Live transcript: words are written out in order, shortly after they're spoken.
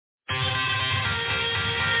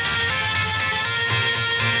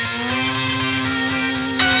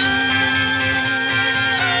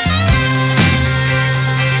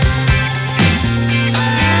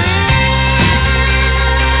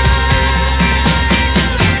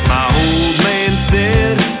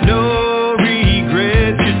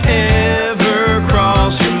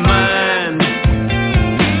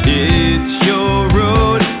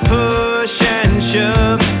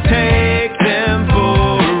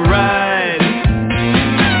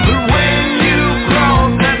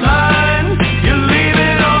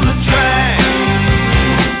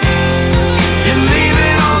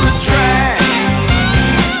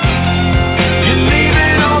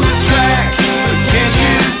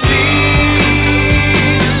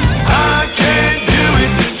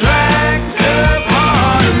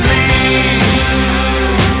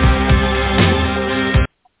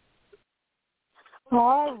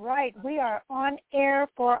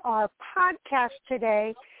for our podcast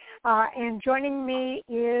today. And joining me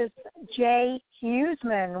is Jay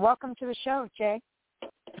Husmann. Welcome to the show, Jay.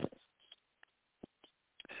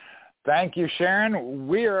 Thank you, Sharon.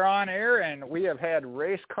 We are on air, and we have had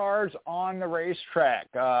race cars on the racetrack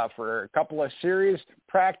for a couple of series,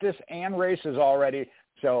 practice, and races already.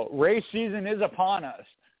 So race season is upon us.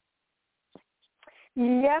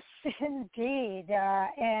 Yes, indeed.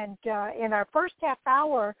 And in our first half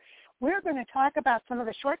hour, we're going to talk about some of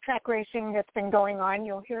the short track racing that's been going on.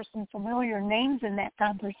 You'll hear some familiar names in that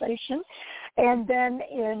conversation. And then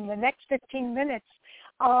in the next 15 minutes,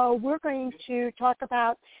 we're going to talk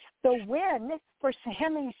about the win for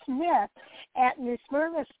Sammy Smith at New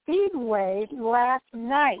Smyrna Speedway last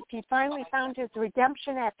night. He finally found his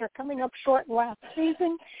redemption after coming up short last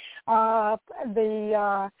season.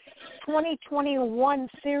 The 2021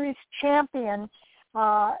 Series champion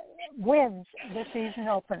wins the season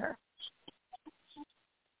opener.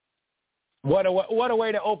 What a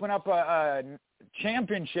way to open up a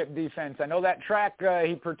championship defense. I know that track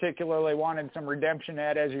he particularly wanted some redemption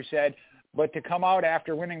at, as you said, but to come out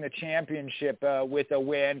after winning the championship with a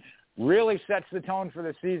win really sets the tone for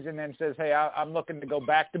the season and says, hey, I'm looking to go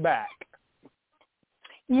back-to-back.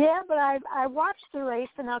 Yeah, but I watched the race,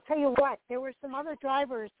 and I'll tell you what, there were some other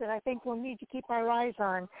drivers that I think we'll need to keep our eyes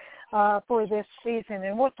on for this season,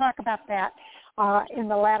 and we'll talk about that in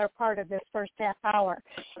the latter part of this first half hour.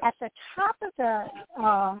 At the top of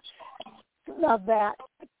that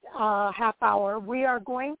half hour, we are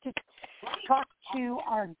going to talk to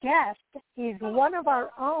our guest. He's one of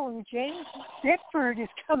our own. James Bickford is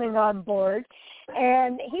coming on board,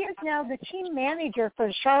 and he is now the team manager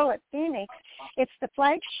for Charlotte Phoenix. It's the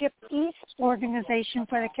flagship East organization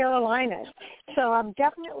for the Carolinas. So I'm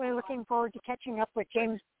definitely looking forward to catching up with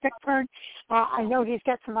James Bickford. I know he's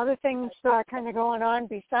got some other things kind of going on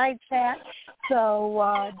besides that,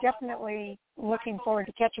 so definitely looking forward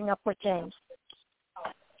to catching up with James.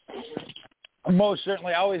 Most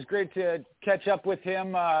certainly. Always great to catch up with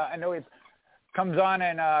him. I know he comes on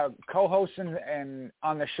and co-hosts and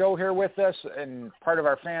on the show here with us and part of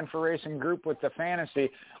our Fan4Racing group with the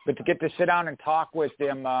fantasy. But to get to sit down and talk with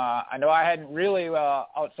him, I know I hadn't really,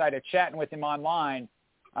 outside of chatting with him online,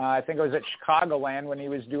 I think it was at Chicagoland when he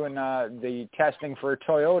was doing the testing for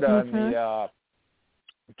Toyota and the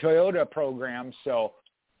Toyota program. So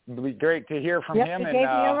it'd be great to hear from him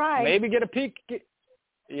and maybe get a peek.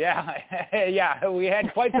 Yeah, yeah, we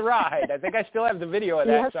had quite the ride. I think I still have the video of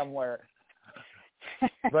that somewhere.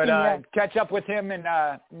 But catch up with him and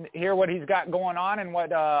hear what he's got going on and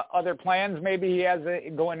what other plans maybe he has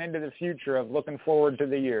going into the future of looking forward to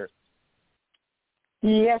the year.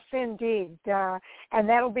 Yes, indeed. And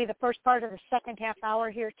that'll be the first part of the second half hour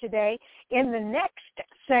here today. In the next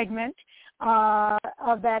segment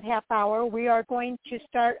of that half hour, we are going to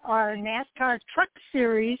start our NASCAR Truck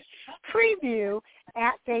Series preview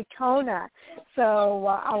at Daytona.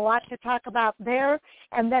 So a lot to talk about there.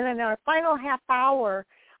 And then in our final half hour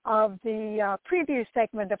of the preview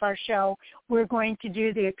segment of our show, we're going to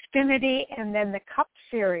do the Xfinity and then the Cup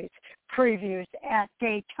Series previews at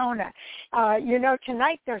Daytona.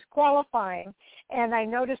 Tonight there's qualifying, and I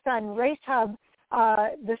noticed on Race Hub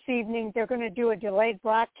this evening they're going to do a delayed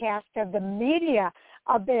broadcast of the media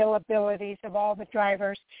availabilities of all the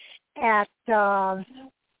drivers at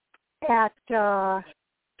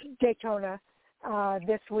Daytona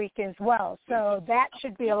this week as well. So that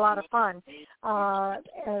should be a lot of fun,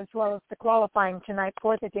 as well as the qualifying tonight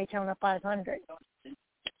for the Daytona 500.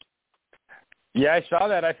 Yeah, I saw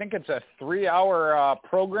that. I think it's a 3-hour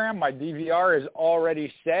program. My DVR is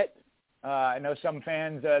already set. I know some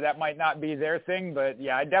fans, that might not be their thing, but,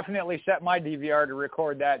 yeah, I definitely set my DVR to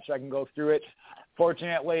record that so I can go through it.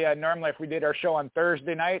 Fortunately, normally if we did our show on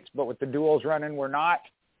Thursday nights, but with the duels running, we're not,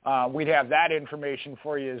 we'd have that information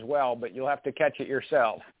for you as well, but you'll have to catch it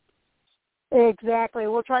yourself. Exactly.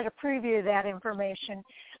 We'll try to preview that information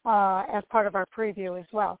as part of our preview as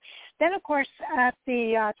well. Then, of course, at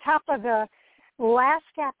the top of the last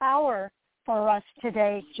half hour for us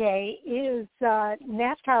today, Jay, is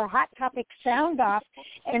NASCAR Hot Topic Sound Off.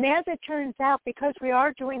 And as it turns out, because we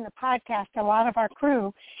are doing the podcast, a lot of our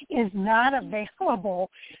crew is not available.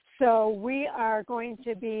 So we are going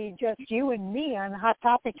to be just you and me on Hot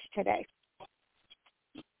Topics today.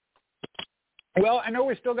 Well, I know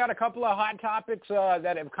we still got a couple of hot topics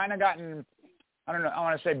that have kind of gotten, I don't know, I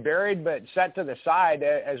want to say buried, but set to the side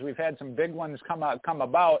as we've had some big ones come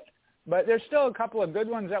about. But there's still a couple of good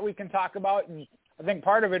ones that we can talk about, and I think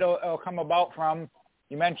part of it will come about from,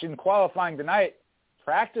 you mentioned qualifying tonight,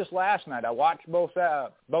 practice last night. I watched both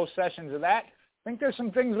sessions of that. I think there's some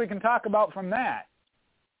things we can talk about from that.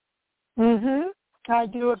 Mm-hmm. I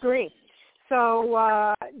do agree.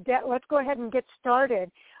 So let's go ahead and get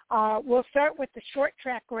started. We'll start with the short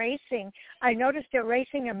track racing. I noticed at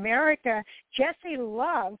Racing America, Jesse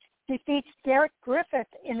Love defeats Derek Griffith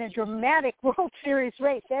in a dramatic World Series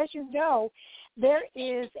race. As you know, there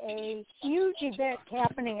is a huge event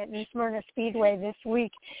happening at New Smyrna Speedway this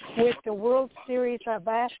week with the World Series of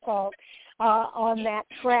Asphalt on that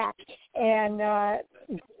track. And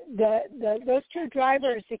those two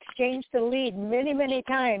drivers exchanged the lead many, many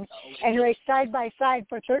times and raced side by side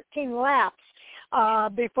for 13 laps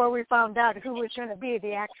before we found out who was going to be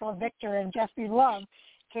the actual victor, and Jesse Love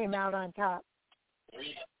came out on top.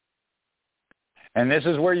 And this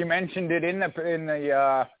is where you mentioned it in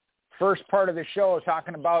the first part of the show,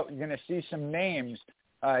 talking about you're going to see some names.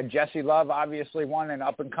 Jesse Love, obviously one, an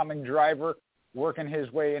up-and-coming driver, working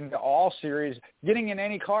his way into all series, getting in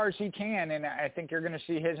any cars he can, and I think you're going to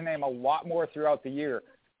see his name a lot more throughout the year.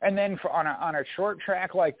 And then on a short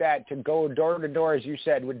track like that, to go door-to-door, as you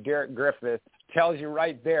said, with Derek Griffith, tells you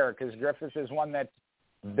right there, because Griffith is one that's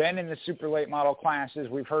been in the super late model classes.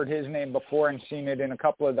 We've heard his name before and seen it in a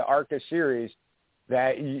couple of the ARCA series.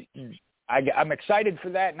 That I'm excited for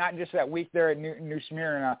that, not just that week there at New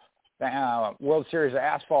Smyrna, World Series of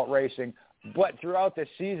Asphalt Racing, but throughout the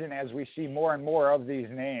season as we see more and more of these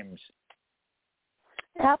names.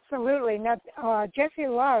 Absolutely. Now, Jesse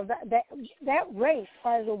Love, that race,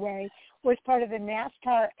 by the way, was part of the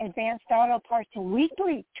NASCAR Advanced Auto Parts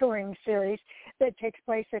Weekly Touring Series that takes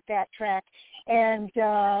place at that track. And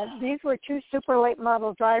these were two super late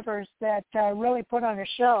model drivers that really put on a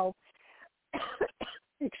show.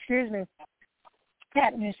 Excuse me,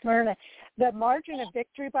 at New Smyrna. The margin of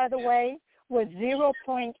victory, by the way, was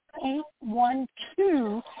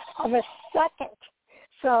 0.812 of a second.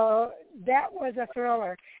 So that was a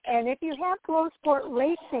thriller. And if you have Glow Sport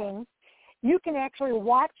Racing, you can actually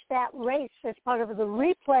watch that race as part of the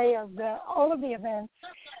replay of all of the events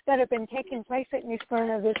that have been taking place at New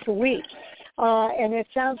Smyrna this week. And it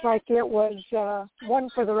sounds like it was one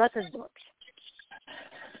for the record books.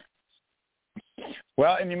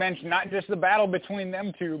 Well, and you mentioned not just the battle between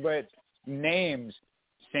them two, but names.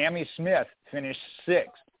 Sammy Smith finished 6th,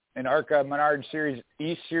 an ARCA Menards Series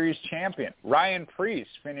East Series champion. Ryan Preece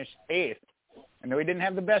finished 8th. I know he didn't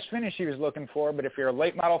have the best finish he was looking for, but if you're a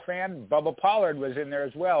late model fan, Bubba Pollard was in there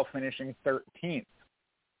as well, finishing 13th.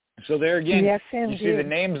 So there again, yes, you see the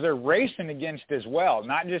names they're racing against as well.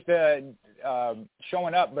 Not just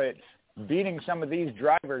showing up, but beating some of these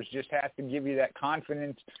drivers just has to give you that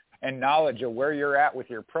confidence and knowledge of where you're at with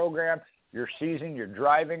your program, your season, your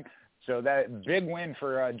driving. So that big win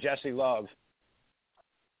for Jesse Love.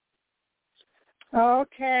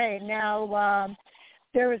 Okay, now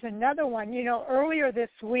there was another one. You know, earlier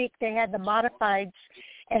this week they had the modifieds,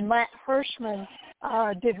 and Matt Hirschman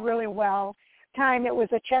did really well. It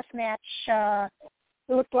was a chess match. It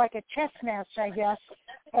looked like a chess match, I guess,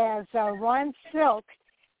 as Ron Silk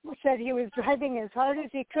said he was driving as hard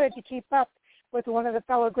as he could to keep up with one of the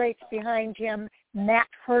fellow greats behind him, Matt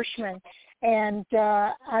Hirschman. And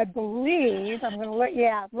I believe,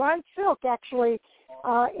 Ron Silk actually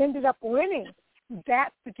ended up winning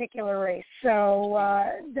that particular race. So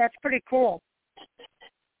that's pretty cool.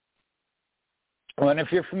 Well, and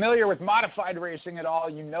if you're familiar with modified racing at all,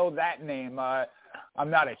 you know that name. I'm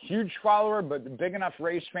not a huge follower, but big enough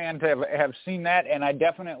race fan to have seen that, and I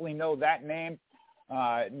definitely know that name.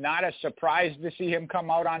 Not a surprise to see him come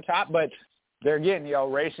out on top, but there again, you know,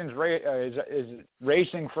 racing's is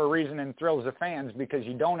racing for a reason and thrills the fans because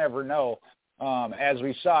you don't ever know. As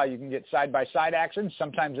we saw, you can get side-by-side action.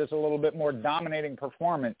 Sometimes it's a little bit more dominating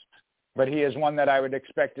performance, but he is one that I would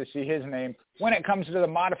expect to see his name. When it comes to the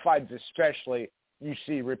modifieds especially, you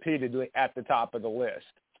see repeatedly at the top of the list.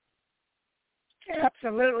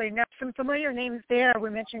 Absolutely. Now, some familiar names there. We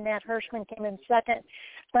mentioned Matt Hirschman came in second,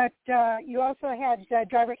 but you also had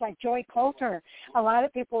drivers like Joey Coulter. A lot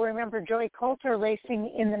of people remember Joey Coulter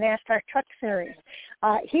racing in the NASCAR Truck Series.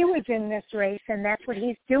 He was in this race, and that's what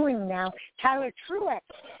he's doing now. Tyler Truex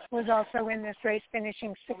was also in this race,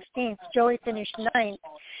 finishing 16th. Joey finished 9th.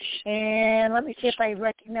 And let me see if I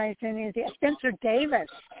recognize any of the. Spencer Davis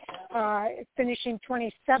finishing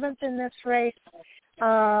 27th in this race.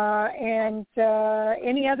 And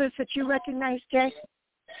any others that you recognize, Jay?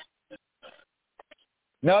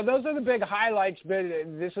 No, those are the big highlights, but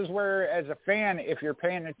this is where, as a fan, if you're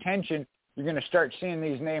paying attention, you're going to start seeing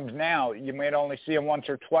these names now. You may only see them once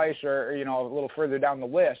or twice or, you know, a little further down the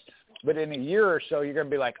list, but in a year or so, you're going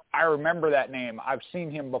to be like, I remember that name. I've seen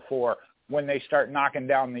him before when they start knocking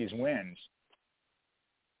down these wins.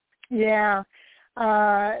 Yeah.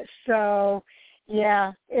 So,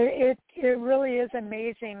 yeah, it really is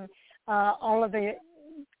amazing all of the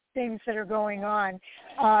things that are going on.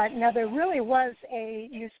 Now, there really was a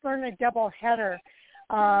New Smyrna doubleheader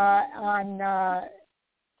on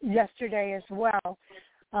yesterday as well.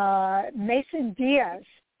 Mason Diaz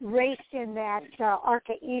raced in that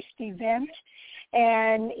ARCA East event,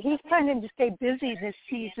 and he's planning to stay busy this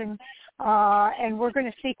season, and we're going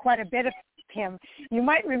to see quite a bit of him. You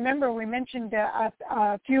might remember we mentioned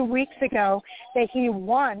a few weeks ago that he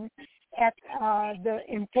won at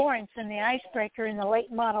in Florence in the Icebreaker in the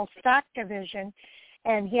late model stock division,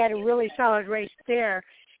 and he had a really solid race there.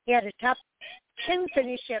 He had a top 10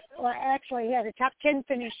 finish he had a top 10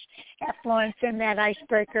 finish at Florence in that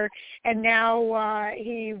Icebreaker, and now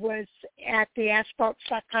he was at the Asphalt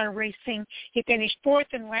Stock Car Racing. He finished fourth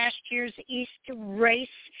in last year's East race,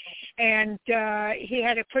 and he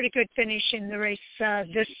had a pretty good finish in the race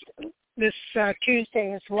this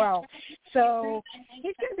Tuesday as well. So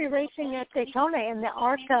he's going to be racing at Daytona in the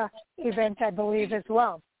ARCA event, I believe, as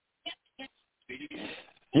well.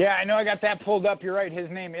 Yeah, I know I got that pulled up. You're right. His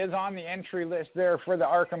name is on the entry list there for the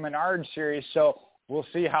ARCA Menards Series, so we'll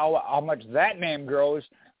see how much that name grows.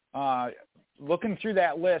 Looking through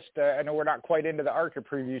that list, I know we're not quite into the ARCA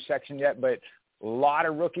preview section yet, but a lot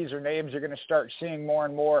of rookies or names you're going to start seeing more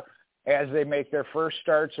and more as they make their first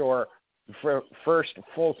starts or first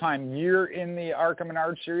full-time year in the ARCA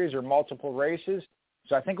Menards Series or multiple races.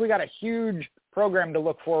 So I think we got a huge program to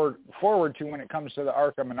look forward to when it comes to the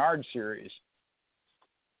ARCA Menards Series.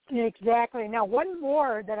 Exactly. Now, one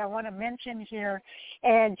more that I want to mention here,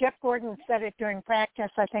 and Jeff Gordon said it during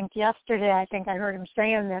practice, I think yesterday, I think I heard him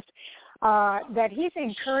saying this, that he's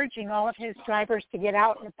encouraging all of his drivers to get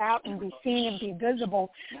out and about and be seen and be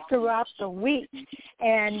visible throughout the week.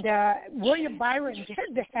 And William Byron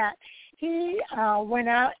did that. He went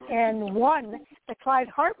out and won the Clyde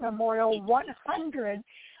Hart Memorial 100.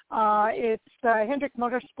 It's Hendrick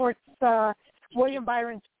Motorsports' William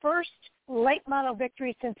Byron's first late model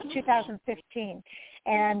victory since 2015.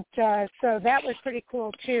 And so that was pretty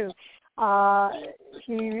cool, too.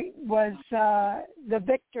 He was the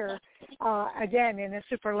victor, again, in a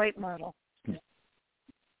super late model.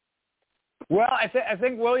 Well, I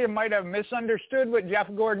think William might have misunderstood what Jeff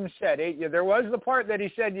Gordon said. There was the part that he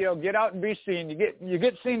said, get out and be seen. You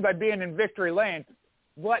get seen by being in victory lane.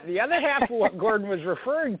 But the other half of what Gordon was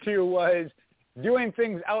referring to was doing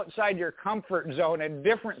things outside your comfort zone and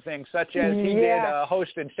different things, such as he did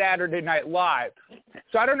hosted Saturday Night Live.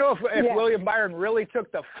 So I don't know if William Byron really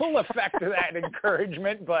took the full effect of that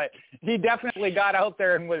encouragement, but he definitely got out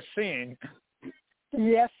there and was seen.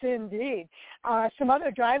 Yes, indeed. Some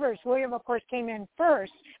other drivers, William, of course, came in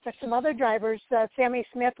first, but some other drivers, Sammy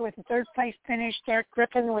Smith with a third-place finish, Derek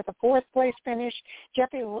Griffin with a fourth-place finish,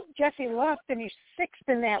 Jesse Love finished sixth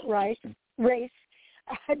in that race.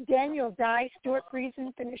 Daniel Dye, Stuart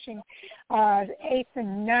Friesen finishing eighth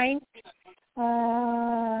and ninth.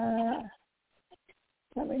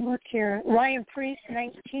 Let me look here. Ryan Priest,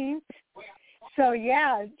 19th. So,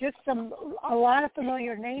 just a lot of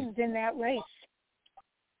familiar names in that race.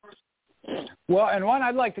 Well, and one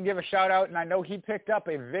I'd like to give a shout-out, and I know he picked up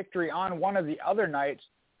a victory on one of the other nights.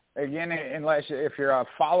 Again, unless if you're a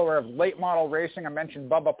follower of late model racing, I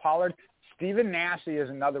mentioned Bubba Pollard. Stephen Nassy is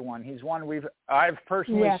another one. He's one I've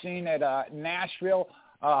personally seen at Nashville,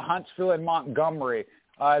 Huntsville, and Montgomery,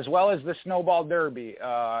 as well as the Snowball Derby.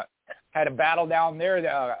 Had a battle down there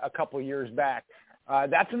a couple of years back.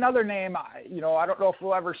 That's another name, I don't know if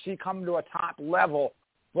we'll ever see come to a top level,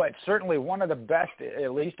 but certainly one of the best,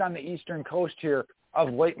 at least on the Eastern Coast here,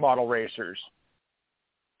 of late model racers.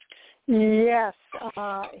 Yes,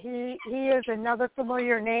 he is another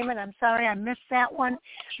familiar name, and I'm sorry I missed that one,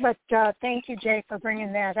 but thank you, Jay, for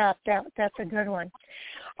bringing that up. That's a good one.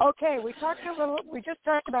 Okay, we just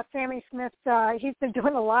talked about Sammy Smith. He's been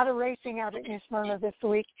doing a lot of racing out at New Smyrna this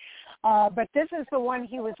week, but this is the one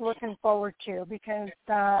he was looking forward to because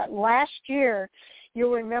last year,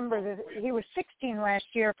 you'll remember that he was 16 last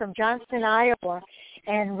year from Johnston, Iowa,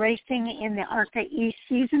 and racing in the ARCA East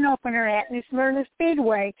season opener at New Smyrna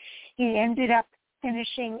Speedway. He ended up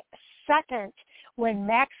finishing second when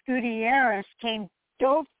Max Gutierrez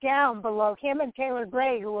dove down below him and Taylor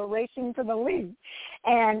Gray, who were racing for the lead,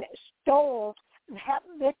 and stole that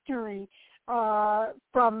victory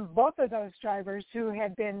from both of those drivers who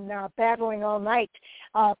had been battling all night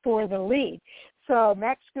for the lead. So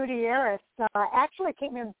Max Gutierrez actually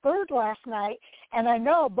came in third last night, and I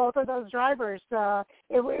know both of those drivers,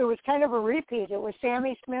 it was kind of a repeat. It was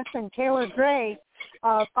Sammy Smith and Taylor Gray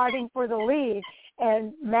fighting for the lead,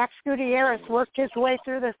 and Max Gutierrez worked his way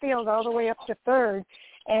through the field all the way up to third,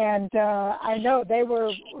 and I know they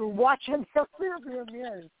were watching their rearview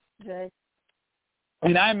mirrors, Jay.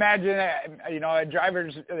 And I imagine,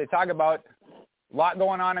 drivers, they talk about a lot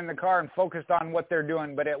going on in the car and focused on what they're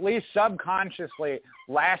doing, but at least subconsciously,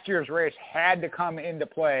 last year's race had to come into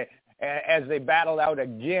play as they battled out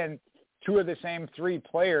again two of the same three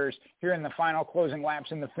players here in the final closing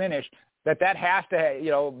laps in the finish. That has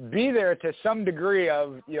to, be there to some degree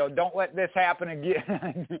of, don't let this happen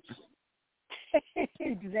again.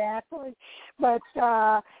 Exactly. But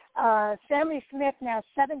Sammy Smith, now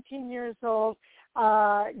 17 years old,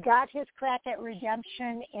 got his crack at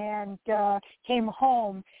redemption and came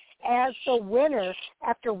home as the winner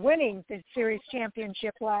after winning the series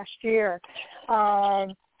championship last year.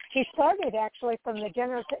 He started actually from the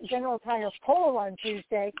General Tire pole on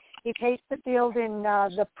Tuesday. He paced the field in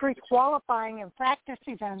the pre-qualifying and practice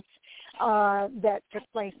events that took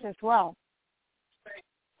place as well.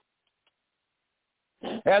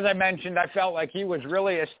 As I mentioned, I felt like he was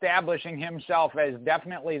really establishing himself as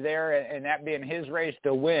definitely there, and that being his race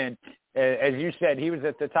to win. As you said, he was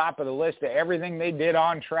at the top of the list of everything they did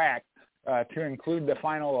on track to include the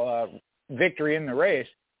final victory in the race.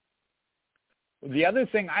 The other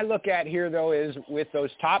thing I look at here, though, is with those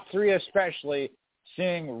top three especially,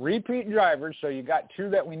 seeing repeat drivers. So you got two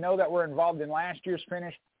that we know that were involved in last year's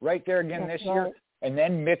finish right there again this year. And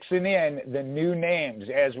then mixing in the new names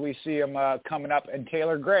as we see them coming up. And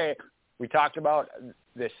Taylor Gray, we talked about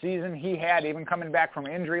the season he had, even coming back from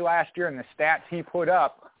injury last year, and the stats he put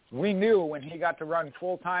up. We knew when he got to run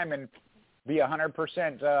full-time and be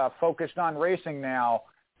 100% focused on racing now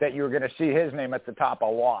that you were going to see his name at the top a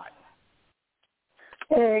lot.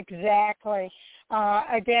 Exactly.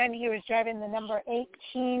 Again, he was driving the number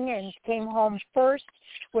 18 and came home first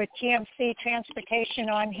with TMC Transportation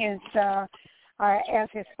on his as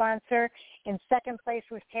his sponsor. In second place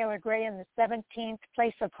was Taylor Gray, and the 17th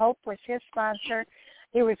place of Hope was his sponsor.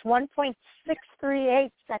 He was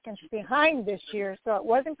 1.638 seconds behind this year, so it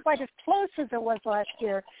wasn't quite as close as it was last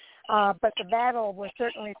year, but the battle was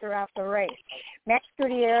certainly throughout the race. Max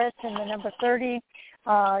Gutierrez in the number 30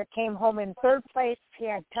 came home in third place. He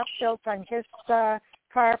had tough builds on his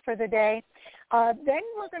car for the day. Then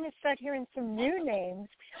we're going to start hearing some new names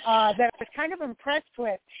that I was kind of impressed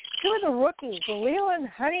with. Two of the rookies, Leland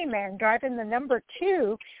Honeyman, driving the number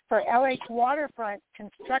 2 for LH Waterfront,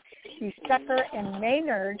 Constructi, Stucker, and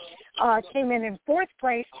Maynard, came in fourth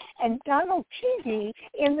place. And Donald Teague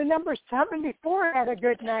in the number 74 had a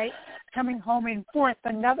good night, coming home in fourth.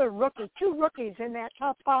 Another rookie, two rookies in that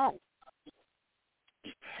top 5.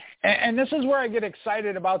 And this is where I get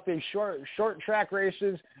excited about these short track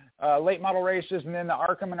races, late model races, and then the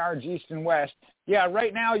ARCA Menards East and West. Yeah,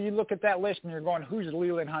 right now you look at that list and you're going, who's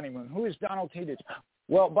Leland Honeymoon? Who is Donald Teague?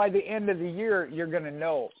 Well, by the end of the year, you're going to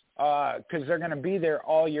know because they're going to be there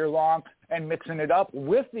all year long and mixing it up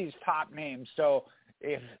with these top names. So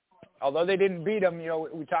although they didn't beat them,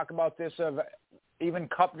 we talk about this of even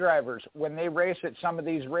Cup drivers. When they race at some of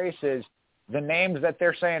these races, the names that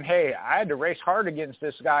they're saying, hey, I had to race hard against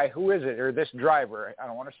this guy. Who is it? Or this driver. I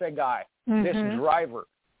don't want to say guy. Mm-hmm. This driver.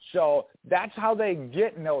 So that's how they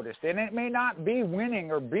get noticed. And it may not be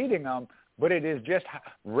winning or beating them, but it is just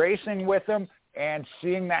racing with them and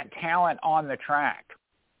seeing that talent on the track.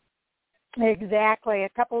 Exactly. A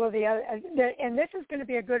couple of the other, and this is going to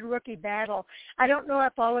be a good rookie battle. I don't know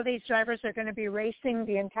if all of these drivers are going to be racing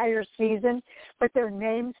the entire season, but they're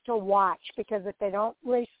names to watch because if they don't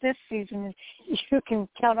race this season, you can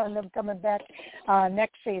count on them coming back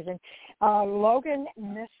next season. Logan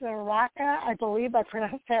Misaraka, I believe I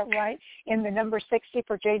pronounced that right, in the number 60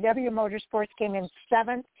 for JW Motorsports came in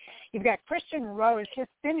 7th. You've got Christian Rose. His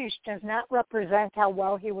finish does not represent how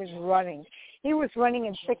well he was running. He was running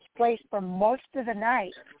in 6th place for most of the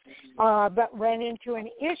night, but ran into an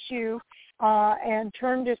issue and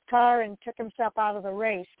turned his car and took himself out of the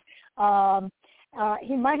race.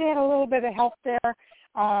 He might have had a little bit of help there.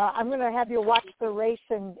 I'm going to have you watch the race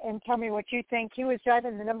and tell me what you think. He was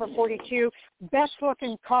driving the number 42,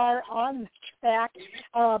 best-looking car on the track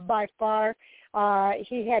by far.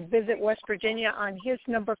 He had Visit West Virginia on his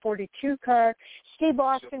number 42 car. Steve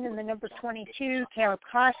Austin in the number 22. Caleb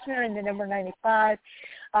Costner in the number 95.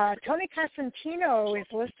 Tony Cosentino is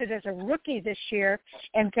listed as a rookie this year.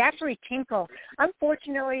 And Zachary Tinkle.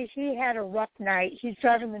 Unfortunately, he had a rough night. He's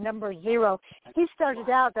driving the number 0. He started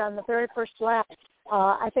out on the very first lap,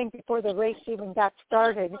 I think before the race even got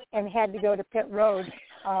started, and had to go to pit road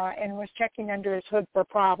and was checking under his hood for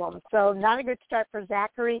problems. So not a good start for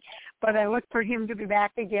Zachary, but I look for him to be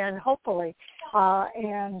back again, hopefully,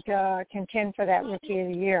 and contend for that Rookie of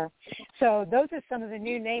the Year. So those are some of the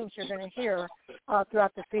new names you're going to hear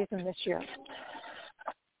throughout the season this year.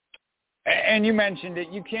 And you mentioned it.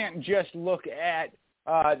 You can't just look at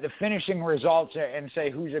the finishing results and say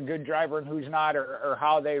who's a good driver and who's not, or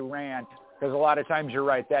how they ran, because a lot of times you're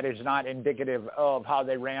right, that is not indicative of how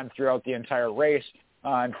they ran throughout the entire race.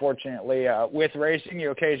 Unfortunately, with racing,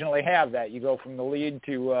 you occasionally have that. You go from the lead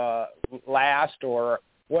to last or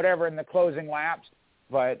whatever in the closing laps.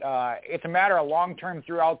 But it's a matter of long-term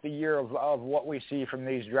throughout the year of what we see from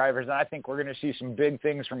these drivers. And I think we're going to see some big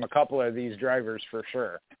things from a couple of these drivers for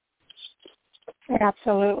sure.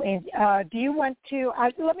 Absolutely. Do you want to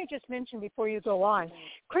let me just mention before you go on,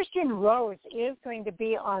 Christian Rose is going to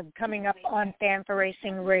be coming up on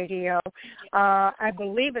Fan4Racing Radio. I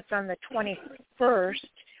believe it's on the 21st,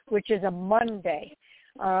 which is a Monday.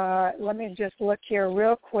 Let me just look here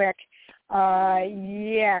real quick.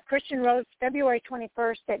 Christian Rose, February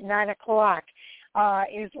 21st at 9 o'clock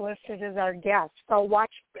is listed as our guest. So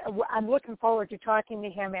I'm looking forward to talking to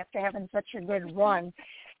him after having such a good run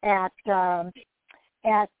at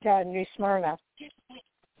New Smyrna.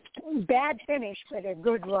 Bad finish, but a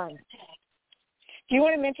good run. Do you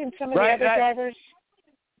want to mention some of the other drivers?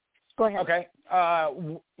 Go ahead. Okay.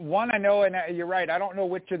 One I know, and you're right, I don't know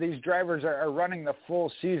which of these drivers are running the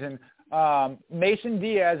full season. Mason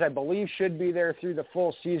Diaz, I believe, should be there through the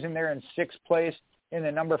full season there in 6th place in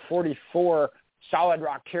the number 44 Solid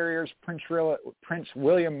Rock Carriers Prince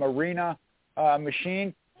William Marina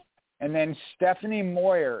machine. And then Stephanie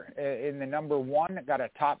Moyer in the number 1 got a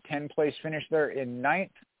top 10 place finish there in 9th.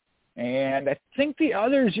 And I think the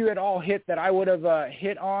others you had all hit that I would have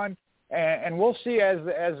hit on. And we'll see as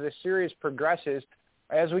the series progresses.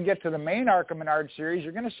 As we get to the main ARCA Menards Series,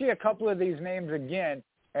 you're going to see a couple of these names again.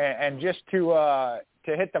 And just to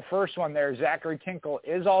hit the first one there, Zachary Tinkle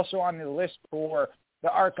is also on the list for the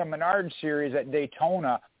ARCA Menards Series at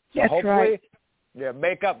Daytona. So That's hopefully, right. Yeah,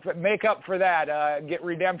 make up for that. Get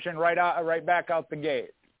redemption right back out the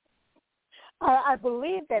gate. I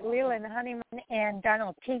believe that Leland Honeyman and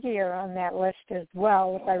Donald Tiggy are on that list as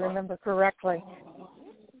well, if I remember correctly.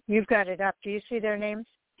 You've got it up. Do you see their names?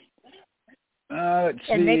 Let's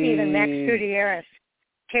see. And maybe even Max Gutierrez,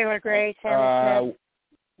 Taylor Gray, Sammy Smith.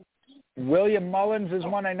 William Mullins is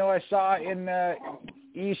one I know I saw in the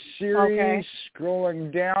East Series. Okay.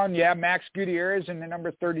 Scrolling down, Max Gutierrez in the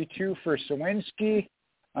number 32 for Sawinski.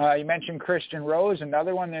 You mentioned Christian Rose,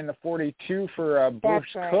 another one in the 42 for Bruce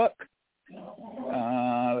Cook.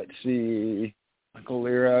 Let's see, Michael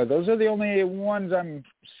Lira. Those are the only ones I'm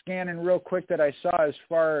scanning real quick that I saw as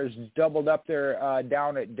far as doubled up there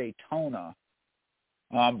down at Daytona.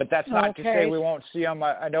 But that's not to say we won't see them.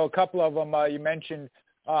 I know a couple of them you mentioned.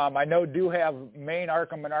 I know do have main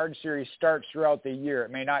ARCA Menards Series starts throughout the year.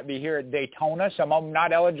 It may not be here at Daytona. Some of them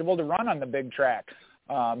not eligible to run on the big track.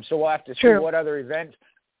 So we'll have to see what other events.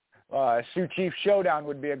 Sioux Chief Showdown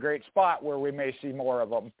would be a great spot where we may see more of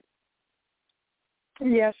them.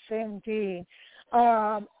 Yes, indeed.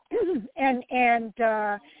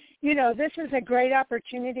 This is a great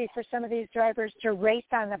opportunity for some of these drivers to race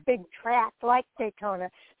on a big track like Daytona.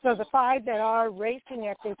 So the 5 that are racing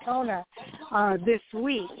at Daytona this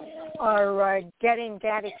week are getting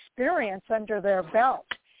that experience under their belt.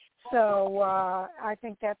 So I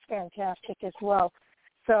think that's fantastic as well.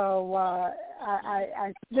 So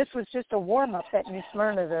this was just a warm-up at New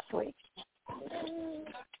Smyrna this week.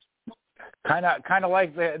 Kind of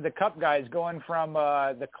like the Cup guys going from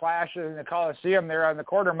the Clash in the Coliseum there on the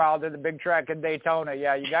quarter mile to the big track in Daytona.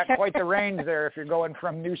 Yeah, you got quite the range there if you're going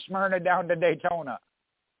from New Smyrna down to Daytona.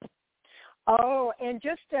 Oh, and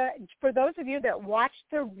just for those of you that watched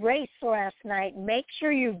the race last night, make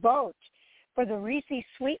sure you vote for the Reese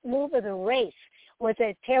Sweet Move of the race. Was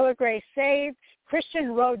it Taylor Gray save,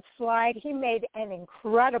 Christian Rhodes slide? He made an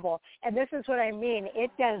incredible, and this is what I mean, it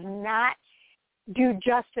does not do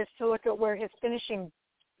justice to look at where his finishing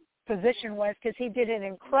position was, because he did an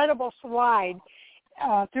incredible slide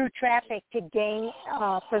through traffic to gain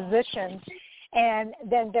position. And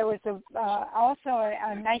then there was also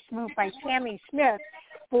a nice move by Sammy Smith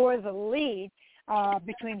for the lead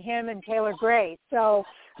between him and Taylor Gray. So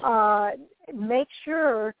make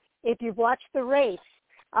sure, if you've watched the race,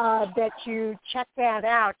 that you check that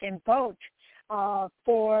out and vote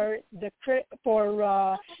for the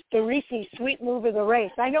Reese Sweet Move of the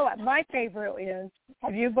race. I know what my favorite is.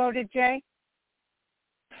 Have you voted, Jay?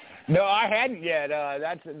 No, I hadn't yet.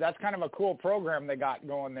 That's kind of a cool program they got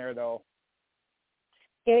going there, though.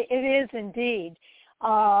 It is indeed.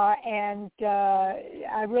 And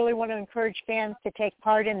I really want to encourage fans to take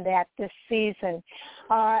part in that this season.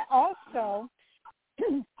 Also,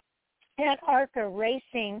 at ARCA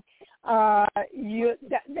Racing,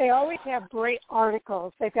 they always have great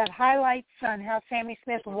articles. They've got highlights on how Sammy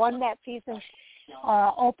Smith won that season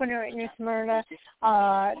opener at New Smyrna.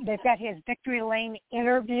 They've got his Victory Lane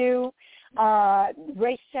interview.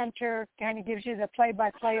 Race Center kind of gives you the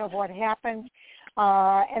play-by-play of what happened.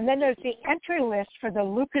 And then there's the entry list for the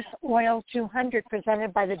Lucas Oil 200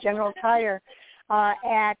 presented by the General Tire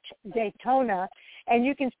at Daytona. And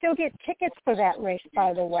you can still get tickets for that race,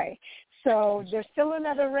 by the way. So there's still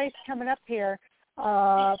another race coming up here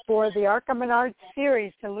for the ARCA Menards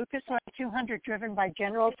Series, the Lucas Oil 200 driven by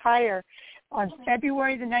General Tire on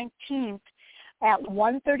February the 19th at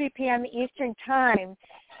 1:30 p.m. Eastern Time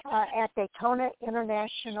at Daytona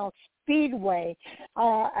International Speedway.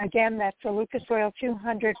 Again, that's the Lucas Oil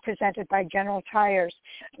 200 presented by General Tires.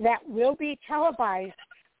 That will be televised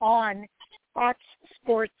on Fox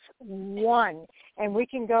Sports 1, and we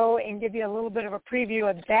can go and give you a little bit of a preview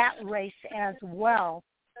of that race as well.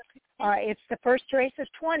 It's the first race of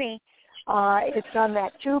 20. It's on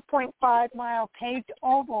that 2.5-mile paved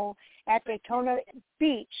oval at Daytona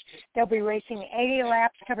Beach. They'll be racing 80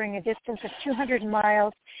 laps covering a distance of 200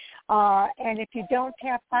 miles. And if you don't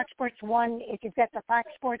have Fox Sports 1, if you've got the Fox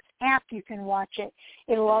Sports app, you can watch it.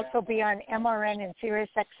 It'll also be on MRN and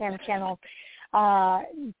SiriusXM channel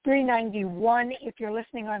 391. If you're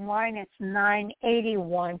listening online, it's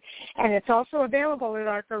 981. And it's also available at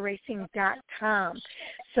arcaracing.com.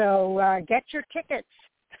 So get your tickets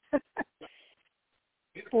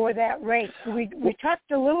for that race. We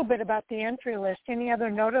talked a little bit about the entry list. Any other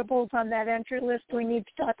notables on that entry list we need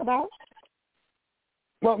to talk about?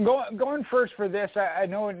 Well, going first for this, I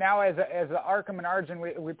know now as the ARCA Menards, and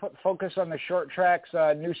we put focus on the short tracks,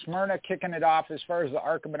 New Smyrna kicking it off as far as the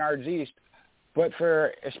ARCA Menards East, but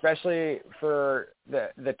especially for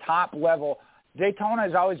the top level, Daytona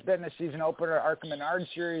has always been the season opener. ARCA Menards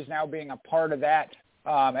Series now being a part of that,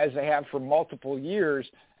 as they have for multiple years.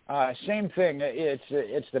 Same thing.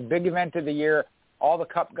 It's the big event of the year. All the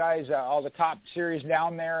Cup guys, all the top series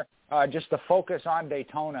down there, just the focus on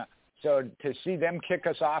Daytona. So to see them kick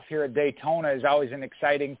us off here at Daytona is always an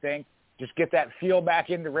exciting thing. Just get that feel back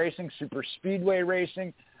into racing, super speedway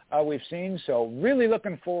racing we've seen. So really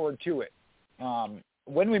looking forward to it.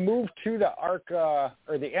 When we move to the ARCA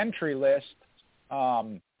or the entry list,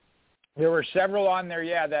 there were several on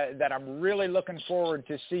there, that I'm really looking forward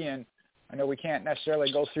to seeing. I know we can't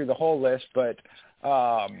necessarily go through the whole list, but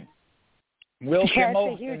Will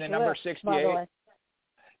Kimmel in the number 68.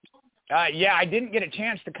 I didn't get a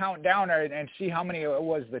chance to count down and see how many it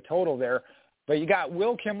was the total there. But you got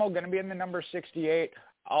Will Kimmel going to be in the number 68.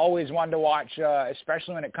 Always one to watch,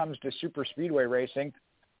 especially when it comes to super speedway racing.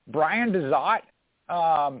 Brian DeZot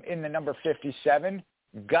in the number 57.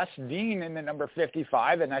 Gus Dean in the number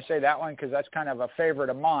 55. And I say that one because that's kind of a favorite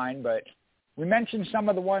of mine. But we mentioned some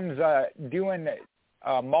of the ones doing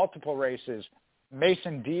multiple races.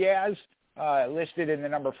 Mason Diaz listed in the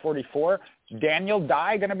number 44. Daniel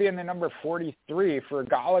Dye going to be in the number 43 for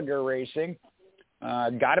Gallagher Racing.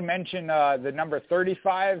 Got to mention the number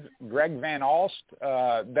 35, Greg Van Alst,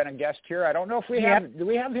 been a guest here. I don't know if do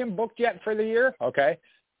we have him booked yet for the year? Okay.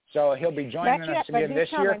 So he'll be joining us again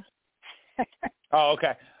this year. Oh,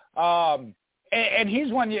 okay. And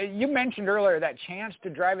he's one you mentioned earlier, that chance to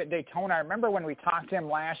drive at Daytona. I remember when we talked to him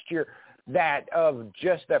last year, that of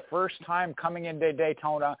just the first time coming into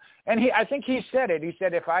Daytona. And I think he said it. He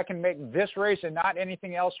said, if I can make this race and not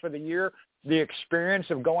anything else for the year, the experience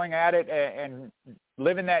of going at it and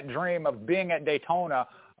living that dream of being at Daytona,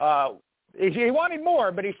 he wanted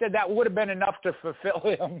more, but he said that would have been enough to fulfill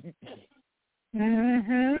him.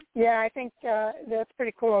 Mm-hmm. Yeah, I think that's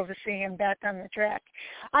pretty cool to see him back on the track.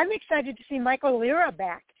 I'm excited to see Michael Lira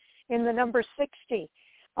back in the number 60.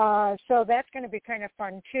 So that's going to be kind of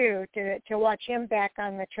fun, too, to watch him back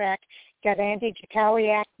on the track. Got Andy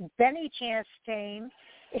Jakowiak. Benny Chastain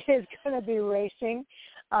is going to be racing.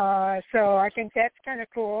 So I think that's kind of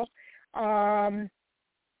cool.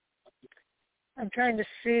 I'm trying to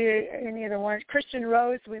see any of the ones. Christian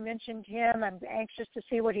Rose, we mentioned him. I'm anxious to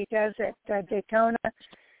see what he does at Daytona.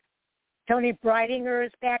 Tony Breidinger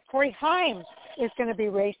is back. Corey Himes is going to be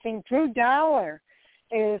racing. Drew Dowler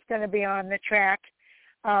is going to be on the track.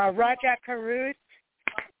 Raja Caruth,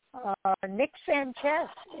 Nick Sanchez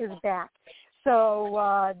is back.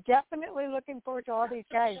 So definitely looking forward to all these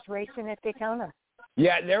guys racing at Daytona.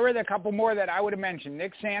 Yeah, there were a couple more that I would have mentioned.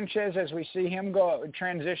 Nick Sanchez, as we see him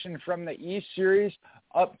transition from the East Series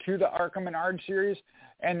up to the ARCA Menards Series,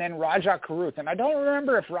 and then Raja Caruth. And I don't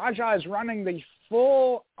remember if Raja is running the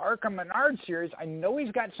full ARCA Menards Series. I know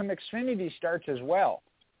he's got some Xfinity starts as well.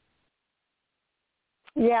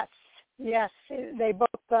 Yes, they both,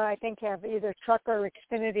 I think, have either truck or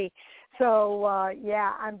Xfinity. So,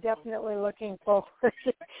 I'm definitely looking forward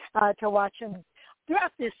to watching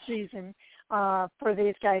throughout this season for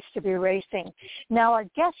these guys to be racing. Now, our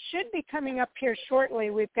guest should be coming up here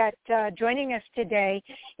shortly. We've got joining us today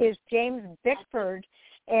is James Bickford.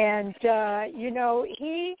 And,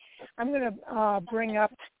 I'm going to bring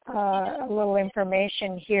up a little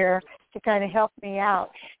information here to kind of help me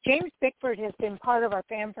out. James Bickford has been part of our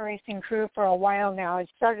Fan4Racing crew for a while now. He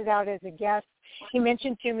started out as a guest. He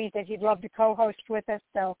mentioned to me that he'd love to co-host with us,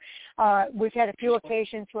 so we've had a few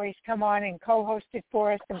occasions where he's come on and co-hosted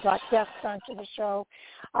for us and brought guests onto the show.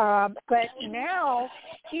 But now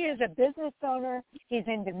he is a business owner. He's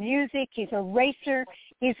into music. He's a racer.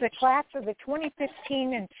 He's the class of the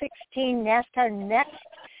 2015 and 16 NASCAR Next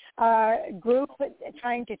group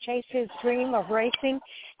trying to chase his dream of racing.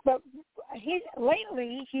 But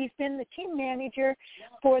lately he's been the team manager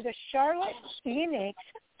for the Charlotte Phoenix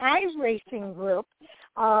iRacing group,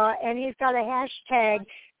 and he's got a hashtag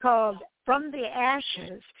called From the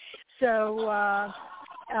Ashes. So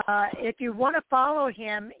if you want to follow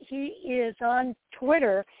him, he is on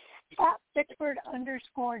Twitter at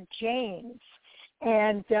Bickford_James.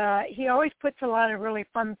 And he always puts a lot of really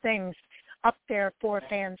fun things up there for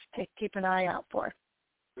fans to keep an eye out for.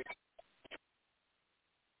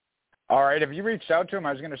 All right. If you reached out to him,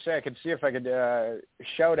 I was going to say I could see if I could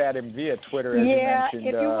shout at him via Twitter, as you mentioned.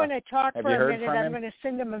 If you want to talk for a minute, I'm him? going to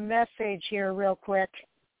send him a message here real quick.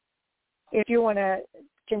 If you want to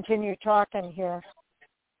continue talking here.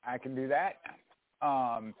 I can do that.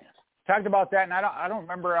 Talked about that, and I don't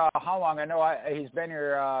remember how long. I know he's been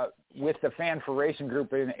here with the Fan4Racing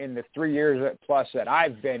group in the 3 years plus that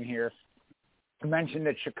I've been here. I mentioned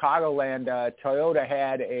that Chicagoland, Toyota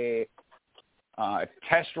had a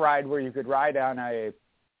test ride where you could ride on a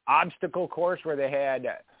obstacle course where they had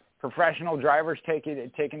professional drivers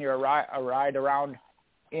taking you a ride around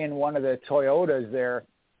in one of the Toyotas there,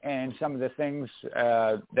 and some of the things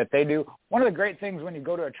that they do. One of the great things when you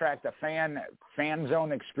go to a track, the fan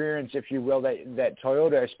zone experience, if you will, that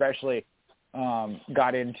Toyota especially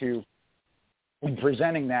got into in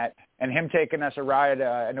presenting that, and him taking us a ride.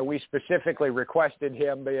 I know we specifically requested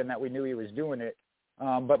him, being that we knew he was doing it,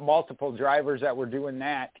 but multiple drivers that were doing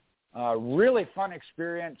that. Really fun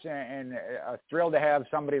experience, and a thrill to have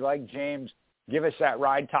somebody like James give us that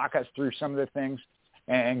ride, talk us through some of the things,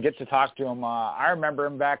 and get to talk to him. I remember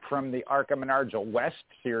him back from the ARCA Menards West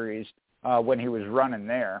Series when he was running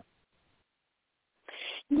there.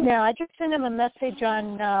 Yeah, I just sent him a message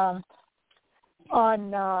on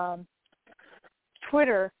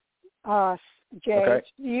Twitter, Jay. Okay.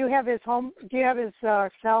 Do you have his cell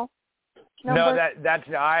number? No, that's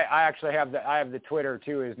I actually have the Twitter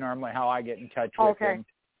too. Is normally how I get in touch with him.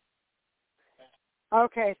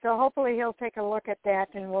 Okay, so hopefully he'll take a look at that,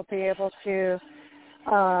 and we'll be able to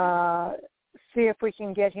see if we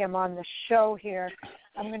can get him on the show here.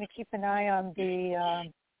 I'm going to keep an eye on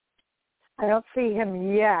I don't see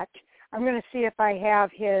him yet. I'm going to see if I have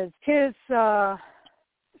his cell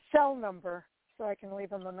number so I can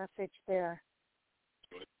leave him a message there.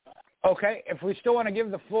 Okay. If we still want to give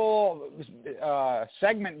the full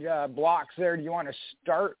segment blocks there, do you want to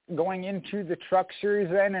start going into the truck series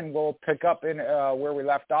then, and we'll pick up in where we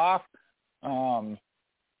left off?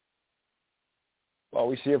 Well,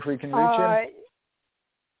 we see if we can reach him.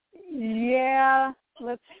 Yeah,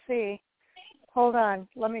 let's see. Hold on.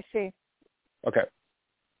 Let me see. Okay.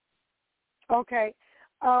 Okay.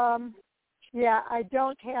 Yeah, I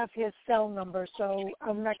don't have his cell number, so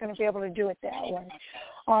I'm not going to be able to do it that way.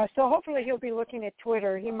 So hopefully he'll be looking at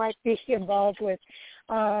Twitter. He might be involved with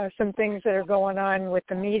some things that are going on with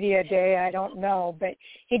the media day. I don't know, but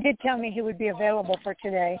he did tell me he would be available for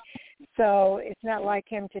today. So it's not like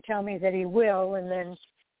him to tell me that he will and then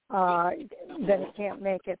he can't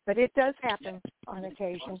make it. But it does happen on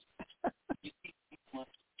occasion.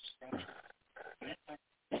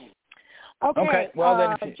 Okay.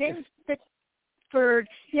 Well, then, James Bickford.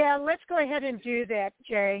 Yeah, let's go ahead and do that,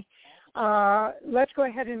 Jay. Let's go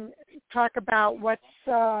ahead and talk about what's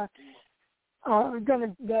going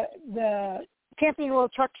to the Camping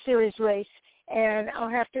World Truck Series race, and I'll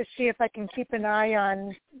have to see if I can keep an eye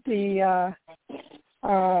on the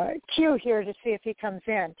queue here to see if he comes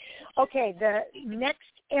in. Okay, the next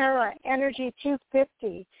era Energy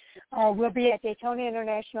 250 will be at Daytona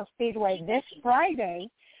International Speedway this Friday,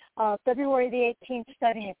 February the 18th,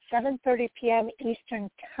 starting at 7:30 p.m.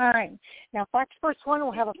 Eastern Time. Now, Fox Sports 1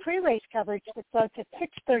 will have a pre-race coverage that starts at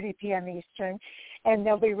 6:30 p.m. Eastern, and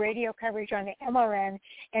there'll be radio coverage on the MRN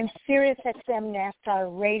and Sirius XM NASCAR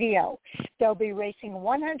Radio. They'll be racing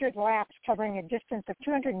 100 laps covering a distance of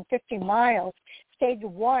 250 miles. Stage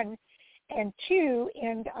 1 and 2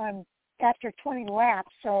 end on after 20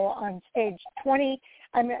 laps. So on stage 20,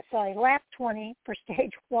 lap 20 for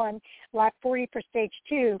stage 1, lap 40 for stage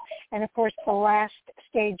 2, and of course the last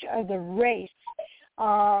stage of the race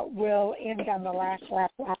will end on the last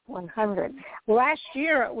lap, lap 100. Last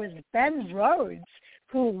year it was Ben Rhodes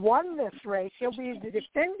who won this race. He'll be the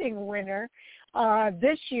defending winner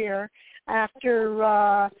this year after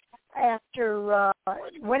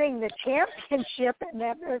winning the championship in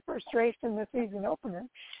that very first race in the season opener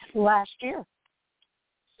last year.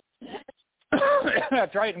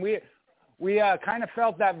 That's right, and we kind of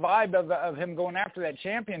felt that vibe of him going after that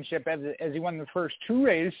championship as he won the first 2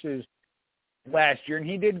 races last year, and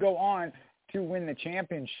he did go on to win the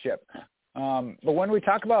championship. But when we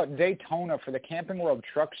talk about Daytona for the Camping World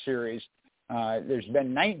Truck Series, there's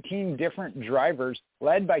been 19 different drivers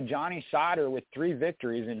led by Johnny Sauter with 3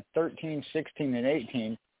 victories in 13, 16, and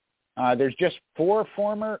 18. There's just 4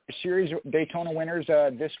 former Series Daytona winners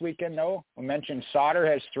this weekend, though. We mentioned Sauter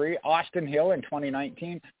has 3, Austin Hill in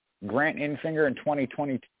 2019, Grant Infinger in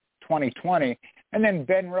 2020, and then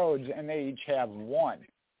Ben Rhodes, and they each have 1.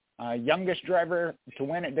 Youngest driver to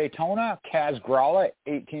win at Daytona, Kaz Gralla,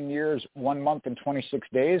 18 years, 1 month, and 26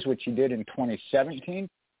 days, which he did in 2017.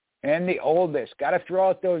 And the oldest, got to throw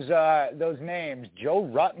out those names, Joe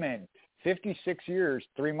Ruttman, 56 years,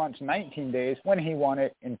 3 months, 19 days, when he won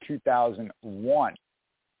it in 2001.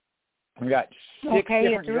 We got 6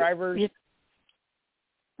 different drivers.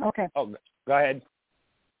 Okay. Oh, go ahead.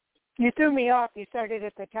 You threw me off. You started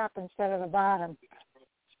at the top instead of the bottom.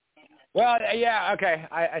 Well, yeah, okay.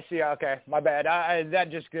 I see. Okay, my bad.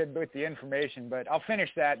 That just good with the information, but I'll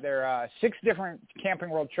finish that. There are 6 different Camping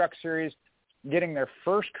World Truck Series getting their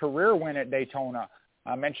first career win at Daytona.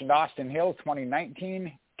 I mentioned Austin Hill,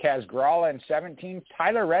 2019, Kaz Gralla in 17,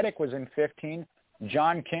 Tyler Reddick was in 15,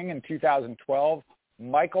 John King in 2012,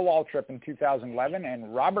 Michael Waltrip in 2011,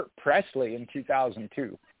 and Robert Presley in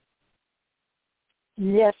 2002.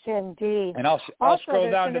 Yes, indeed. And I'll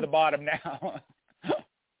scroll down to the bottom now.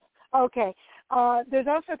 Okay. There's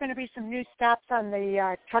also going to be some new stops on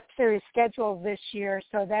the Truck Series schedule this year,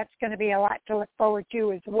 so that's going to be a lot to look forward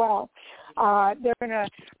to as well. They're going to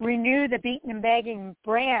renew the beating and bagging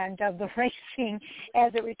brand of the racing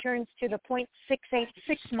as it returns to the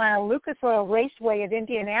 .686-mile Lucas Oil Raceway at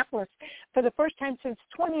Indianapolis for the first time since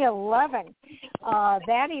 2011.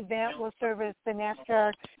 That event will serve as the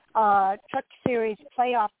NASCAR Truck Series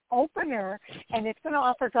playoff opener, and it's going to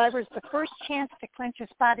offer drivers the first chance to clinch a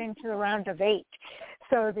spot into the round of 8.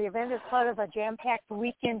 So the event is part of a jam-packed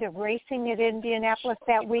weekend of racing at Indianapolis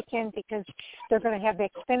that weekend because they're going to have the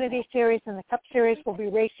Xfinity Series and the Cup Series will be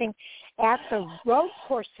racing at the road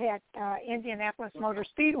course at Indianapolis Motor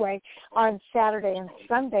Speedway on Saturday and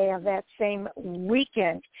Sunday of that same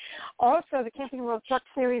weekend. Also, the Camping World Truck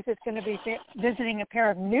Series is going to be visiting a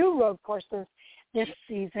pair of new road courses this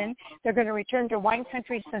season. They're going to return to Wine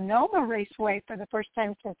Country Sonoma Raceway for the first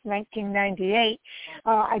time since 1998,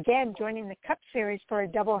 again joining the Cup Series for a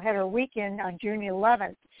doubleheader weekend on June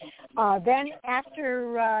 11th. Then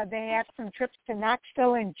after they have some trips to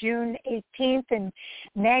Knoxville on June 18th and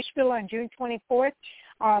Nashville on June 24th,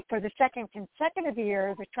 for the second consecutive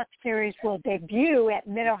year, the Truck Series will debut at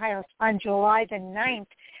Mid-Ohio on July the 9th,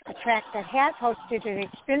 a track that has hosted an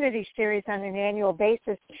Xfinity Series on an annual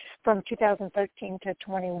basis from 2013 to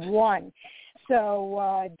 21.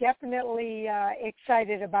 So definitely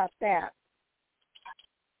excited about that.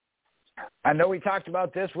 I know we talked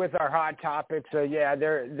about this with our hot topics. Yeah,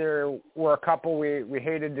 there were a couple we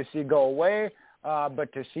hated to see go away.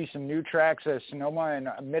 But to see some new tracks, Sonoma and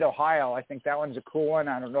Mid-Ohio, I think that one's a cool one.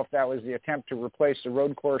 I don't know if that was the attempt to replace the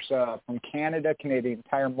road course from Canada, Canadian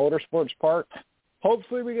Tire Motorsports Park.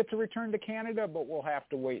 Hopefully we get to return to Canada, but we'll have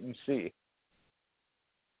to wait and see.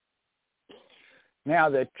 Now,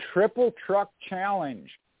 the Triple Truck Challenge,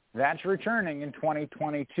 that's returning in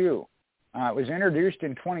 2022. It was introduced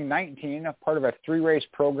in 2019, a part of a 3-race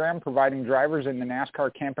program providing drivers in the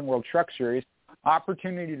NASCAR Camping World Truck Series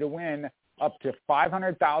opportunity to win up to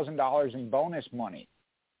 $500,000 in bonus money.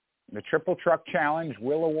 The Triple Truck Challenge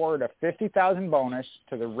will award a $50,000 bonus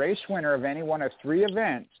to the race winner of any one of 3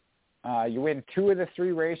 events. You win 2 of the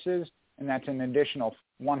 3 races, and that's an additional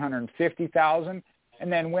 $150,000.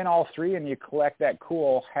 And then win all 3, and you collect that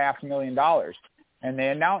cool $500,000. And they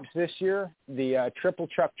announced this year the Triple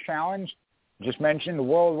Truck Challenge, just mentioned the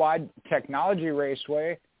Worldwide Technology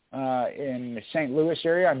Raceway in the St. Louis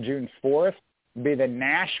area on June 4th. Be the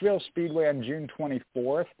Nashville Speedway on June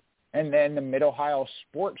 24th, and then the Mid-Ohio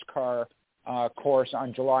Sports Car course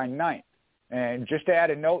on July 9th. And just to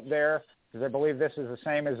add a note there, because I believe this is the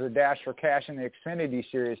same as the Dash for Cash in the Xfinity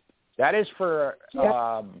Series, that is for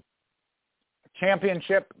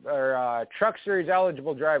championship or Truck Series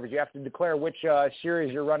eligible drivers. You have to declare which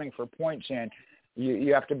series you're running for points in.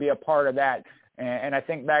 You have to be a part of that. And I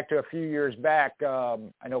think back to a few years back,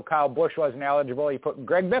 I know Kyle Busch wasn't eligible. He put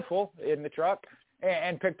Greg Biffle in the truck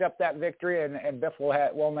and picked up that victory. And Biffle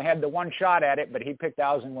only had the one shot at it, but he picked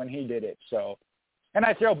Ausen when he did it. So, and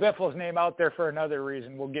I throw Biffle's name out there for another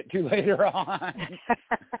reason we'll get to later on.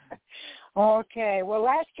 Okay. Well,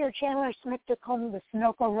 last year, Chandler Smith took home the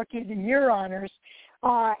Sunoco Rookie of the Year honors,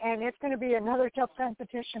 and it's going to be another tough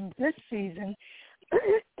competition this season,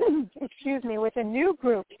 excuse me, with a new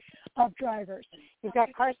group of drivers. You've got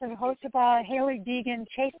Carson Hocebaugh, Haley Deegan,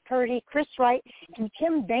 Chase Purdy, Chris Wright, and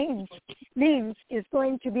Tim Beams is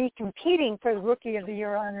going to be competing for the Rookie of the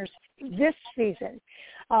Year honors this season.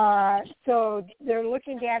 So they're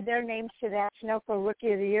looking to add their names to that Sunoco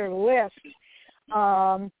Rookie of the Year list.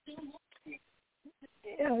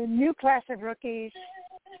 New class of rookies.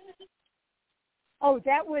 Oh,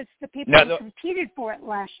 that was the people who competed for it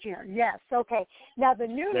last year. Yes, okay. Now, the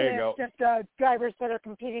new list of the drivers that are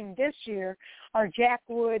competing this year are Jack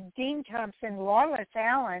Wood, Dean Thompson, Lawless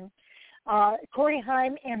Allen, Corey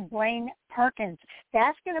Heim, and Blaine Perkins.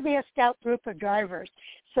 That's going to be a stout group of drivers.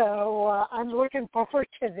 So I'm looking forward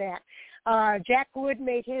to that. Jack Wood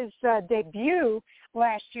made his debut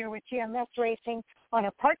last year with GMS Racing on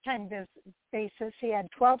a part-time basis. He had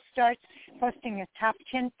 12 starts, posting a top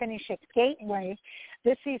 10 finish at Gateway.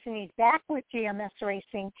 This season he's back with GMS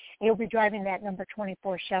Racing. He'll be driving that number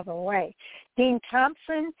 24 Chevrolet. Dean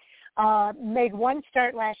Thompson made one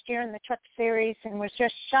start last year in the Truck Series and was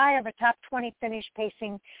just shy of a top 20 finish,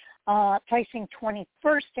 placing 21st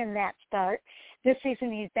in that start. This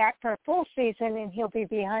season he's back for a full season, and he'll be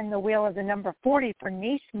behind the wheel of the number 40 for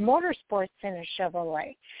Nice Motorsports in a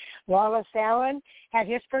Chevrolet. Wallace Allen had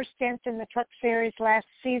his first stint in the Truck Series last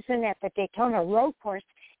season at the Daytona Road Course.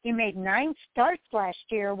 He made 9 starts last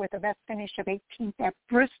year with a best finish of 18th at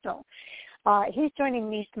Bristol. He's joining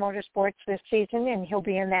Nice Motorsports this season, and he'll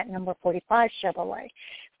be in that number 45 Chevrolet.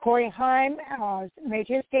 Corey Heim made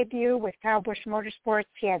his debut with Kyle Busch Motorsports.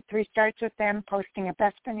 He had 3 starts with them, posting a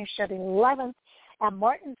best finish of 11th at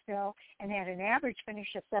Martinsville and had an average finish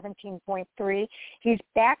of 17.3. He's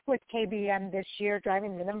back with KBM this year,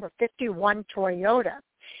 driving the number 51 Toyota.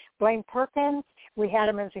 Blaine Perkins, we had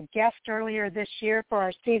him as a guest earlier this year for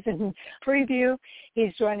our season preview.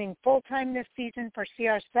 He's running full-time this season for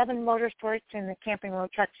CR7 Motorsports in the Camping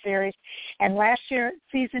World Truck Series. And last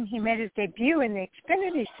season, he made his debut in the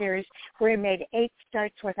Xfinity Series, where he made 8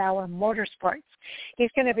 starts with our Motorsports.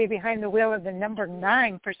 He's going to be behind the wheel of the number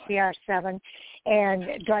 9 for CR7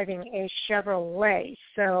 and driving a Chevrolet.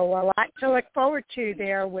 So a lot to look forward to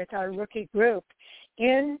there with our rookie group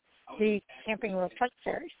in the Camping World Truck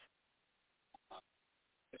Series.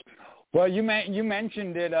 Well, you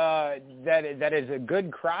mentioned it, that is a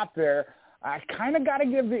good crop there. I kind of got to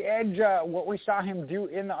give the edge what we saw him do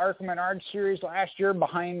in the ARCA Menards Series last year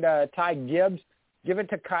behind Ty Gibbs. Give it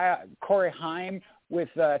to Corey Heim with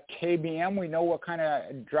KBM. We know what kind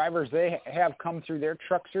of drivers they have come through their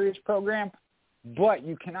Truck Series program, but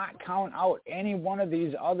you cannot count out any one of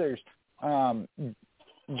these others.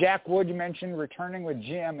 Jack Wood, you mentioned, returning with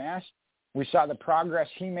GMS. We saw the progress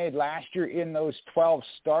he made last year in those 12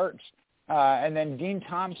 starts. And then Dean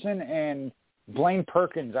Thompson and Blaine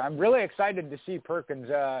Perkins. I'm really excited to see Perkins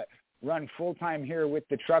run full-time here with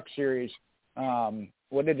the Truck Series.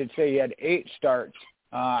 What did it say? He had 8 starts.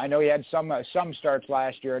 I know he had some starts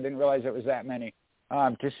last year. I didn't realize it was that many.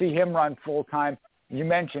 To see him run full-time, you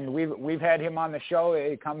mentioned we've had him on the show.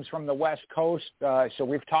 He comes from the West Coast, so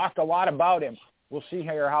we've talked a lot about him. We'll see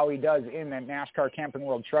here how he does in the NASCAR Camping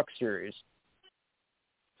World Truck Series.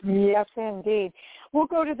 Yes, indeed. We'll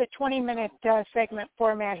go to the 20-minute segment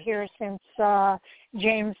format here since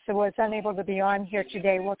James was unable to be on here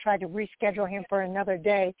today. We'll try to reschedule him for another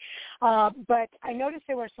day. But I noticed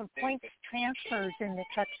there were some points transfers in the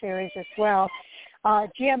Truck Series as well.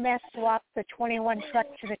 GMS swapped the 21 truck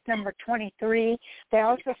to the number 23. They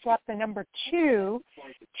also swapped the number 2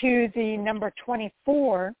 to the number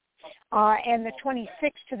 24. And the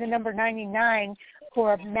 26 to the number 99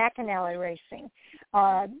 for McAnally Racing.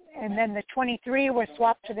 And then the 23 was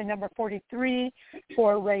swapped to the number 43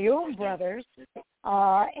 for Rayoum Brothers.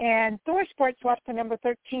 And ThorSport swapped the number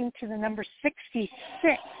 13 to the number 66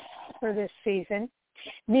 for this season.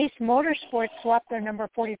 Nice Motorsports swapped their number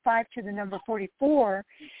 45 to the number 44.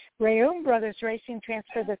 Rayoum Brothers Racing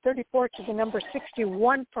transferred the 34 to the number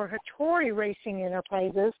 61 for Hattori Racing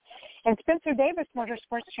Enterprises. And Spencer Davis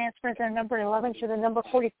Motorsports transferred their number 11 to the number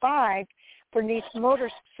 45 for Nice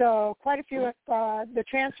Motors. So quite a few of the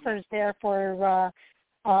transfers there for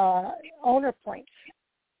owner points.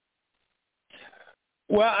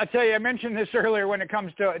 Well, I'll tell you, I mentioned this earlier when it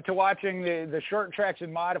comes to watching the short tracks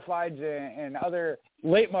and modifieds and other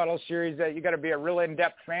late model series, that you got to be a real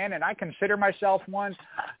in-depth fan, and I consider myself one.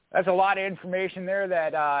 That's a lot of information there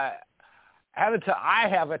that I have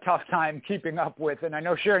a tough time keeping up with. And I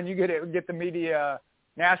know, Sharon, you get the media,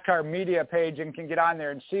 NASCAR media page, and can get on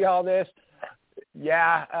there and see all this.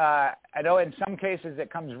 Yeah, I know in some cases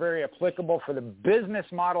it comes very applicable for the business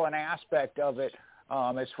model and aspect of it,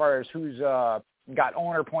 as far as who's got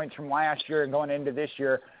owner points from last year and going into this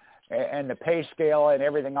year, and the pay scale and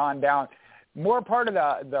everything on down. More part of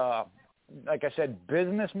the like I said,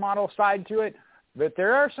 business model side to it. But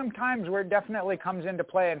there are some times where it definitely comes into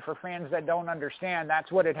play, and for fans that don't understand,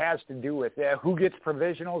 that's what it has to do with who gets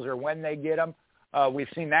provisionals or when they get them. We've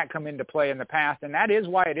seen that come into play in the past, and that is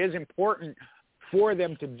why it is important for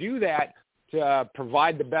them to do that, to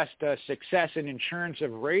provide the best success and insurance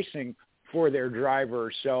of racing for their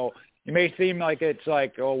drivers. So it may seem like it's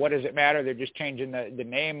like, oh, what does it matter? They're just changing the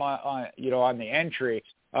name on the entry.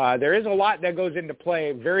 There is a lot that goes into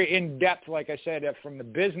play, very in-depth, like I said, from the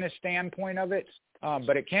business standpoint of it,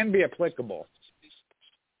 but it can be applicable.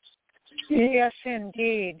 Yes,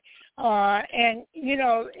 indeed. And,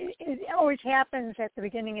 it always happens at the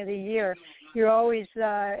beginning of the year. You're always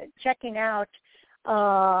checking out.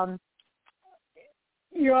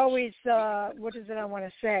 You're always, what is it I want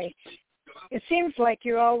to say? It seems like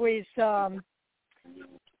you're always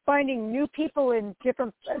finding new people in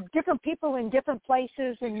different people in different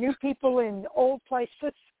places and new people in old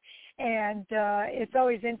places, and it's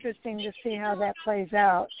always interesting to see how that plays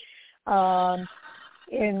out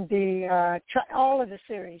in the all of the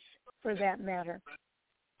series, for that matter.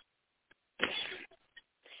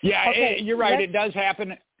 Yeah, okay, you're right. It does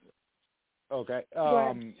happen. Okay.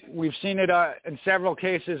 We've seen it in several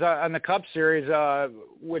cases on the Cup Series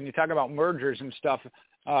when you talk about mergers and stuff,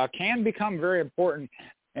 can become very important.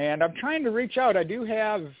 And I'm trying to reach out. I do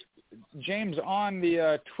have James on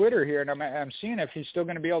the Twitter here, and I'm seeing if he's still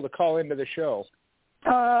going to be able to call into the show.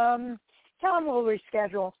 Tell him we'll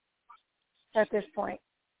reschedule at this point.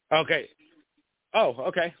 Okay. Oh,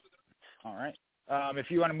 okay. All right.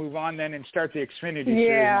 If you want to move on then and start the Xfinity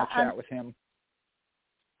series, I'll chat with him.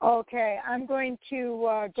 Okay, I'm going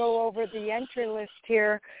to go over the entry list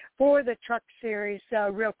here for the Truck Series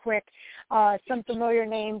real quick. Some familiar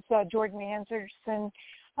names, Jordan Anderson,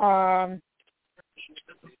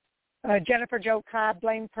 Jennifer Jo Cobb,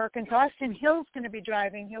 Blaine Perkins. Austin Hill's going to be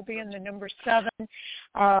driving. He'll be in the number 7.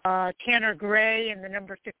 Tanner Gray in the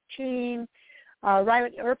number 15.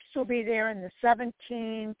 Riley Earps will be there in the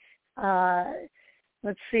 17.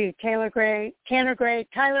 Let's see, Tanner Gray,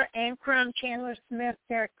 Tyler Ankrum, Chandler Smith,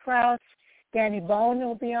 Derek Krause, Danny Bone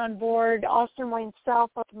will be on board. Austin Wayne Self,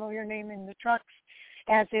 a familiar name in the trucks,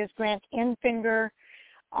 as is Grant Enfinger.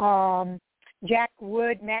 Jack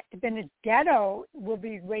Wood, Matt Benedetto will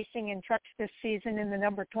be racing in trucks this season in the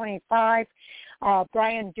number 25.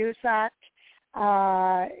 Brian Dussault,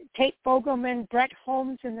 Tate Fogelman, Brett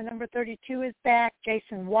Holmes in the number 32 is back.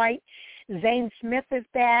 Jason White, Zane Smith is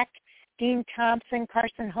back. Dean Thompson,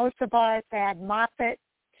 Carson Hocebar, Thad Moffitt,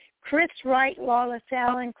 Chris Wright, Lawless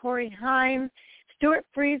Allen, Corey Heim, Stuart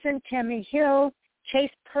Friesen, Timmy Hill,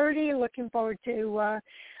 Chase Purdy. Looking forward to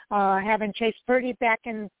having Chase Purdy back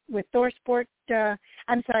in with ThorSport.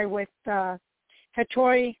 With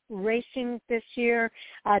Hattori Racing this year.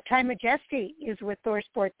 Ty Majeski is with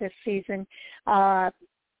ThorSport this season.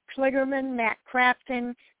 Kligerman, Matt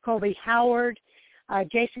Crafton, Colby Howard,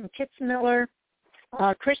 Jason Kitzmiller.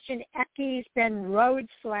 Christian Eckes, Ben Rhodes,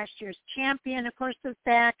 last year's champion, of course, is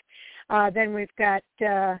back. Then we've got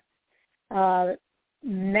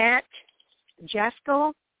Matt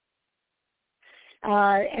Jaskell.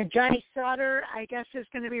 And Johnny Sauter, I guess, is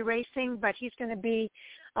going to be racing, but he's going to be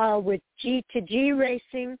with G2G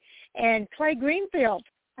Racing. And Clay Greenfield.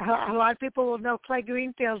 A lot of people will know Clay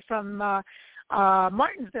Greenfield from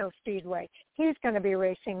Martinsville Speedway. He's going to be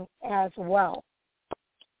racing as well.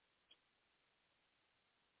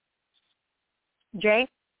 Jay?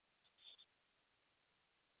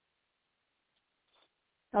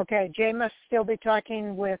 Okay, Jay must still be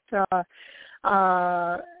talking with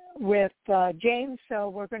James, so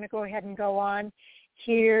we're going to go ahead and go on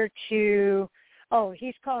here to,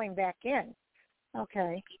 he's calling back in.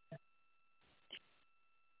 Okay.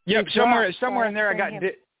 Yep, somewhere in there I got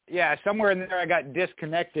somewhere in there I got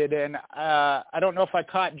disconnected, and I don't know if I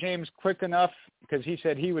caught James quick enough because he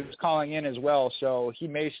said he was calling in as well, so he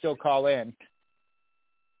may still call in.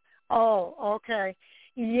 Oh, okay.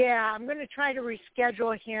 Yeah, I'm going to try to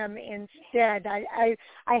reschedule him instead. I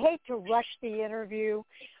hate to rush the interview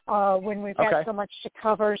when we've got so much to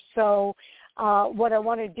cover. So what I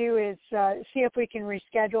want to do is see if we can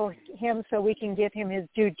reschedule him so we can give him his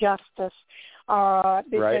due justice.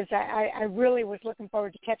 Because I really was looking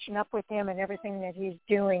forward to catching up with him and everything that he's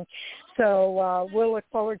doing. So we'll look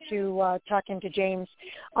forward to talking to James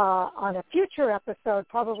on a future episode,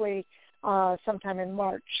 probably sometime in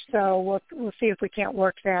March. So we'll see if we can't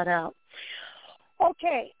work that out.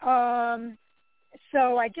 Okay.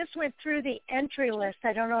 So I just went through the entry list.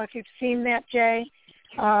 I don't know if you've seen that, Jay,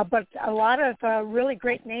 but a lot of really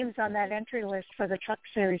great names on that entry list for the Truck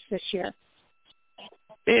Series this year.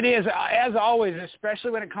 It is, as always,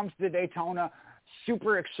 especially when it comes to Daytona,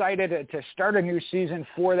 super excited to start a new season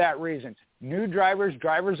for that reason. New drivers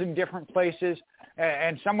in different places,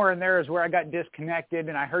 and somewhere in there is where I got disconnected,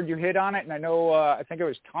 and I heard you hit on it, and I know, I think it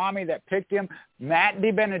was Tommy that picked him, Matt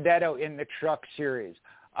DiBenedetto in the Truck Series.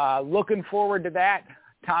 Looking forward to that.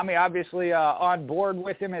 Tommy obviously on board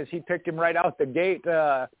with him as he picked him right out the gate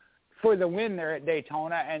for the win there at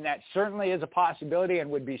Daytona, and that certainly is a possibility and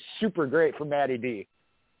would be super great for Matty D.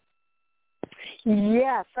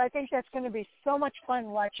 Yes, I think that's going to be so much fun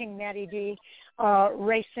watching Matty D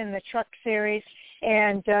race in the Truck Series,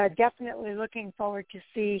 and definitely looking forward to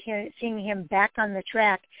seeing him back on the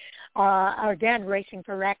track, again, racing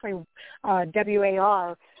for Rackley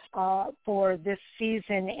WAR for this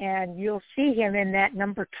season, and you'll see him in that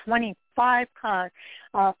number 25 car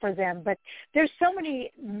for them. But there's so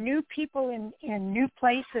many new people in new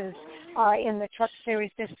places in the Truck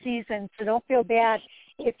Series this season, so don't feel bad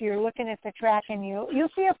if you're looking at the track and you'll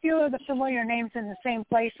see a few of the familiar names in the same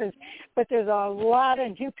places, but there's a lot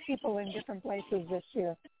of new people in different places this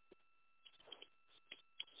year.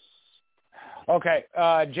 Okay,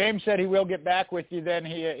 James said he will get back with you. Then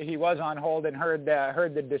he was on hold and heard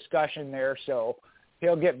the discussion there, so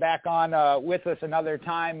he'll get back on with us another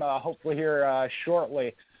time, hopefully here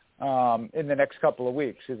shortly in the next couple of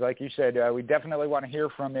weeks. Because like you said, we definitely want to hear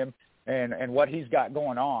from him and what he's got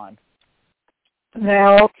going on.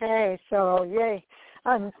 Okay, so yay.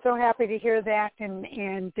 I'm so happy to hear that,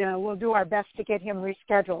 and we'll do our best to get him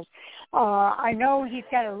rescheduled. I know he's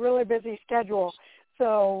got a really busy schedule,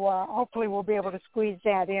 so hopefully we'll be able to squeeze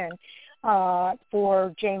that in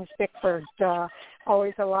for James Bickford.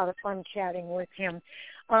 Always a lot of fun chatting with him.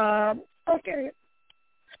 Okay,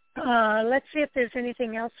 let's see if there's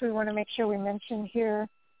anything else we want to make sure we mention here.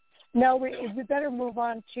 No, we better move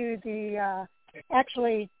on to the,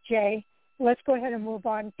 actually, Jay, let's go ahead and move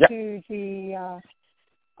on to the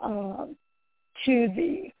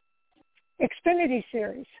Xfinity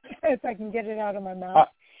Series, if I can get it out of my mouth,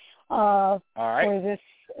 all right, for this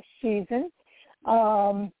season.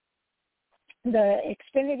 The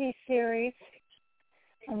Xfinity Series,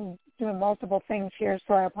 I'm doing multiple things here,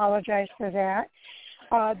 so I apologize for that.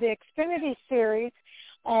 The Xfinity Series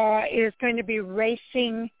is going to be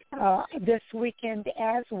racing this weekend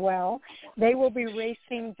as well. They will be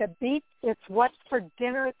racing the Beat It's What's for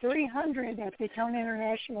Dinner 300 at Daytona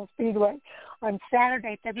International Speedway on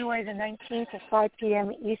Saturday, February the 19th at 5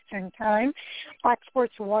 p.m. Eastern Time. Fox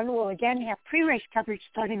Sports 1 will again have pre-race coverage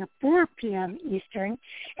starting at 4 p.m. Eastern,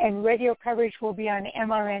 and radio coverage will be on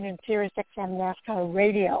MRN and Sirius XM NASCAR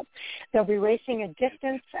Radio. They'll be racing a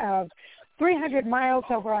distance of 300 miles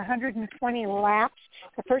over 120 laps.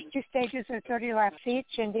 The first two stages are 30 laps each,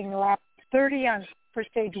 ending lap 30 for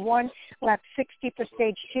stage 1, lap 60 for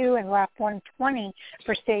stage 2, and lap 120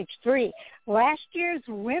 for stage 3. Last year's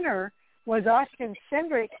winner was Austin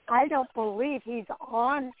Cindric. I don't believe he's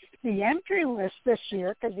on the entry list this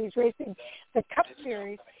year because he's racing the Cup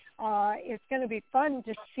Series. It's going to be fun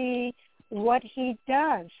to see what he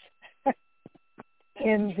does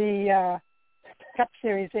in the Cup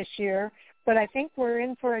Series this year. But I think we're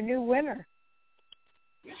in for a new winner.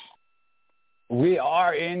 We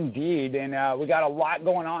are indeed, and we got a lot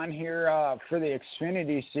going on here for the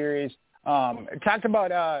Xfinity Series. Talked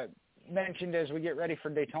about, mentioned as we get ready for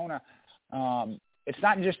Daytona, it's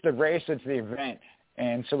not just the race, it's the event.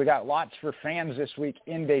 And so we got lots for fans this week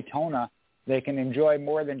in Daytona. They can enjoy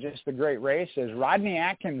more than just the great race, as Rodney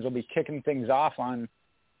Atkins will be kicking things off on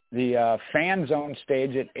the Fan Zone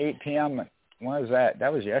stage at 8 p.m. When was that?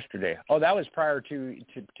 That was yesterday. Oh, that was prior to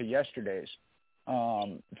yesterday's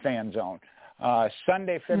Fan Zone.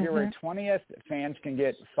 Sunday, February 20th, fans can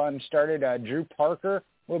get fun started. Drew Parker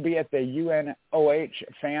will be at the UNOH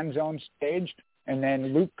Fan Zone stage. And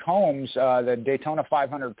then Luke Combs, the Daytona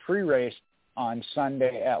 500 pre-race on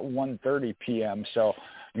Sunday at 1:30 p.m. So,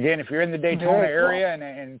 again, if you're in the Daytona area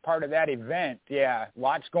and part of that event, yeah,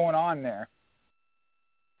 lots going on there.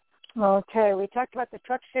 Okay, we talked about the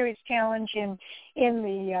Truck Series Challenge in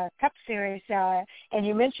the Cup Series, and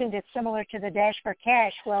you mentioned it's similar to the Dash for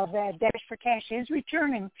Cash. Well, the Dash for Cash is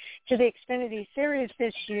returning to the Xfinity Series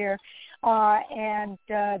this year, and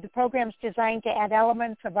the program's designed to add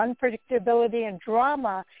elements of unpredictability and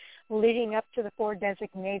drama leading up to the 4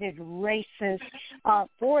 designated races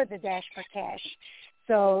for the Dash for Cash.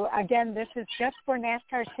 So, again, this is just for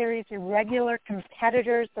NASCAR Series irregular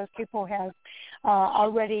competitors. Those people have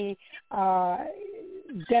already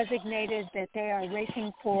designated that they are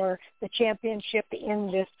racing for the championship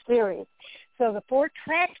in this series. So the 4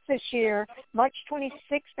 tracks this year, March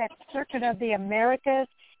 26th at Circuit of the Americas,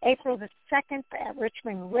 April the 2nd at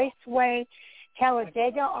Richmond Raceway,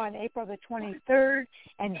 Talladega on April the 23rd,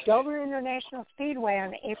 and Dover International Speedway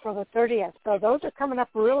on April the 30th. So those are coming up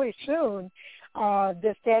really soon,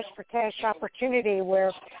 this Dash for Cash opportunity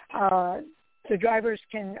where the drivers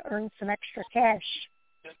can earn some extra cash.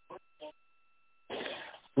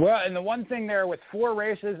 Well, and the one thing there with 4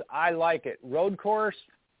 races, I like it. Road course,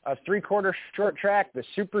 a 3/4 short track, the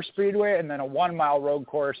super speedway, and then a 1-mile road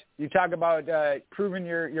course. You talk about proving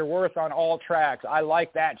your worth on all tracks. I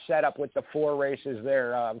like that setup with the 4 races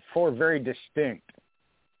there, 4 very distinct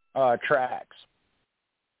tracks.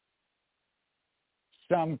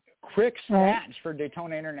 Some quick stats for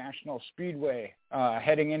Daytona International Speedway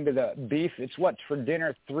heading into the beef. It's what's for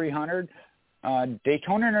dinner 300.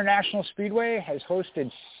 Daytona International Speedway has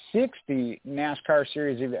hosted 60 NASCAR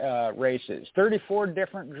Series races, 34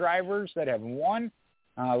 different drivers that have won,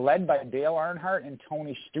 led by Dale Earnhardt and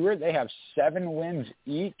Tony Stewart. They have 7 wins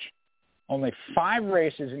each. Only 5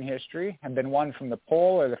 races in history have been won from the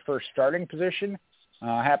pole or the first starting position.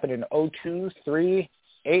 Happened in 02, 3,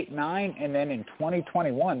 8, 9, and then in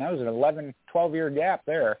 2021. That was an 11, 12-year gap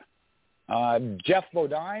there. Jeff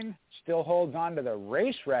Bodine still holds on to the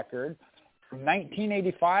race record. From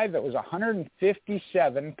 1985, it was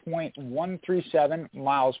 157.137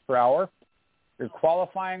 miles per hour. Your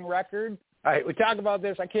qualifying record, we talk about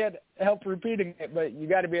this, I can't help repeating it, but you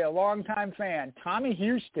got to be a longtime fan. Tommy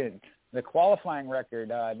Houston, the qualifying record,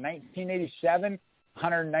 1987,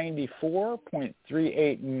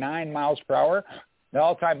 194.389 miles per hour. The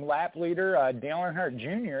all-time lap leader, Dale Earnhardt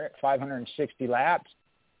Jr. at 560 laps.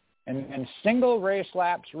 And single race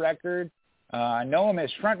laps record, I know him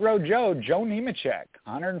as Front Row Joe Nemechek,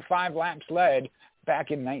 105 laps led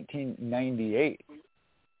back in 1998.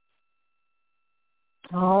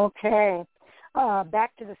 Okay.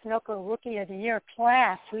 Back to the Sunoco Rookie of the Year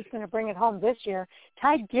class. Who's going to bring it home this year?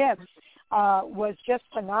 Ty Gibbs was just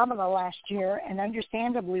phenomenal last year and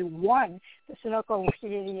understandably won the Sunoco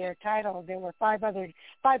Rookie of the Year title. There were 5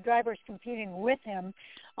 drivers competing with him.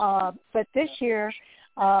 But this year,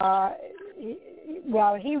 he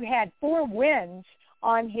had 4 wins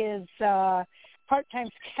on his part-time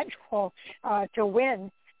schedule to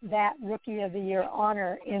win that Rookie of the Year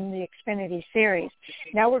honor in the Xfinity Series.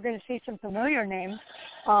 Now we're going to see some familiar names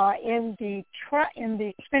in the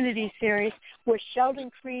Xfinity Series with Sheldon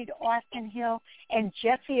Creed, Austin Hill, and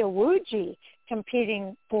Jesse Iwuji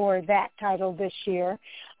competing for that title this year.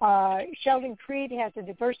 Sheldon Creed has a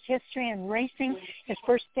diverse history in racing. His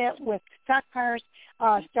first stint with stock cars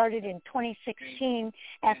started in 2016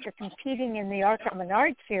 after competing in the ARCA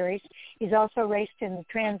Menards Series. He's also raced in the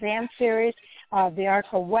Trans Am Series, the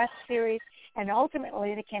ARCA West Series, and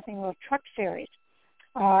ultimately the Camping World Truck Series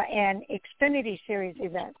and Xfinity Series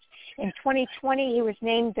events. In 2020, he was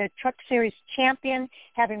named the Truck Series champion,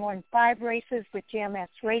 having won 5 races with GMS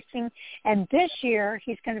Racing. And this year,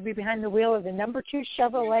 he's going to be behind the wheel of the number 2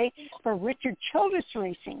 Chevrolet for Richard Childress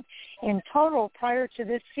Racing. In total, prior to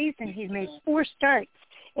this season, he's made 4 starts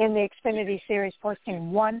in the Xfinity Series,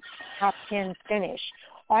 posting 1 top 10 finish.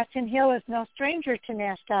 Austin Hill is no stranger to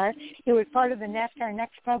NASCAR. He was part of the NASCAR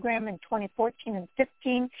Next program in 2014 and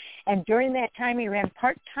 15, and during that time he ran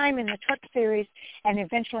part-time in the Truck Series and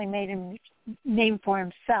eventually made a name for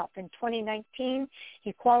himself. In 2019,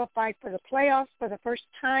 he qualified for the playoffs for the first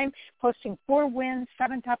time, posting 4 wins,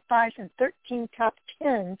 7 top 5s, and 13 top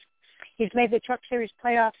 10s. He's made the Truck Series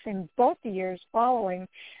playoffs in both the years following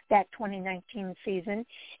that 2019 season,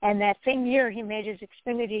 and that same year he made his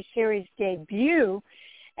Xfinity Series debut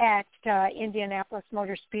at Indianapolis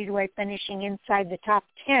Motor Speedway, finishing inside the top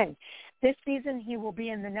 10. This season, he will be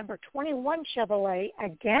in the number 21 Chevrolet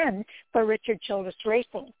again for Richard Childress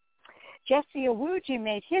Racing. Jesse Iwuji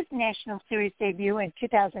made his National Series debut in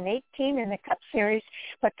 2018 in the Cup Series,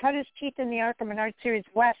 but cut his teeth in the ARCA Menards Series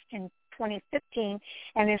West in 2015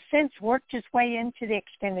 and has since worked his way into the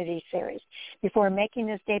Xfinity Series. Before making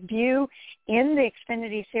his debut in the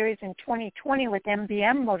Xfinity Series in 2020 with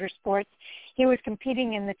MBM Motorsports, He was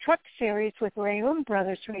competing in the Truck Series with Rayum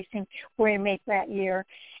Brothers Racing, where he made that year,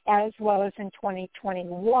 as well as in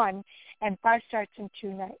 2021, and 5 starts in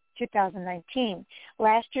 2019.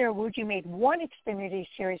 Last year, Awuji made 1 Xfinity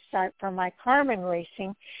Series start for Mike Harmon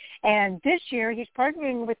Racing, and this year he's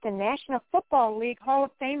partnering with the National Football League Hall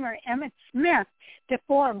of Famer Emmitt Smith to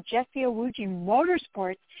form Jesse Awuji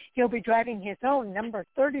Motorsports. He'll be driving his own number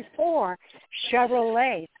 34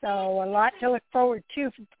 Chevrolet, so a lot to look forward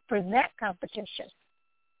to for that competition.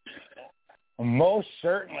 Most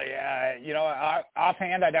certainly.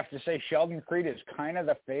 Offhand, I'd have to say Sheldon Creed is kind of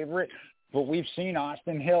the favorite, but we've seen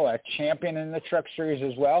Austin Hill, a champion in the Truck Series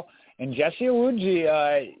as well. And Jesse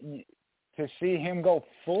Awuji, to see him go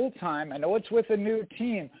full-time, I know it's with a new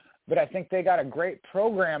team, but I think they got a great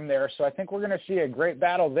program there. So I think we're going to see a great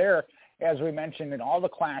battle there, as we mentioned, in all the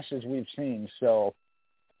classes we've seen. So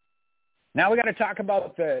now we got to talk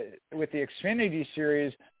about with the Xfinity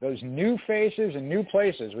Series, those new faces and new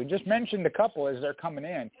places. We just mentioned a couple as they're coming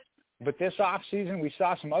in. But this offseason, we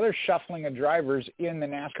saw some other shuffling of drivers in the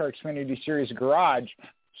NASCAR Xfinity Series garage.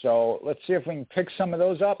 So let's see if we can pick some of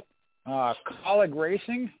those up. Colleague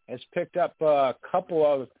Racing has picked up a couple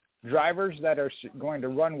of drivers that are going to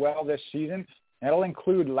run well this season. That'll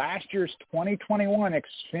include last year's 2021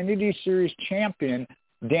 Xfinity Series champion,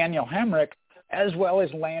 Daniel Hemrick, as well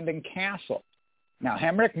as Landon Castle. Now,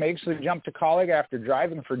 Hemrick makes the jump to Colleague after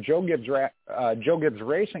driving for Joe Gibbs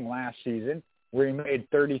Racing last season, where he made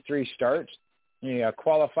 33 starts. He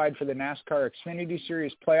qualified for the NASCAR Xfinity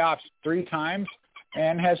Series playoffs 3 times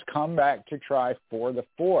and has come back to try for the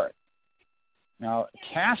 4th. Now,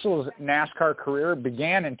 Castle's NASCAR career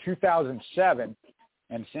began in 2007,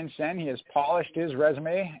 and since then he has polished his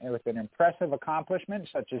resume with an impressive accomplishment,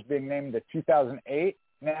 such as being named the 2008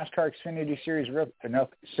 NASCAR Xfinity Series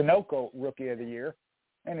Sunoco Rookie of the Year,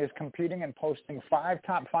 and is competing and posting 5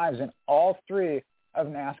 top 5s in all 3 of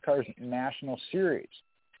NASCAR's National Series.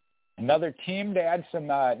 Another team to add some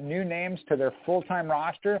new names to their full-time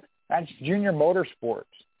roster, that's Junior Motorsports.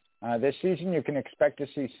 This season you can expect to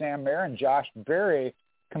see Sam Mayer and Josh Berry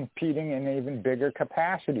competing in even bigger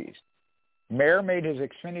capacities. Mayer made his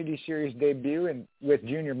Xfinity Series debut with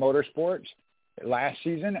Junior Motorsports last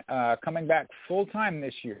season, coming back full-time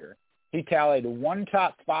this year. He tallied 1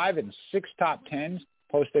 top 5 and 6 top 10s,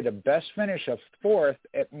 posted a best finish of 4th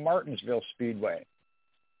at Martinsville Speedway.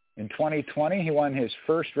 In 2020, he won his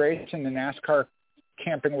first race in the NASCAR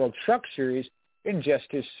Camping World Truck Series in just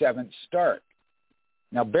his 7th start.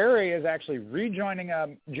 Now, Berry is actually rejoining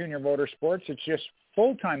Junior Motorsports. It's just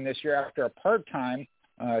full-time this year after a part-time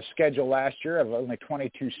schedule last year of only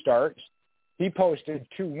 22 starts. He posted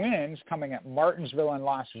 2 wins coming at Martinsville and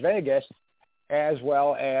Las Vegas, as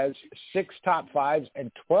well as 6 top 5s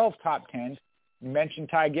and 12 top 10s. You mentioned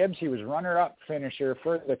Ty Gibbs. He was runner-up finisher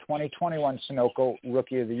for the 2021 Sunoco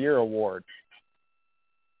Rookie of the Year award.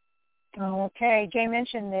 Okay. Jay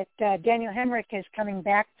mentioned that Daniel Hemrick is coming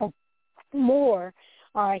back for more.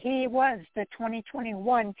 He was the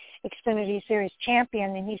 2021 Xfinity Series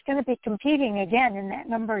champion, and he's going to be competing again in that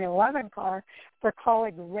number 11 car for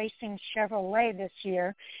Colleague Racing Chevrolet this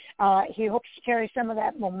year. He hopes to carry some of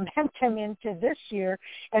that momentum into this year,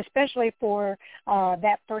 especially for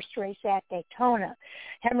that first race at Daytona.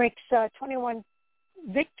 Hemrick's 21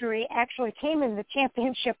 victory actually came in the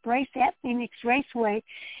championship race at Phoenix Raceway.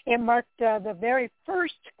 It marked the very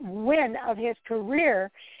first win of his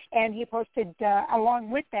career, and he posted, along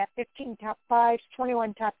with that, 15 top 5s,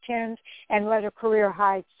 21 top 10s, and led a career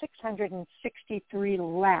high 663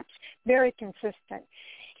 laps. Very consistent.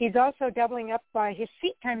 He's also doubling up his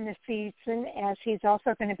seat time this season, as he's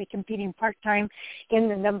also going to be competing part-time in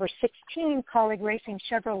the number 16 Colleague Racing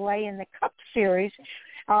Chevrolet in the Cup Series,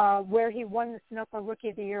 where he won the Sunoco Rookie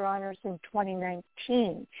of the Year honors in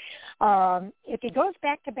 2019. If he goes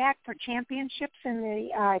back-to-back for championships in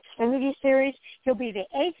the Xfinity Series, he'll be the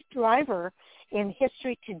 8th driver in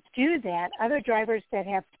history to do that. Other drivers that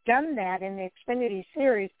have done that in the Xfinity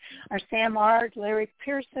Series are Sam Ard, Larry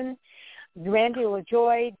Pearson, Randy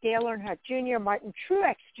LaJoy, Dale Earnhardt Jr., Martin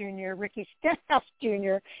Truex Jr., Ricky Stenhouse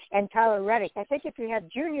Jr., and Tyler Reddick. I think if you have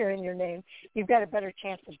Jr. in your name, you've got a better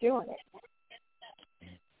chance of doing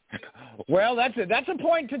it. Well, that's a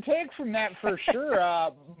point to take from that for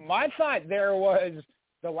sure. My thought there was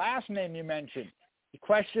the last name you mentioned. You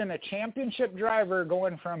question a championship driver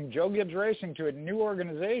going from Joe Gibbs Racing to a new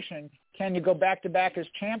organization. Can you go back-to-back as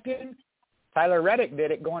champion? Tyler Reddick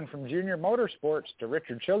did it going from Junior Motorsports to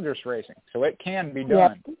Richard Childress Racing. So it can be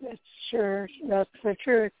done. Yep, that's sure. That's the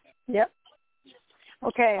truth. Yep.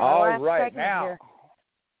 Okay. All right. Now,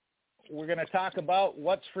 we're going to talk about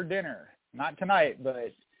what's for dinner. Not tonight,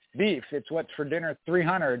 but beef. It's what's for dinner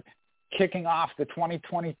 300. kicking off the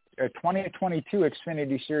 2022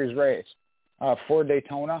 Xfinity Series race for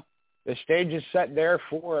Daytona. The stage is set there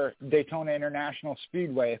for Daytona International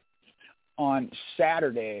Speedway on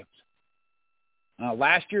Saturday.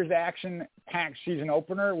 Last year's action-packed season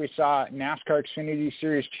opener, we saw NASCAR Xfinity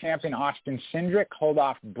Series champion Austin Cindric hold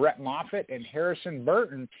off Brett Moffitt and Harrison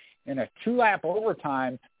Burton in a 2-lap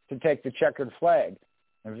overtime to take the checkered flag.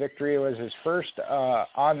 The victory was his first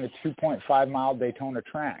on the 2.5-mile Daytona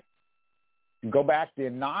track. Go back to the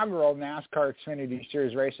inaugural NASCAR Xfinity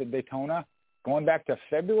Series race at Daytona, going back to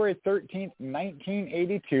February 13th,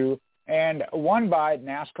 1982, and won by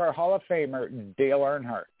NASCAR Hall of Famer Dale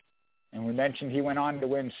Earnhardt. And we mentioned he went on to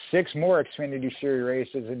win 6 more Xfinity Series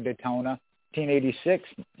races in Daytona, 1986,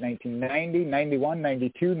 1990, 91,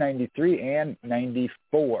 92, 93, and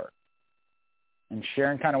 94. And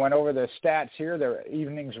Sharon kind of went over the stats here. The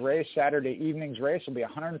evening's race, Saturday evening's race, will be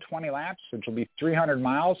 120 laps, which will be 300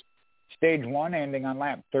 miles. Stage 1 ending on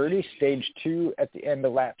lap 30, Stage 2 at the end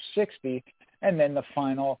of lap 60, and then the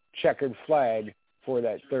final checkered flag for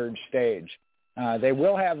that third stage. They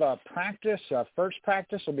will have a practice. First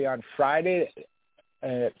practice will be on Friday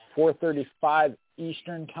at 4:35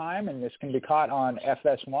 Eastern Time, and this can be caught on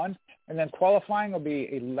FS1. And then qualifying will be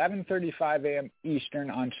 11:35 a.m. Eastern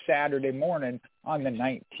on Saturday morning on the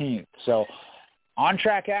 19th. So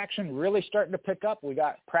on-track action really starting to pick up. We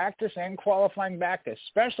got practice and qualifying back,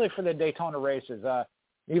 especially for the Daytona races.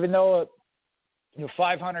 Even though the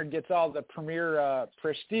 500 gets all the premier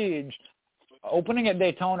prestige, opening at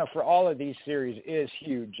Daytona for all of these series is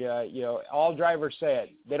huge. All drivers say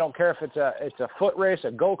it. They don't care if it's a foot race,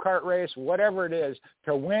 a go-kart race, whatever it is.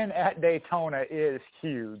 To win at Daytona is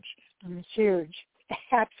huge. It's huge.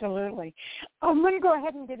 Absolutely. I'm going to go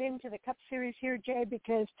ahead and get into the Cup Series here, Jay,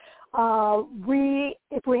 because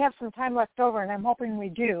if we have some time left over, and I'm hoping we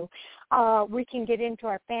do, we can get into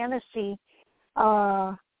our fantasy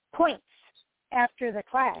points after the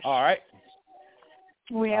clash. All right.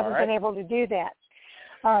 We haven't been able to do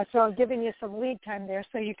that. So I'm giving you some lead time there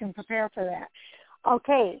so you can prepare for that.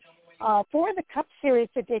 Okay. For the Cup Series,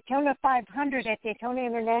 the Daytona 500 at Daytona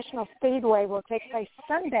International Speedway will take place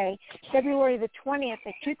Sunday, February the 20th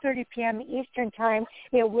at 2:30 p.m. Eastern Time.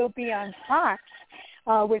 It will be on Fox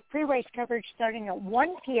with pre-race coverage starting at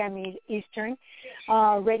 1 p.m. Eastern,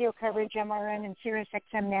 radio coverage, MRN, and Sirius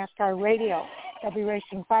XM NASCAR Radio. They'll be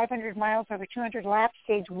racing 500 miles over 200 laps,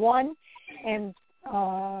 Stage 1, and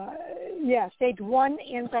Stage 1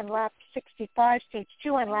 ends on lap 65, Stage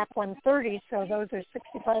 2 on lap 130, so those are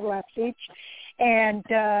 65 laps each. And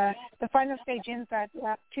the final stage ends at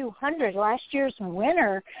lap 200. Last year's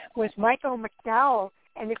winner was Michael McDowell,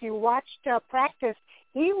 and if you watched practice,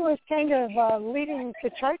 he was kind of leading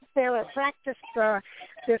the charts there at practice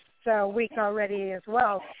this week already as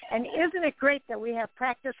well. And isn't it great that we have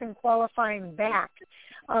practice and qualifying back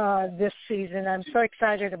this season? I'm so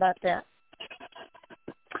excited about that.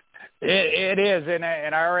 It is, and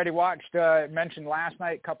I already watched, mentioned last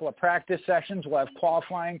night, a couple of practice sessions. We'll have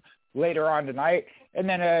qualifying later on tonight, and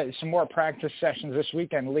then some more practice sessions this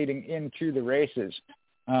weekend leading into the races.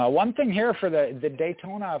 One thing here for the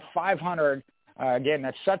Daytona 500, again,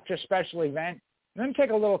 that's such a special event. We're going to take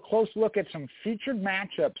a little close look at some featured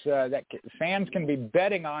matchups that fans can be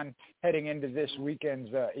betting on heading into this weekend's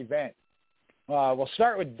event. We'll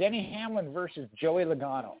start with Denny Hamlin versus Joey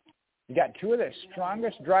Logano. You got two of the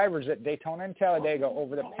strongest drivers at Daytona and Talladega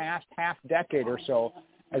over the past half-decade or so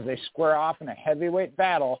as they square off in a heavyweight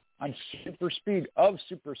battle on super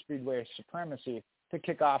speedway supremacy to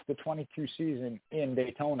kick off the 22 season in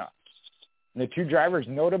Daytona. The two drivers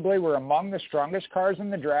notably were among the strongest cars in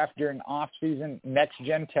the draft during off-season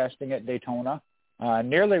next-gen testing at Daytona.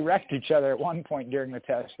 Nearly wrecked each other at one point during the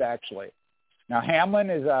test, actually. Now, Hamlin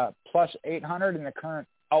is a plus 800 in the current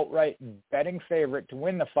outright betting favorite to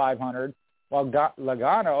win the 500, while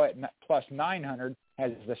Logano at plus 900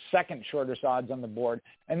 has the second shortest odds on the board.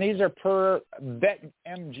 And these are per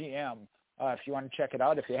BetMGM, if you want to check it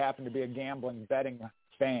out, if you happen to be a gambling betting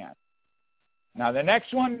fan. Now, the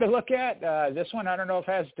next one to look at, this one I don't know if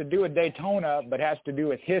it has to do with Daytona, but has to do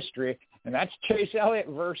with history, and that's Chase Elliott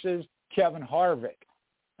versus Kevin Harvick.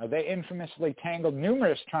 Now, they infamously tangled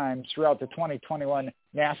numerous times throughout the 2021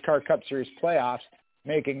 NASCAR Cup Series playoffs,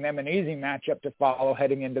 making them an easy matchup to follow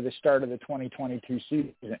heading into the start of the 2022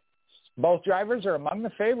 season. Both drivers are among the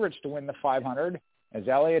favorites to win the 500, as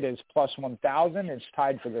Elliott is plus 1,000, is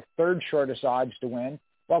tied for the third shortest odds to win,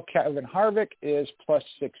 while Kevin Harvick is plus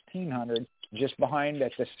 1,600, just behind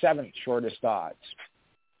at the seventh shortest odds.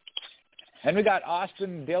 Then we got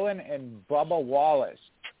Austin Dillon and Bubba Wallace.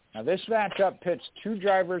 Now, this matchup pits two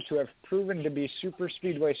drivers who have proven to be super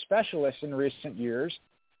speedway specialists in recent years.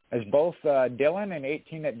 as both Dillon in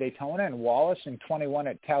 18 at Daytona and Wallace in 21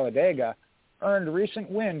 at Talladega earned recent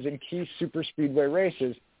wins in key superspeedway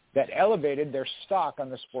races that elevated their stock on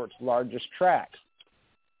the sport's largest tracks.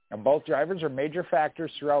 Now, both drivers are major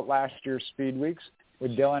factors throughout last year's Speed Weeks,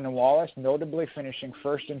 with Dillon and Wallace notably finishing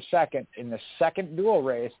first and second in the second dual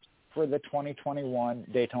race for the 2021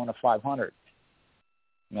 Daytona 500.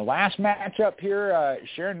 In the last matchup here,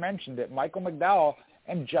 Sharon mentioned it, Michael McDowell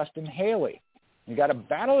and Justin Haley. You got a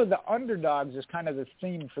battle of the underdogs as kind of the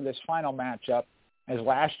theme for this final matchup, as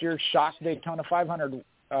last year's shock Daytona 500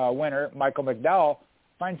 winner, Michael McDowell,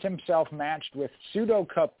 finds himself matched with pseudo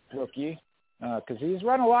Cup rookie, because he's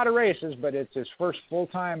run a lot of races, but it's his first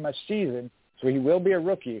full-time season, so he will be a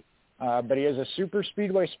rookie. But he is a super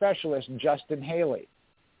speedway specialist, Justin Haley.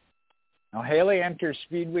 Now, Haley enters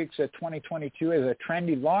Speed Weeks of 2022 as a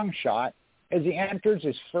trendy long shot as he enters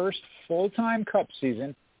his first full-time Cup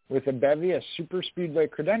season with a bevy of super speedway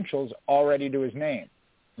credentials already to his name.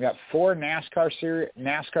 We got 4 NASCAR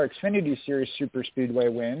Xfinity Series super speedway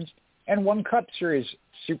wins and 1 Cup Series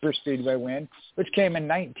super speedway win, which came in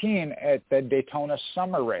 19 at the Daytona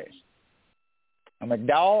Summer Race. Now,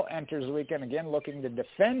 McDowell enters the weekend again looking to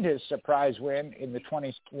defend his surprise win in the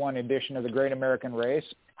 21 edition of the Great American Race.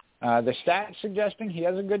 The stats suggesting he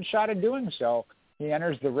has a good shot at doing so. He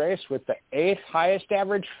enters the race with the 8th highest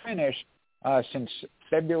average finish since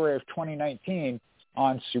February of 2019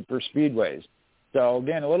 on super speedways. So,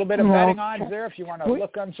 again, a little bit of betting odds there if you want to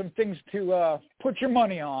look on some things to put your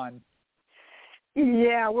money on.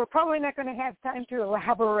 Yeah, we're probably not going to have time to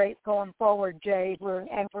elaborate going forward, Jay. We're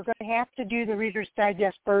going to have to do the Reader's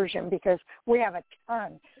Digest version because we have a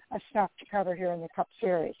ton of stuff to cover here in the Cup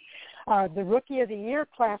Series. The Rookie of the Year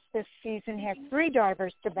class this season had 3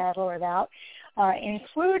 drivers to battle it out,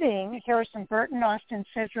 including Harrison Burton, Austin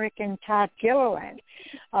Cedric, and Todd Gilliland.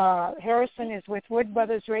 Harrison is with Wood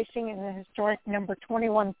Brothers Racing in the historic number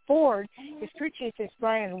 21 Ford. His crew chief is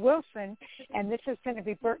Brian Wilson, and this is going to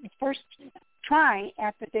be Burton's first try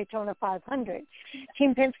at the Daytona 500.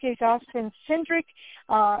 Team Penske's Austin Cindric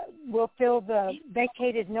will fill the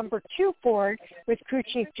vacated number 2 Ford with crew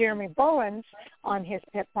chief Jeremy Bowens on his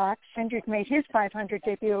pit box. Cindric made his 500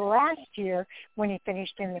 debut last year when he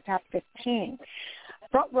finished in the top 15.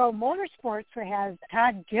 Front Row Motorsports has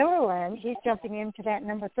Todd Gilliland. He's jumping into that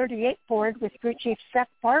number 38 Ford with crew chief Seth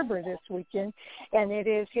Barber this weekend, and it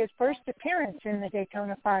is his first appearance in the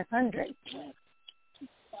Daytona 500.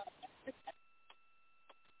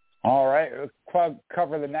 All right, we'll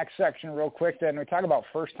cover the next section real quick then. We talk about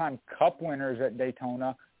first-time Cup winners at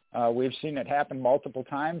Daytona. We've seen it happen multiple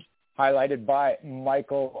times, highlighted by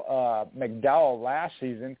Michael McDowell last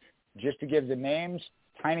season. Just to give the names,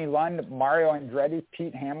 Tiny Lund, Mario Andretti,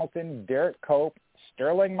 Pete Hamilton, Derek Cope,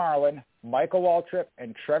 Sterling Marlin, Michael Waltrip,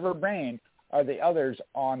 and Trevor Bain are the others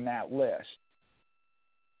on that list.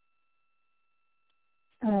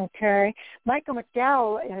 Okay. Michael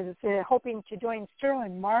McDowell is hoping to join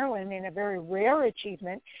Sterling Marlin in a very rare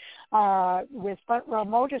achievement with Front Row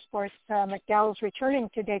Motorsports. McDowell's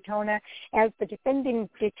returning to Daytona as the defending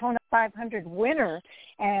Daytona 500 winner,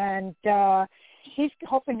 and he's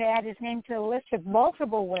hoping to add his name to the list of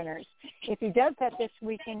multiple winners. If he does that this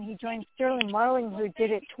weekend, he joins Sterling Marlin, who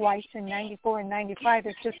did it twice in 94 and 95.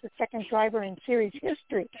 It's just the second driver in series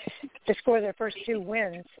history to score their first 2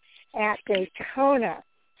 wins at Daytona.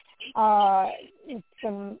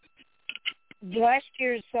 Last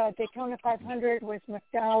year's Daytona 500 was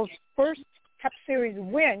McDowell's first Cup Series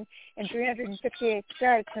win in 358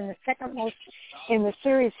 starts and the second most in the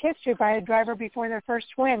series history by a driver before their first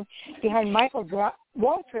win, behind Michael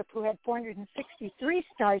Waltrip, who had 463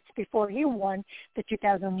 starts before he won the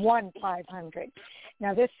 2001 500.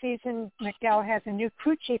 Now this season, McDowell has a new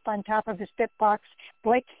crew chief on top of his pit box.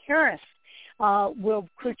 Blake Harris will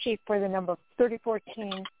crew chief for the number 34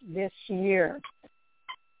 team this year.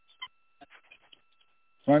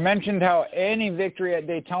 So I mentioned how any victory at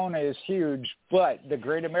Daytona is huge, but the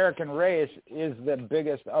Great American Race is the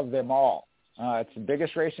biggest of them all. It's the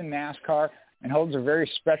biggest race in NASCAR and holds a very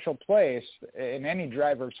special place in any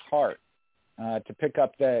driver's heart. To pick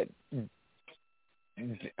up that,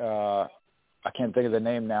 I can't think of the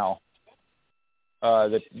name now,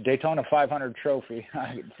 the Daytona 500 trophy.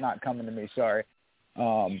 It's not coming to me, sorry.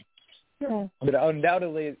 But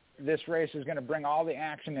undoubtedly, this race is going to bring all the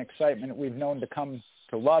action and excitement we've known to come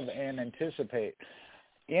to love and anticipate.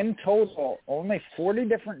 In total, only 40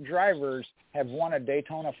 different drivers have won a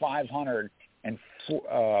Daytona 500, and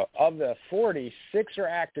of the 40, 6 are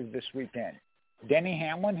active this weekend. Denny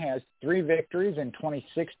Hamlin has 3 victories in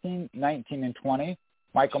 2016, 19, and 20.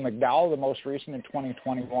 Michael McDowell, the most recent in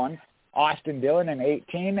 2021. Austin Dillon in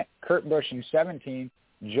 18, Kurt Busch in 17,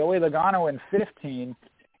 Joey Logano in 15,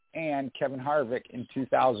 and Kevin Harvick in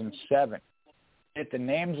 2007. Get the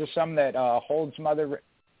names of some that hold some other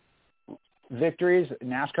victories.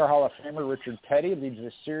 NASCAR Hall of Famer Richard Petty leads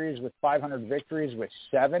the series with 500 victories with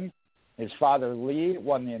 7. His father Lee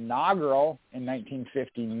won the inaugural in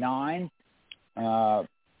 1959.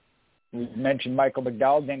 We mentioned Michael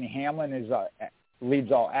McDowell. Denny Hamlin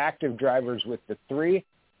leads all active drivers with the 3.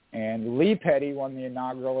 And Lee Petty won the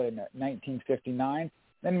inaugural in 1959.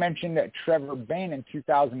 Then mentioned Trevor Bayne in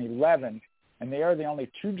 2011. And they are the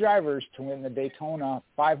only 2 drivers to win the Daytona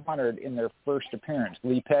 500 in their first appearance,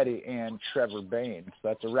 Lee Petty and Trevor Bayne. So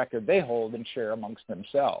that's a record they hold and share amongst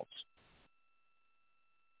themselves.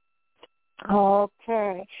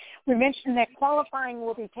 Okay. We mentioned that qualifying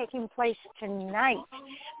will be taking place tonight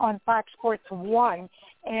on Fox Sports 1,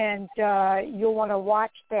 and you'll want to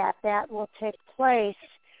watch that. That will take place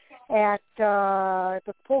at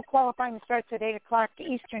the full qualifying starts at 8 o'clock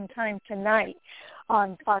Eastern Time tonight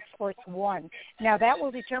on Fox Sports 1. Now, that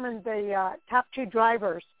will determine the top 2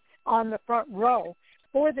 drivers on the front row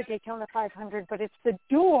for the Daytona 500, but it's the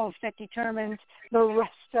duels that determines the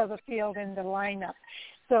rest of the field in the lineup.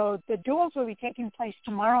 So the duels will be taking place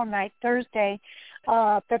tomorrow night, Thursday,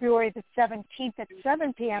 February the 17th at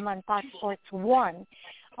 7 p.m. on Fox Sports 1.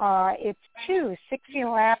 It's 2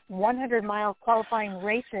 60-lap, 100-mile qualifying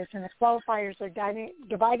races, and the qualifiers are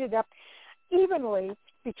divided up evenly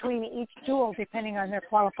between each duel depending on their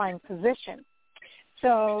qualifying position.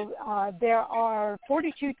 So there are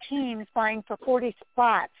 42 teams vying for 40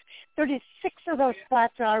 spots. 36 of those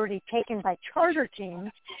spots are already taken by charter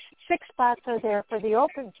teams. 6 spots are there for the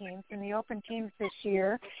open teams, and the open teams this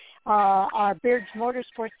year are Beard's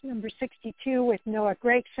Motorsports number 62 with Noah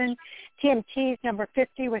Gragson, TMT's number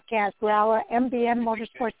 50 with Gaz Gralla, MBM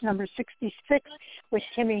Motorsports number 66 with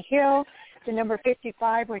Timmy Hill, the number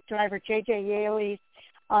 55 with driver J.J. Yaley's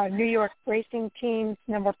New York Racing Team's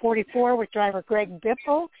number 44 with driver Greg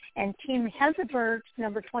Biffle, and Team Heseberg's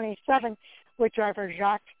number 27 with driver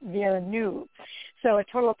Jacques Villeneuve. So a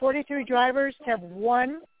total of 43 drivers have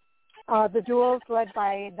won the duels, led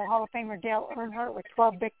by the Hall of Famer Dale Earnhardt with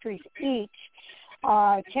 12 victories each.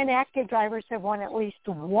 10 active drivers have won at least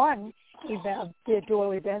one event, the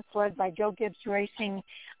dual events, led by Joe Gibbs Racing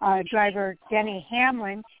driver Denny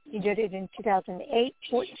Hamlin. He did it in 2008,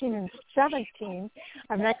 14, and 17.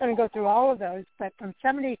 I'm not going to go through all of those, but from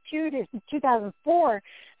 72 to 2004,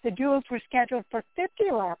 the duels were scheduled for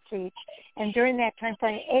 50 laps each, and during that time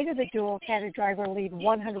frame, 8 of the duels had a driver lead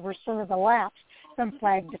 100% of the laps from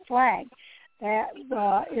flag to flag. That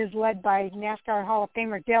is led by NASCAR Hall of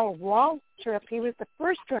Famer Dale Waltrip. He was the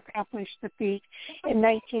first to accomplish the feat in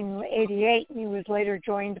 1988, and he was later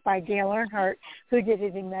joined by Dale Earnhardt, who did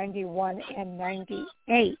it in 91 and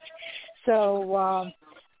 98. So,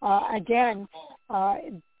 again,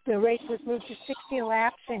 the race was moved to 60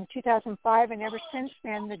 laps in 2005, and ever since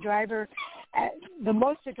then, the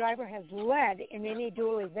most a driver has led in any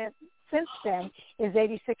dual event since then is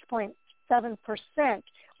 86.7%,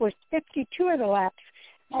 with 52 of the laps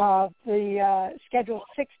of the scheduled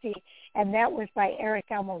 60, and that was by Eric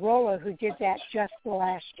Almirola, who did that just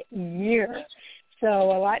last year. So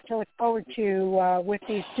a lot to look forward to with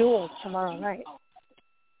these duels tomorrow night.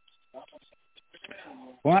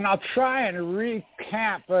 Well, and I'll try and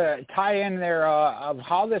recap, tie in there of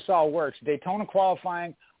how this all works. Daytona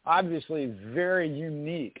qualifying, obviously very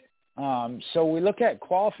unique. So we look at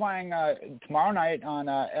qualifying tomorrow night on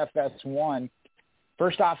FS1.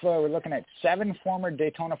 First off, we're looking at 7 former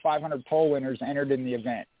Daytona 500 pole winners entered in the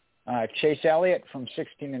event. Chase Elliott from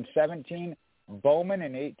 16 and 17, Bowman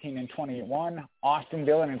in 18 and 21, Austin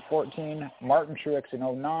Dillon in 14, Martin Truex in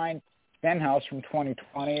 09, Stenhouse from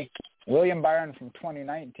 2020, William Byron from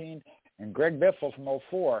 2019, and Greg Biffle from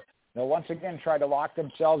 04. They'll once again try to lock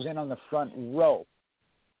themselves in on the front row.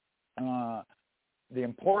 The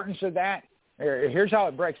importance of that, here's how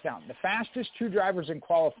it breaks down. The fastest 2 drivers in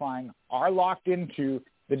qualifying are locked into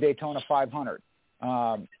the Daytona 500.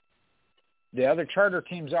 The other charter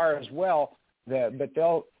teams are as well, but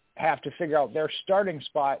they'll have to figure out their starting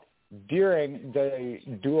spot during the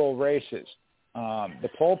dual races. The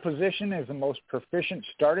pole position is the most proficient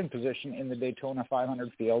starting position in the Daytona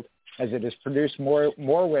 500 field, as it has produced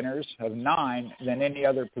more winners of 9 than any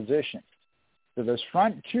other position. So those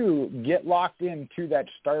front 2 get locked into that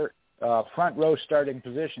front row starting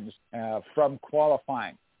positions from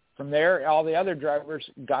qualifying. From there, all the other drivers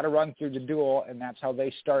got to run through the duel, and that's how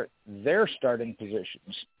they start their starting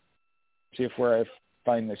positions. See if I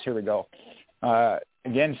find this. Here we go.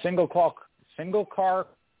 Again, single car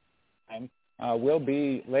time will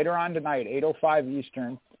be later on tonight, 8:05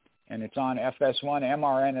 Eastern, and it's on FS1,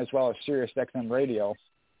 MRN, as well as Sirius XM Radio.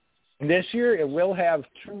 This year it will have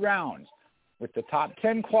 2 rounds, with the top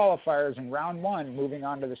 10 qualifiers in round 1 moving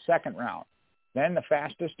on to the second round. Then the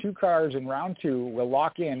fastest 2 cars in round 2 will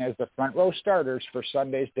lock in as the front row starters for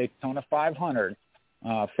Sunday's Daytona 500.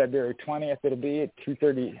 February 20th it'll be at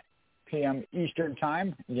 2:30 p.m. Eastern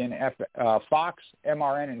Time. Again, Fox,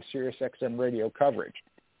 MRN, and SiriusXM radio coverage.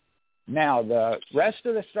 Now, the rest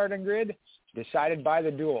of the starting grid decided by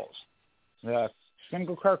the duels. The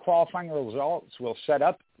single car qualifying results will set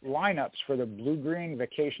up lineups for the blue-green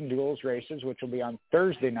vacation duels races, which will be on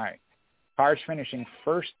Thursday night. Cars finishing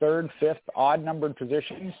first, third, fifth, odd-numbered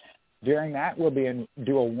positions during that will be in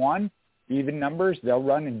Duel 1. Even numbers, they'll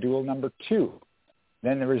run in Duel number 2.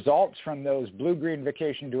 Then the results from those blue-green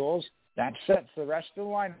vacation duels, that sets the rest of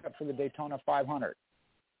the lineup for the Daytona 500.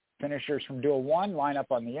 Finishers from Duel 1 line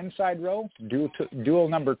up on the inside row. Duel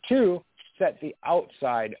number 2 set the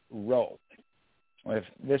outside row. In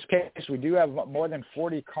this case, we do have more than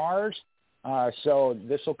 40 cars, so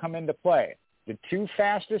this will come into play. The 2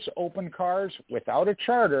 fastest open cars without a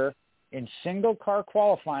charter in single car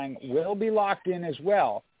qualifying will be locked in as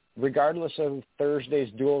well, regardless of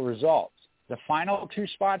Thursday's duel results. The final 2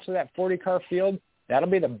 spots of that 40-car field, that'll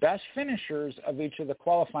be the best finishers of each of the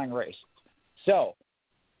qualifying races. So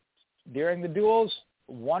during the duels,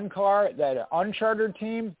 1 car, that unchartered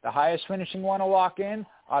team, the highest finishing one will lock in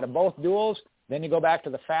out of both duels. Then you go back to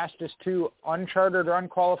the fastest 2 unchartered or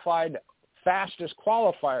unqualified fastest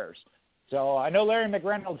qualifiers. So I know Larry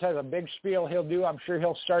McReynolds has a big spiel he'll do. I'm sure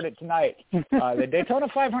he'll start it tonight. The Daytona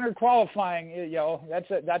 500 qualifying,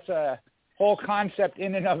 that's a whole concept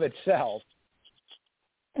in and of itself.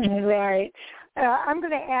 Right. I'm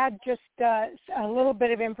going to add just a little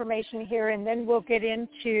bit of information here, and then we'll get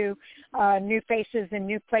into new faces and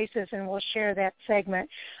new places, and we'll share that segment.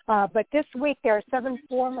 But this week there are 7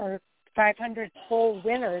 former 500 pole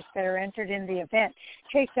winners that are entered in the event.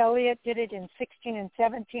 Chase Elliott did it in 16 and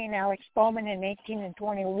 17, Alex Bowman in 18 and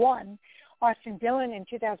 21, Austin Dillon in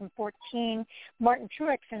 2014, Martin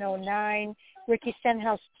Truex in 09, Ricky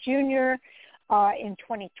Stenhouse Jr. In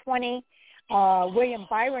 2020, William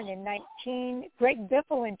Byron in 19, Greg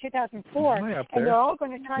Biffle in 2004, and they're all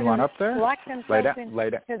going to try to lock themselves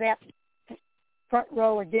into that front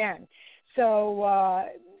row again. So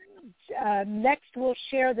next we'll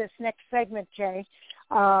share this next segment, Jay,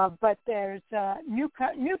 but there's new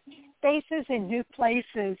faces and new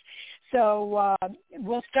places. So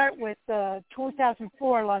we'll start with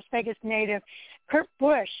 2004 Las Vegas native Kurt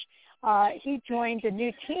Busch. He joined a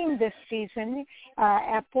new team this season.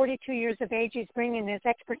 At 42 years of age, he's bringing his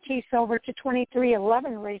expertise over to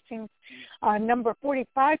 2311 Racing, number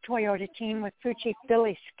 45 Toyota team with crew chief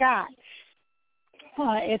Billy Scott.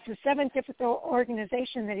 It's the 7th different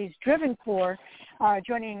organization that he's driven for.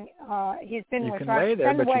 He's been with Roush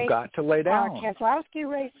Fenway, but you've got to lay down. Keselowski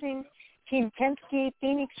Racing, Team Penske,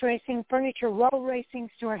 Phoenix Racing, Furniture Row Racing,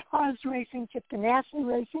 Stuart Haas Racing, Chip Ganassi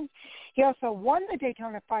Racing. He also won the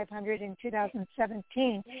Daytona 500 in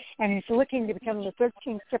 2017, and he's looking to become the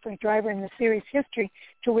 13th different driver in the series history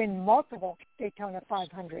to win multiple Daytona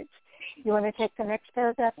 500s. You want to take the next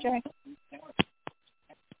paragraph, Jay?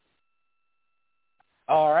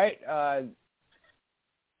 All right.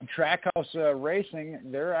 Trackhouse Racing,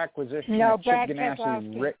 their acquisition of Chip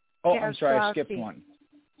Ganassi. I'm sorry, I skipped one.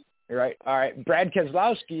 You're right. All right. Brad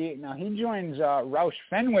Keselowski, now he joins Roush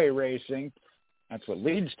Fenway Racing. That's what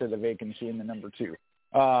leads to the vacancy in the number 2.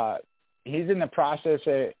 He's in the process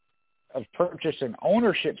of purchasing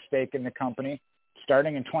ownership stake in the company.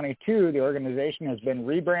 Starting in 22, the organization has been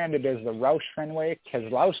rebranded as the Roush Fenway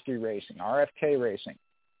Keselowski Racing, RFK Racing.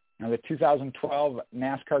 Now, the 2012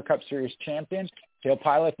 NASCAR Cup Series champion, he'll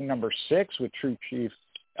pilot the number 6 with crew chief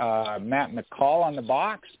Matt McCall on the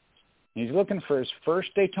box. He's looking for his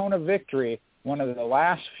first Daytona victory, one of the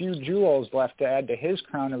last few jewels left to add to his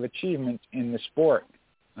crown of achievement in the sport.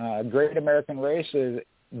 Great American Race's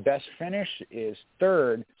best finish is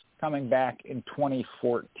 3rd, coming back in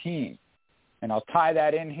 2014. And I'll tie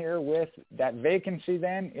that in here with that vacancy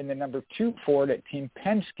then in the number 2 Ford at Team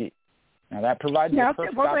Penske. Now, that provides a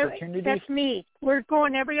perfect opportunity. That's me. We're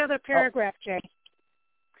going every other paragraph, Jay.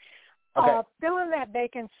 Okay. Filling that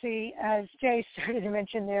vacancy, as Jay started to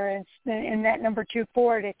mention there, in that number 2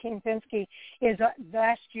 Ford at Team Penske, is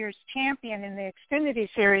last year's champion in the Xfinity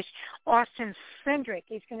Series, Austin Cindric.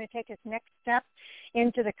 He's going to take his next step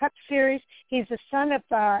into the Cup Series. He's the son of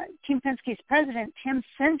Team Penske's president, Tim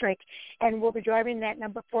Cindric, and will be driving that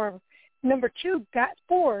number 2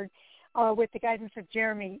 Ford with the guidance of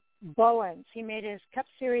Jeremy Bowens. He made his Cup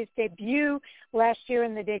Series debut last year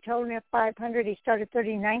in the Daytona 500. He started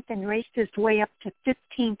 39th and raced his way up to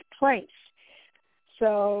 15th place.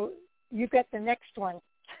 So you get the next one.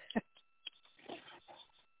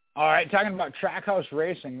 All right, talking about Trackhouse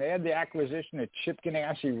Racing, they had the acquisition of Chip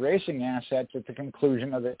Ganassi Racing assets at the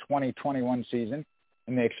conclusion of the 2021 season,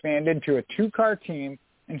 and they expanded to a two-car team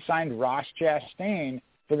and signed Ross Chastain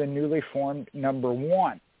for the newly formed number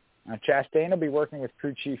 1. Chastain will be working with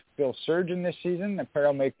crew chief Phil Surgeon this season. The pair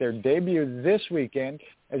will make their debut this weekend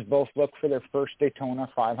as both look for their first Daytona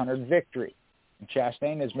 500 victory. And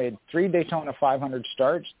Chastain has made 3 Daytona 500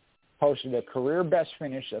 starts, posted a career best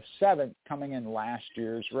finish of 7th coming in last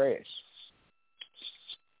year's race.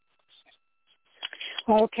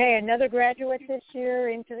 Okay, another graduate this year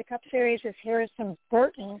into the Cup Series is Sharon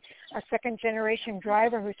Burton, a second-generation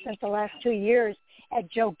driver who spent the last 2 years at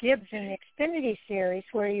Joe Gibbs in the Xfinity Series,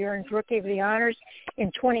 where he earned Rookie of the Honors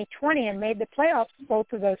in 2020 and made the playoffs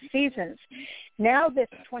both of those seasons. Now this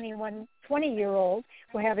 20-year-old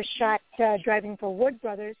will have a shot driving for Wood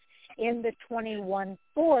Brothers in the 21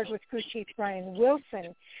 Ford with crew chief Brian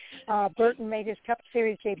Wilson. Burton made his Cup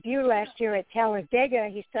Series debut last year at Talladega.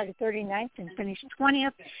 He started 39th and finished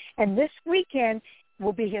 20th, and this weekend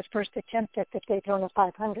will be his first attempt at the Daytona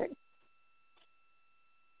 500.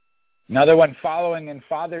 Another one following in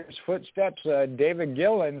father's footsteps, David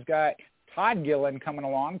Gillen's got Todd Gillen coming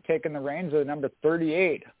along, taking the reins of the number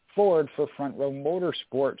 38 Ford for Front Row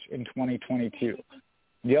Motorsports in 2022.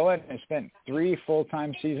 Gillen has spent 3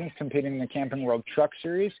 full-time seasons competing in the Camping World Truck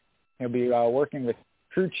Series. He'll be working with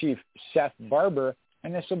crew chief Seth Barber,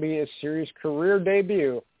 and this will be his series career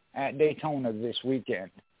debut at Daytona this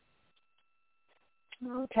weekend.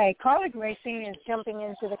 Okay, College Racing is jumping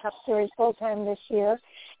into the Cup Series full-time this year,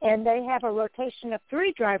 and they have a rotation of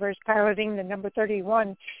 3 drivers piloting the number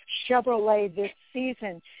 31 Chevrolet this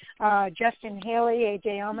season. Justin Haley,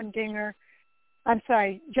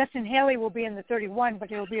 Justin Haley will be in the 31,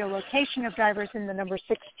 but it will be a rotation of drivers in the number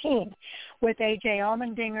 16, with A.J.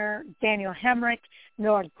 Allmendinger, Daniel Hemrick,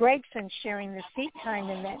 Noah Gragson sharing the seat time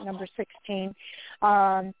in that number 16,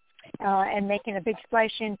 and making a big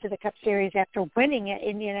splash into the Cup Series after winning at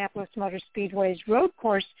Indianapolis Motor Speedway's road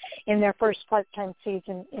course in their first part-time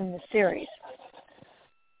season in the series.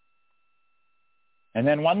 And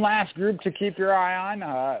then one last group to keep your eye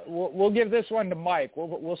on. We'll give this one to Mike.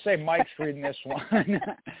 We'll say Mike's reading this one.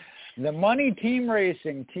 The Money Team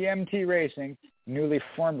Racing, TMT Racing, newly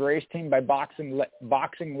formed race team by boxing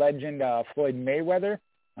legend Floyd Mayweather.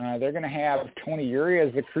 They're going to have Tony Uri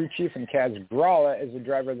as the crew chief and Kaz Gralla as the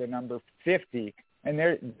driver of the number 50. And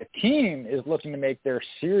the team is looking to make their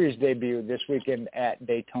series debut this weekend at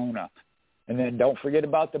Daytona. And then don't forget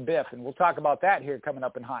about the Biff, and we'll talk about that here coming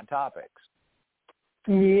up in Hot Topics.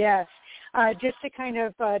 Yes. Just to kind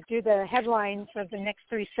of do the headlines of the next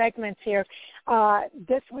 3 segments here,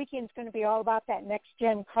 this weekend's going to be all about that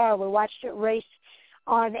next-gen car. We watched it race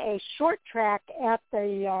on a short track at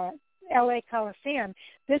the L.A. Coliseum.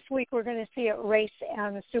 This week we're going to see it race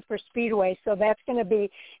on the super speedway, so that's going to be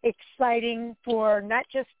exciting for not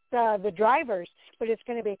just the drivers, but it's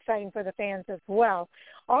going to be exciting for the fans as well.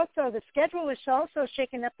 Also, the schedule is also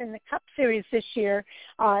shaken up in the Cup Series this year,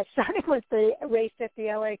 starting with the race at the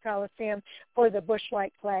L.A. Coliseum for the Busch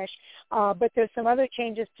Light Clash. But there's some other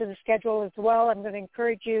changes to the schedule as well. I'm going to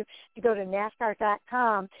encourage you to go to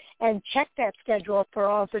NASCAR.com and check that schedule for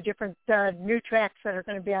all the different new tracks that are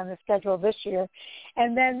going to be on the schedule this year.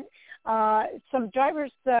 And then some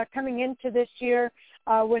drivers coming into this year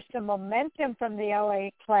with some momentum from the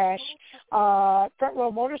L.A. Clash. Front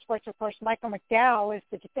Row Motorsports, of course, Michael McDowell is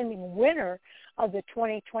the defending winner of the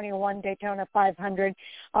 2021 Daytona 500,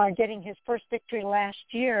 getting his first victory last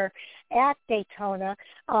year at Daytona.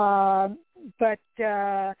 But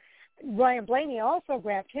Ryan Blaney also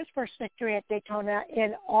grabbed his first victory at Daytona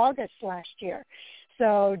in August last year.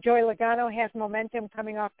 So Joey Logano has momentum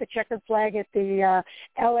coming off the checkered flag at the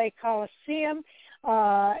L.A. Coliseum,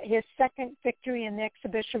 his second victory in the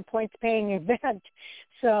exhibition points-paying event.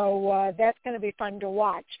 So that's going to be fun to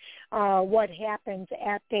watch, what happens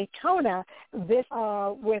at Daytona with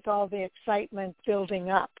all the excitement building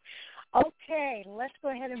up. Okay, let's go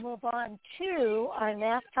ahead and move on to our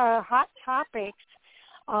NASCAR Hot Topics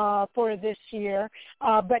for this year.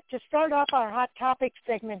 But to start off our Hot Topics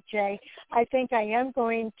segment, Jay, I think I am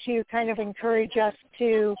going to kind of encourage us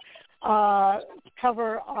to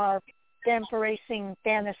cover our Fan4Racing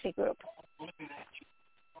fantasy group.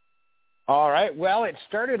 All right. Well, it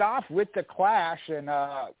started off with the Clash, and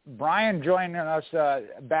Brian joining us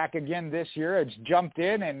back again this year. It's jumped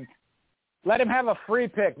in and let him have a free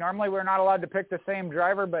pick. Normally we're not allowed to pick the same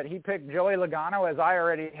driver, but he picked Joey Logano, as I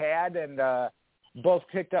already had, and both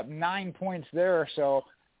picked up 9 points there. So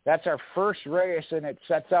that's our first race, and it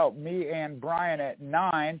sets out me and Brian at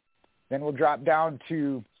 9. Then we'll drop down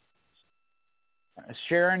to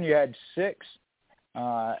Sharon. You had 6.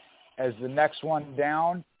 as the next one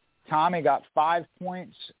down. Tommy got 5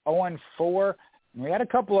 points, 0-4. And we had a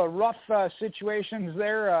couple of rough situations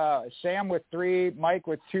there. Sam with 3, Mike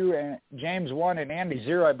with 2, and James 1, and Andy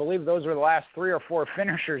 0. I believe those were the last 3 or 4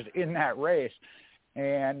 finishers in that race.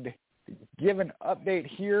 And give an update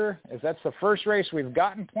here, as that's the first race we've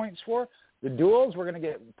gotten points for. The duels, we're going to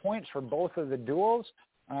get points for both of the duels.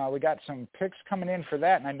 We got some picks coming in for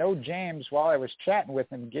that. And I know James, while I was chatting with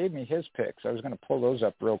him, gave me his picks. I was going to pull those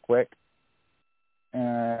up real quick.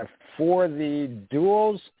 For the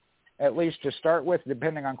duels, at least to start with,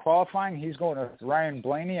 depending on qualifying, he's going with Ryan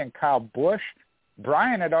Blaney and Kyle Busch.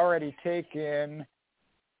 Brian had already taken,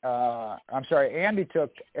 Andy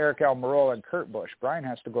took Eric Almirola and Kurt Busch. Brian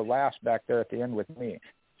has to go last back there at the end with me.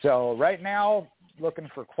 So right now, looking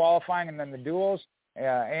for qualifying and then the duels,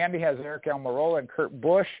 Andy has Eric Almirola and Kurt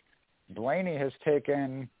Busch. Blaney has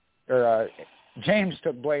taken, James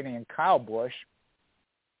took Blaney and Kyle Busch.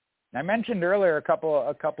 I mentioned earlier a couple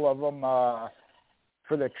of them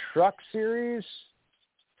for the truck series.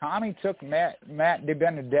 Tommy took Matt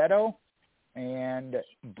DiBenedetto, and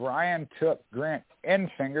Brian took Grant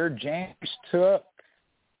Enfinger. James took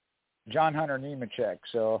John Hunter Nemechek.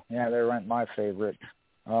 So, yeah, they weren't my favorite.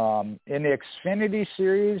 In the Xfinity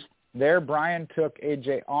series, there Brian took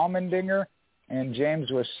A.J. Allmendinger, and James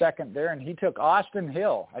was second there, and he took Austin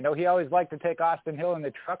Hill. I know he always liked to take Austin Hill in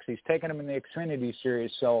the trucks. He's taken him in the Xfinity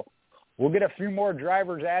series. So we'll get a few more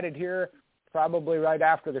drivers added here probably right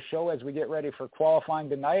after the show as we get ready for qualifying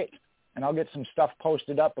tonight, and I'll get some stuff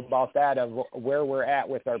posted up about that of where we're at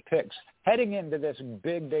with our picks heading into this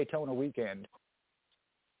big Daytona weekend.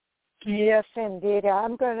 Yes, indeed.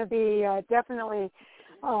 I'm going to be definitely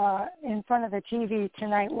in front of the TV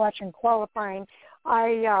tonight watching qualifying.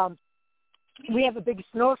 We have a big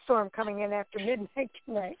snowstorm coming in after midnight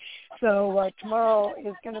tonight, so tomorrow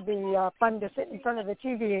is going to be fun to sit in front of the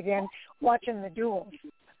TV again watching the duels.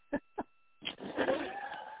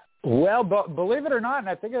 Well, but believe it or not, and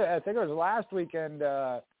I think it was last weekend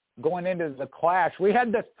going into the Clash, we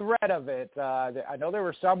had the threat of it. I know there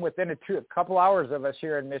were some within a couple hours of us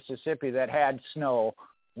here in Mississippi that had snow.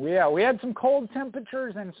 We had some cold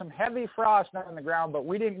temperatures and some heavy frost on the ground, but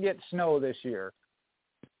we didn't get snow this year.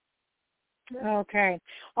 Okay.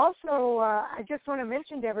 Also, I just want to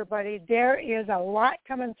mention to everybody, there is a lot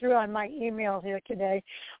coming through on my email here today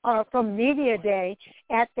from Media Day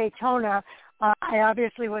at Daytona. I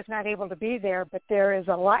obviously was not able to be there, but there is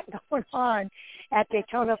a lot going on at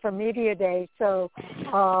Daytona for Media Day. So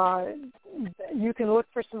you can look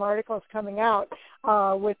for some articles coming out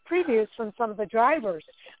with previews from some of the drivers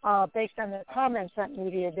based on the comments at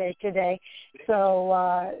Media Day today. So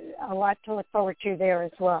a lot to look forward to there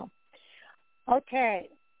as well. Okay,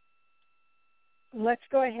 let's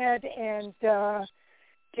go ahead and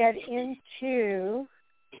get into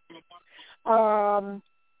our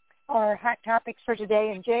hot topics for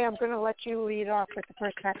today. And, Jay, I'm going to let you lead off with the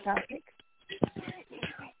first hot topic.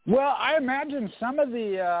 Well, I imagine some of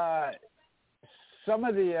the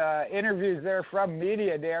interviews there from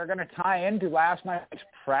Media Day are going to tie into last night's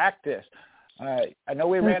practice. I know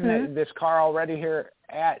we ran this car already here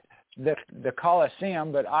at the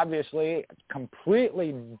Coliseum, but obviously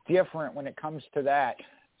completely different when it comes to that.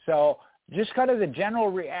 So just kind of the general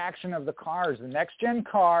reaction of the cars. The next-gen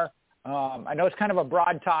car, I know it's kind of a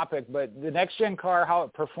broad topic, but the next-gen car, how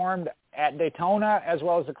it performed at Daytona as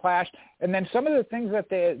well as the Clash, and then some of the things that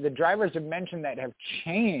the drivers have mentioned that have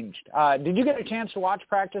changed. Did you get a chance to watch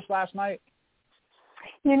practice last night?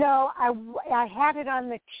 You know, I had it on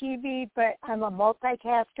the TV, but I'm a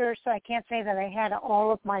multitasker, so I can't say that I had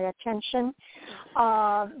all of my attention.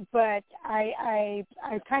 But I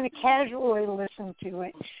kind of casually listened to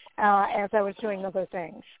it as I was doing other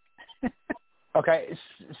things. Okay.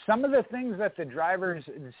 Some of the things that the drivers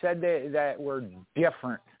said that were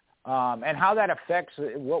different and how that affects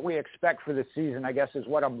what we expect for the season, I guess, is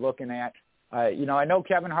what I'm looking at. I know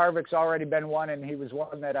Kevin Harvick's already been one, and he was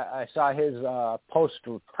one that I saw his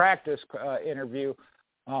post-practice interview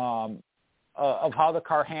of how the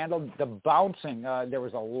car handled the bouncing. There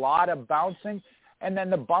was a lot of bouncing, and then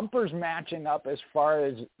the bumpers matching up as far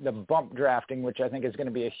as the bump drafting, which I think is going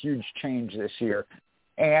to be a huge change this year.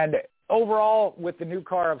 And overall, with the new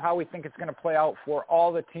car, of how we think it's going to play out for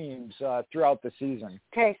all the teams throughout the season.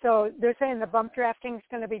 Okay, so they're saying the bump drafting is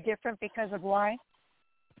going to be different because of why?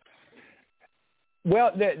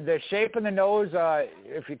 Well, the shape of the nose,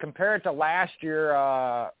 if you compare it to last year,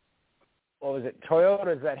 what was it,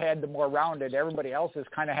 Toyotas that had the more rounded, everybody else has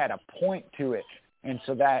kind of had a point to it. And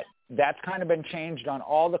so that's kind of been changed on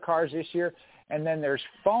all the cars this year. And then there's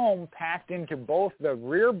foam packed into both the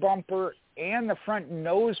rear bumper and the front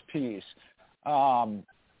nose piece.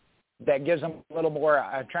 that gives them a little more.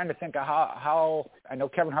 I'm trying to think of how I know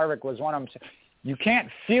Kevin Harvick was one of them. You can't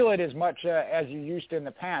feel it as much as you used to in the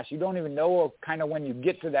past. You don't even know kind of when you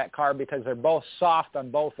get to that car because they're both soft on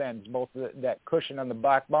both ends, both that cushion on the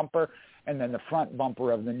back bumper and then the front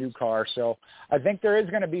bumper of the new car. So I think there is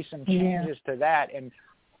going to be some changes to that. And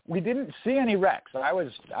we didn't see any wrecks.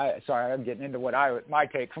 Sorry, I'm getting into my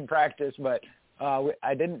take from practice, but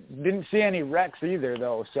I didn't see any wrecks either,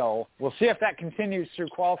 though. So we'll see if that continues through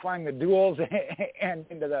qualifying, the duels, and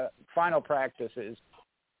into the final practices.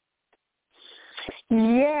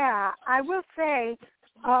 Yeah, I will say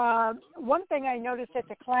one thing I noticed at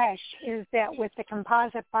the Clash is that with the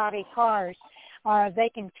composite body cars, they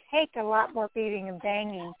can take a lot more beating and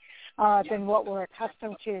banging than what we're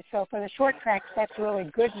accustomed to. So for the short tracks, that's really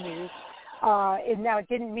good news. Now, it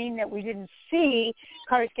didn't mean that we didn't see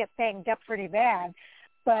cars get banged up pretty bad,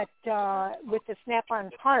 but with the snap-on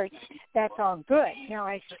parts, that's all good. Now,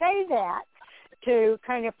 I say that to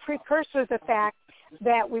kind of precursor the fact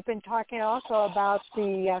that we've been talking also about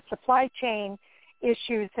the supply chain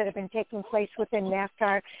issues that have been taking place within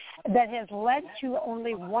NASCAR that has led to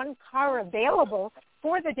only one car available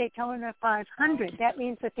for the Daytona 500. That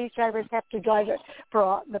means that these drivers have to drive it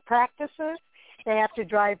for the practices. They have to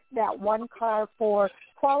drive that one car for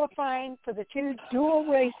qualifying for the two dual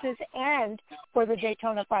races and for the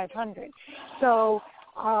Daytona 500. So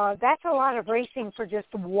that's a lot of racing for just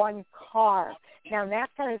one car. Now,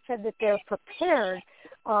 NASCAR has said that they're prepared,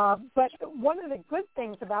 but one of the good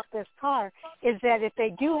things about this car is that if they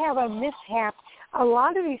do have a mishap, a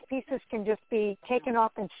lot of these pieces can just be taken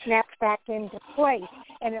off and snapped back into place,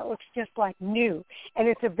 and it looks just like new, and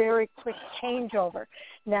it's a very quick changeover.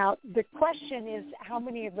 Now, the question is how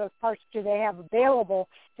many of those parts do they have available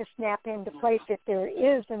to snap into place if there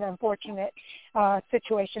is an unfortunate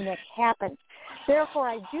situation that happens. Therefore,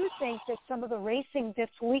 I do think that some of the racing this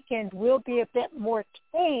weekend will be a bit more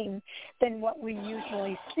tame than what we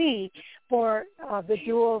usually see for the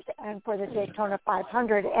duels and for the Daytona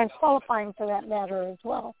 500 and qualifying for that matter as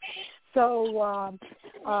well. So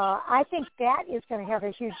I think that is going to have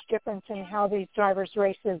a huge difference in how these drivers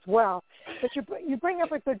race as well. But you bring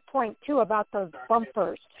up a good point, too, about those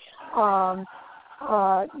bumpers.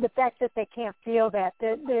 The fact that they can't feel that.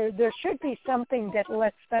 There should be something that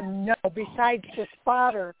lets them know, besides the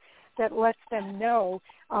spotter, that lets them know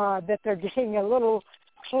that they're getting a little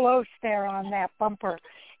close there on that bumper.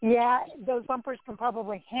 Yeah, those bumpers can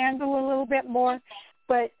probably handle a little bit more,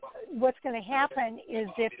 but what's going to happen is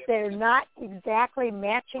if they're not exactly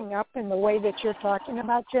matching up in the way that you're talking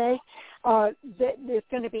about, Jay, it's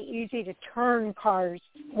going to be easy to turn cars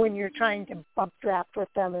when you're trying to bump draft with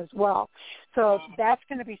them as well. So that's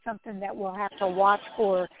going to be something that we'll have to watch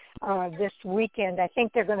for this weekend. I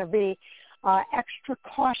think they're going to be extra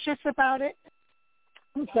cautious about it,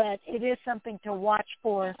 but it is something to watch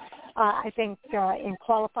for, I think, in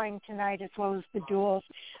qualifying tonight as well as the duels,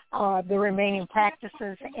 the remaining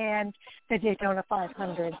practices, and the Daytona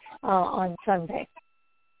 500 on Sunday.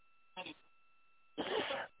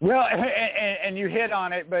 Well, and you hit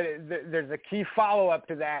on it, but there's a key follow-up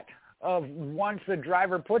to that of once the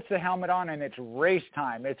driver puts the helmet on and it's race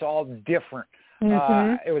time, it's all different.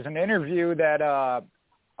 Mm-hmm. It was an interview that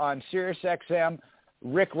on SiriusXM,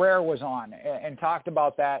 Rick Ware was on and talked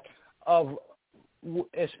about that, of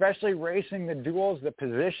especially racing the duels, the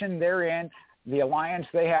position they're in, the alliance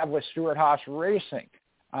they have with Stewart-Haas Racing.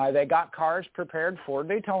 They got cars prepared for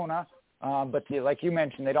Daytona, but like you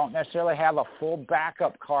mentioned, they don't necessarily have a full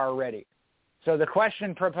backup car ready. So the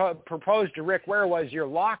question proposed to Rick Ware was, you're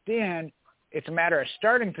locked in. It's a matter of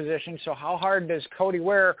starting position, so how hard does Cody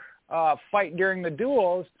Ware fight during the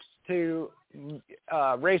duels to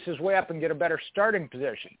race his way up and get a better starting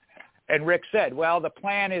position? And Rick said, well, the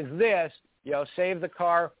plan is this, save the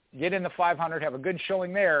car, get in the 500, have a good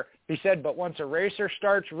showing there. He said, but once a racer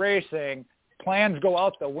starts racing, plans go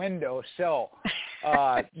out the window. So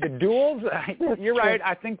the duels, you're right,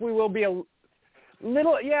 I think we will be a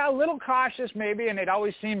little cautious maybe, and it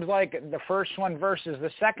always seems like the first one versus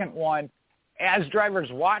the second one, as drivers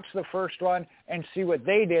watch the first one and see what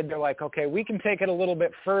they did, they're like, okay, we can take it a little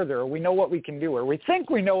bit further. We know what we can do, or we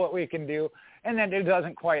think we know what we can do, and then it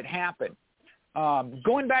doesn't quite happen.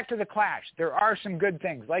 Going back to the Clash, there are some good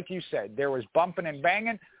things. Like you said, there was bumping and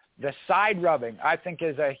banging. The side rubbing, I think,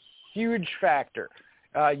 is a huge factor.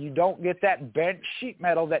 You don't get that bent sheet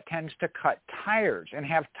metal that tends to cut tires and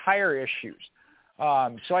have tire issues.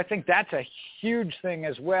 So I think that's a huge thing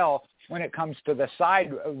as well when it comes to the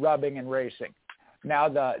side rubbing and racing. Now,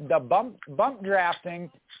 the bump drafting,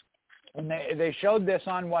 and they showed this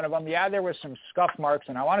on one of them. Yeah, there was some scuff marks,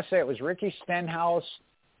 and I want to say it was Ricky Stenhouse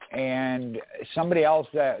and somebody else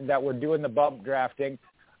that were doing the bump drafting.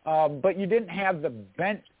 But you didn't have the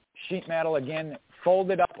bent sheet metal, again,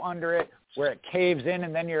 folded up under it where it caves in,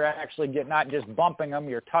 and then you're actually not just bumping them,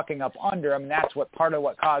 you're tucking up under them. That's part of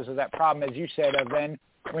what causes that problem, as you said, of then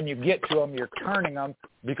when you get to them, you're turning them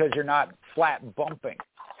because you're not flat bumping.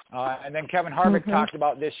 And then Kevin Harvick talked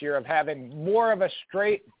about this year of having more of a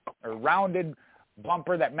straight or rounded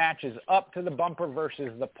bumper that matches up to the bumper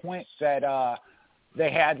versus the points that they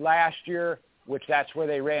had last year, which that's where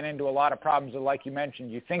they ran into a lot of problems. Like you mentioned,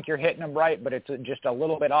 you think you're hitting them right, but it's just a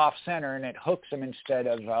little bit off center, and it hooks them instead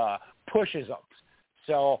of pushes them.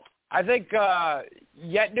 So I think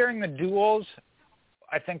yet during the duels,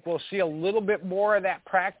 I think we'll see a little bit more of that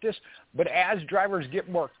practice. But as drivers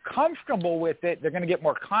get more comfortable with it, they're going to get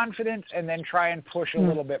more confidence and then try and push a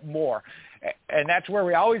little bit more. And that's where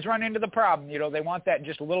we always run into the problem. You know, they want that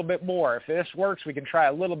just a little bit more. If this works, we can try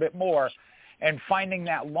a little bit more. And finding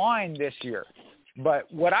that line this year.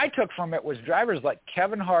 But what I took from it was drivers like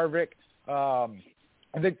Kevin Harvick, I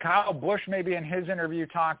think Kyle Busch maybe in his interview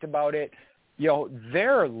talked about it. You know,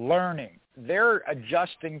 they're learning. They're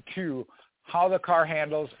adjusting to how the car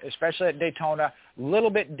handles, especially at Daytona, a little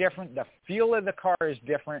bit different. The feel of the car is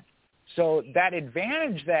different. So that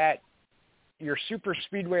advantage that your super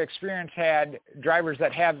speedway experience had, drivers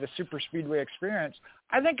that have the super speedway experience,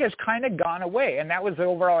 I think has kind of gone away. And that was the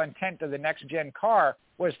overall intent of the next-gen car,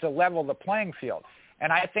 was to level the playing field.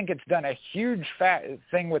 And I think it's done a huge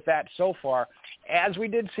thing with that so far, as we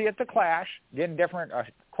did see at the Clash, again, different, a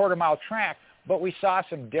quarter-mile track, but we saw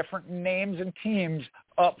some different names and teams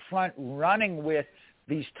up front running with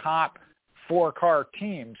these top four-car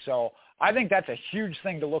teams. So I think that's a huge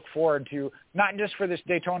thing to look forward to, not just for this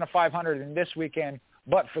Daytona 500 and this weekend,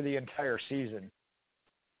 but for the entire season.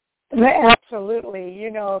 Absolutely.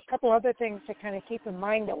 You know, a couple other things to kind of keep in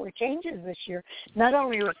mind that were changes this year. Not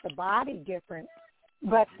only was the body different,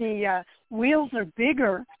 but the wheels are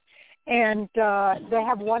bigger, and they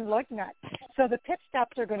have one lug nut. So the pit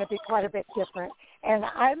stops are going to be quite a bit different. And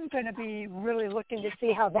I'm going to be really looking to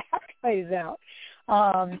see how that plays out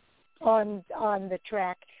on the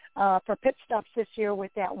track for pit stops this year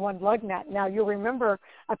with that one lug nut. Now, you'll remember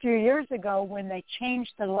a few years ago when they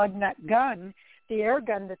changed the lug nut gun, the air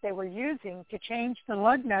gun that they were using to change the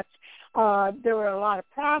lug nuts, there were a lot of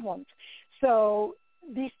problems. So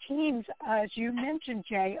these teams, as you mentioned,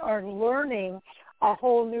 Jay, are learning a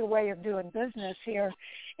whole new way of doing business here.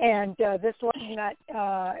 And this lug nut,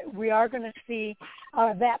 we are going to see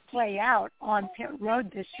that play out on pit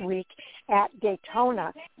road this week at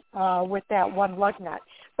Daytona with that one lug nut.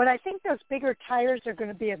 But I think those bigger tires are going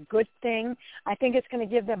to be a good thing. I think it's going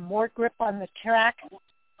to give them more grip on the track.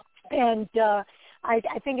 And I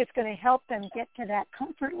think it's going to help them get to that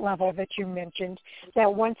comfort level that you mentioned,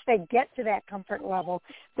 that once they get to that comfort level,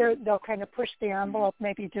 they'll kind of push the envelope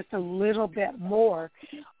maybe just a little bit more.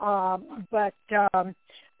 But the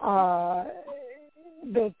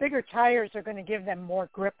bigger tires are going to give them more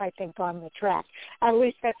grip, I think, on the track. At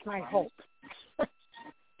least that's my hope.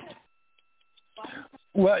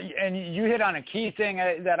 Well, and you hit on a key thing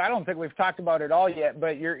that I don't think we've talked about at all yet,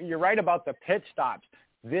 but you're right about the pit stops.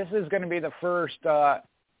 This is going to be the first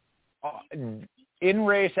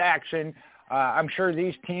in-race action. I'm sure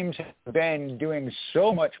these teams have been doing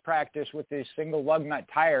so much practice with these single lug nut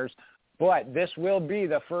tires, but this will be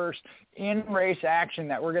the first in-race action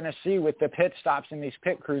that we're going to see with the pit stops and these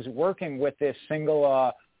pit crews working with this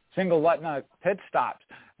single lug nut pit stops.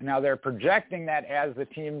 Now, they're projecting that as the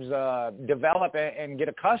teams develop and get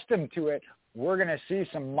accustomed to it, we're going to see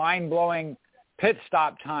some mind-blowing pit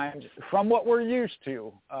stop times from what we're used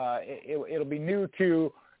to. It'll be new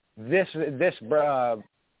to this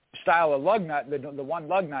style of lug nut, the one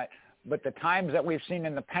lug nut, but the times that we've seen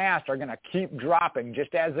in the past are going to keep dropping,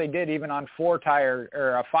 just as they did even on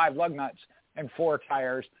 5 lug nuts and 4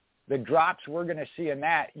 tires. The drops we're going to see in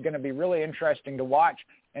that are going to be really interesting to watch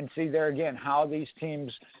and see there again how these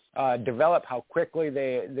teams develop, how quickly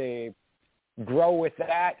they grow with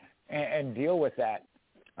that and deal with that.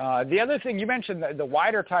 The other thing you mentioned, the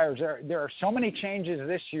wider tires. There are so many changes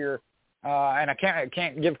this year, and I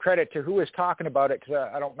can't give credit to who was talking about it because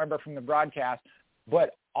I don't remember from the broadcast.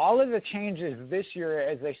 But all of the changes this year,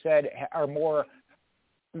 as they said, are more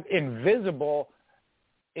invisible.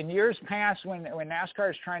 In years past, when NASCAR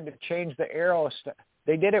is trying to change the aero,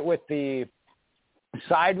 they did it with the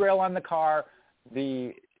side rail on the car,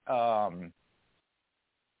 the trying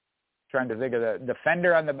to think of the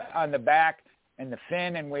fender on the back, and the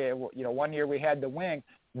fin, and one year we had the wing.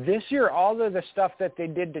 This year, all of the stuff that they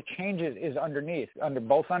did to change it is underneath,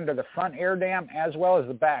 both under the front air dam as well as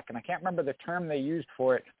the back. And I can't remember the term they used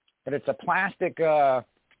for it, but it's a plastic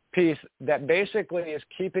piece that basically is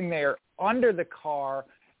keeping the air under the car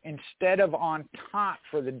instead of on top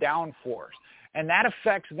for the downforce. And that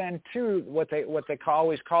affects then, too, what they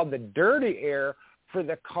always call the dirty air for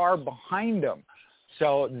the car behind them.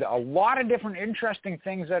 So a lot of different interesting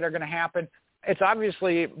things that are going to happen. It's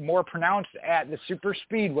obviously more pronounced at the super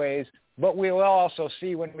speedways, but we will also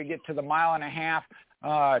see when we get to the 1.5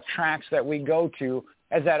 mile tracks that we go to,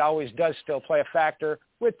 as that always does still play a factor,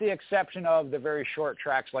 with the exception of the very short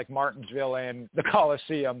tracks like Martinsville and the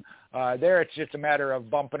Coliseum. There it's just a matter of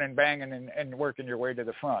bumping and banging and working your way to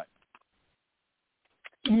the front.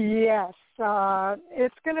 Yes,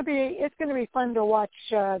 it's going to be fun to watch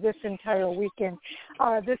this entire weekend.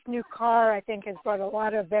 This new car, I think, has brought a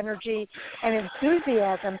lot of energy and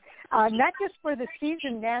enthusiasm, not just for the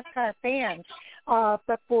seasoned NASCAR fans,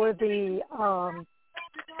 but for the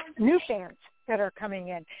new fans that are coming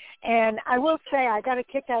in. And I will say, I got a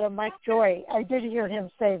kick out of Mike Joy. I did hear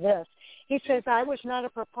him say this. He says, I was not a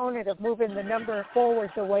proponent of moving the number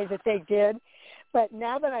forward the way that they did, but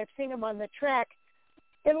now that I've seen them on the track,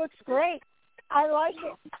 it looks great. I like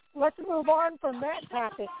it. Let's move on from that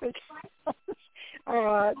topic.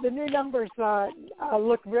 The new numbers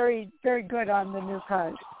look very, very good on the new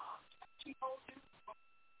cars.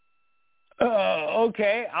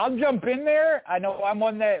 Okay, I'll jump in there. I know I'm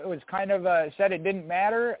one that was kind of said it didn't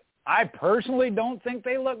matter. I personally don't think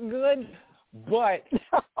they look good, but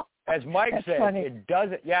as Mike said, funny. It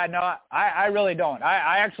doesn't. Yeah, no, I really don't.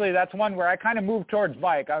 I actually, that's one where I kind of move towards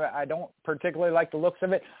Mike. I don't particularly like the looks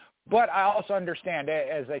of it, but I also understand,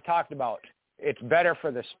 as they talked about, it's better for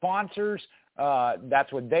the sponsors.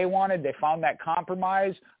 That's what they wanted. They found that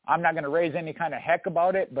compromise. I'm not going to raise any kind of heck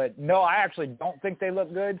about it, but no, I actually don't think they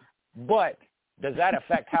look good. But does that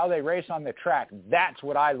affect how they race on the track? That's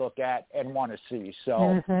what I look at and want to see.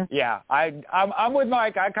 So, yeah, I'm with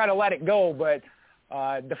Mike. I kind of let it go, but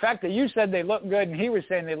the fact that you said they look good and he was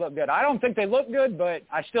saying they look good, I don't think they look good, but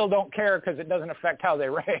I still don't care because it doesn't affect how they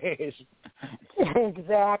race.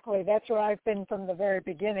 Exactly. That's where I've been from the very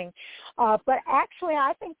beginning. But actually,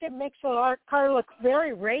 I think that makes our car look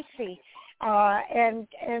very racy, and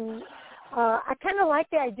I kind of like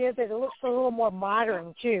the idea that it looks a little more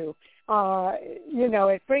modern too.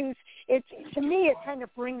 It brings it to me. It kind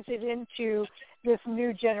of brings it into this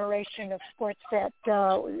new generation of sports that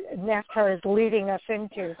NASCAR is leading us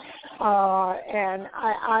into, and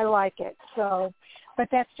I like it. So, but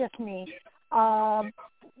that's just me.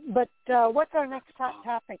 But what's our next hot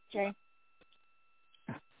topic, Jay?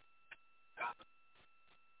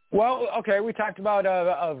 Well, okay, we talked about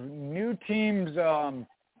of new teams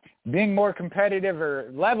being more competitive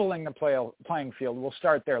or leveling the playing field. We'll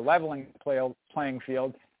start there, leveling the playing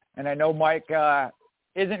field. And I know Mike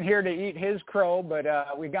isn't here to eat his crow, but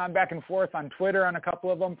we've gone back and forth on Twitter on a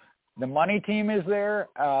couple of them. The money team is there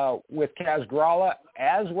with Kaz Gralla,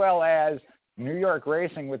 as well as New York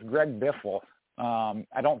Racing with Greg Biffle.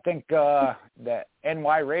 I don't think the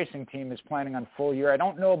NY Racing team is planning on full year. I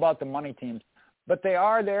don't know about the money teams, but they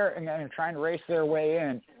are there and trying to race their way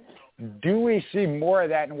in. Do we see more of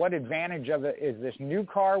that, and what advantage of it is this new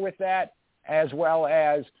car with that, as well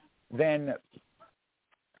as then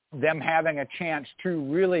them having a chance to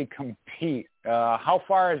really compete? How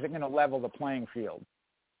far is it going to level the playing field?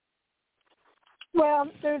 Well,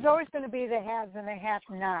 there's always going to be the haves and the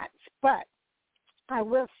have-nots, but I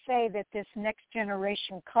will say that this next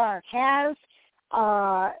generation car has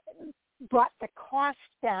brought the cost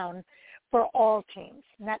down for all teams,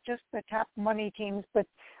 not just the top money teams, but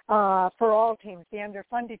for all teams. The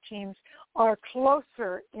underfunded teams are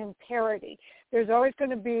closer in parity. There's always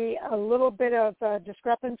going to be a little bit of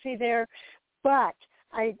discrepancy there, but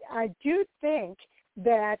I do think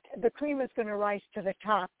that the cream is going to rise to the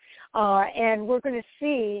top, and we're going to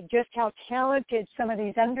see just how talented some of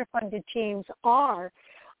these underfunded teams are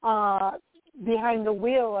behind the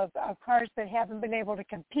wheel of cars that haven't been able to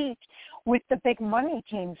compete with the big money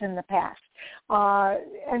teams in the past.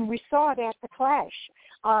 And we saw it at the Clash.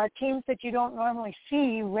 Teams that you don't normally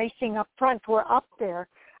see racing up front were up there,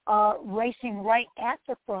 racing right at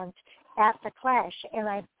the front at the Clash. And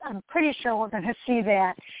I'm pretty sure we're going to see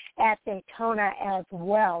that at Daytona as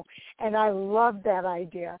well. And I love that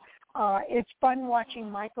idea. It's fun watching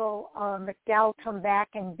Michael McDowell come back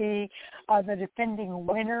and be the defending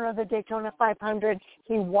winner of the Daytona 500.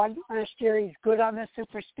 He won last year. He's good on the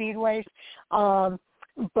super speedways.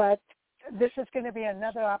 But this is going to be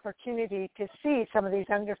another opportunity to see some of these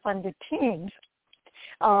underfunded teams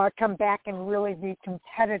come back and really be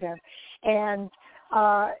competitive. And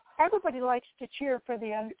everybody likes to cheer for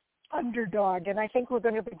the underdog, and I think we're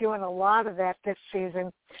going to be doing a lot of that this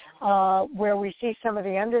season, where we see some of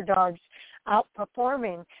the underdogs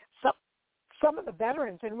outperforming some of the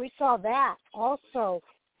veterans, and we saw that also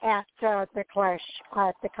at the Clash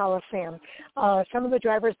at the Coliseum. Some of the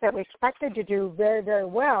drivers that we expected to do very, very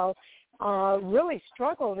well really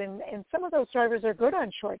struggled, and some of those drivers are good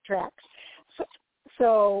on short tracks.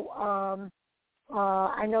 So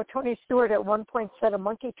I know Tony Stewart at one point said a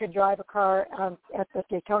monkey could drive a car at the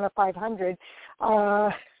Daytona 500.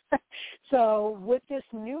 So with this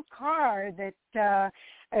new car that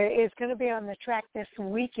is going to be on the track this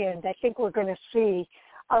weekend, I think we're going to see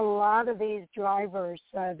a lot of these drivers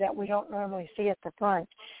that we don't normally see at the front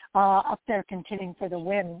up there contending for the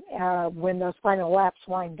win when those final laps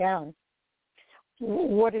wind down.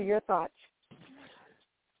 What are your thoughts?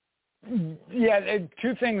 Yeah,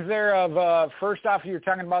 two things there. Of first off, you're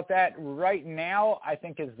talking about that right now, I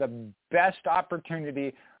think is the best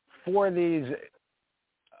opportunity for these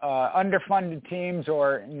underfunded teams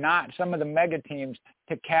or not some of the mega teams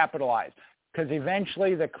to capitalize, because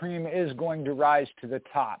eventually the cream is going to rise to the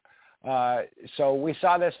top. So we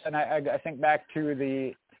saw this, and I think back to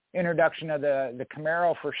the introduction of the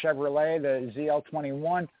Camaro for Chevrolet, the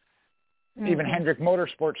ZL21. Even Hendrick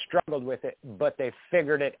Motorsports struggled with it, but they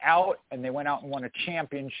figured it out, and they went out and won a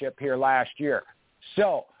championship here last year.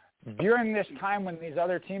 So during this time when these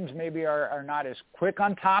other teams maybe are not as quick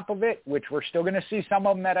on top of it, which we're still going to see some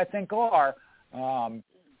of them that I think are,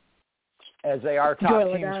 as they are top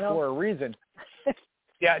teams for a reason.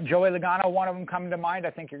 Yeah, Joey Logano, one of them coming to mind.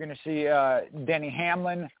 I think you're going to see Denny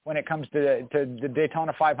Hamlin when it comes to the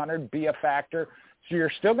Daytona 500 be a factor. So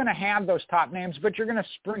you're still going to have those top names, but you're going to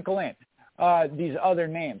sprinkle in these other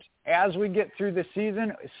names. As we get through the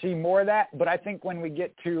season, see more of that. But I think when we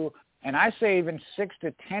get to, and I say even 6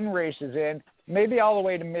 to 10 races in, maybe all the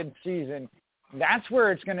way to mid-season, that's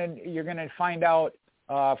where you're going to find out,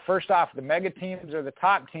 first off, the mega teams or the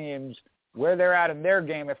top teams, where they're at in their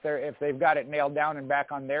game, if they've got it nailed down and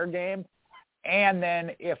back on their game. And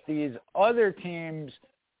then if these other teams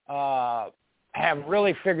have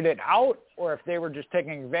really figured it out, or if they were just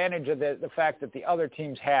taking advantage of the fact that the other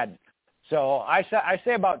teams hadn't. So I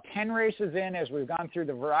say about 10 races in, as we've gone through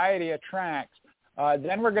the variety of tracks,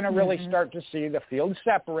 then we're going to really start to see the field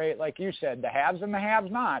separate, like you said, the haves and the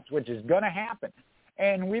have-nots, which is going to happen.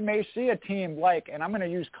 And we may see a team like, and I'm going to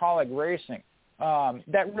use Colleague Racing,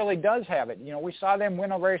 that really does have it. You know, we saw them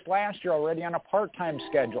win a race last year already on a part-time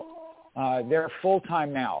schedule. They're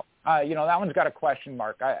full-time now. You know, that one's got a question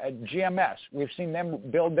mark. GMS, we've seen them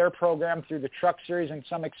build their program through the Truck Series and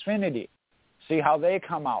some Xfinity. See how they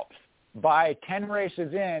come out. By 10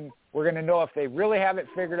 races in, we're going to know if they really have it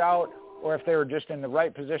figured out or if they were just in the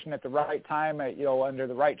right position at the right time, you know, under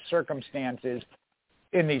the right circumstances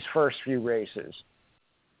in these first few races.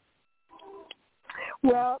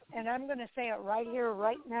 Well, and I'm going to say it right here,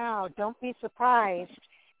 right now. Don't be surprised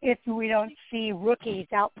if we don't see rookies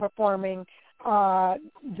outperforming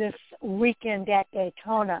this weekend at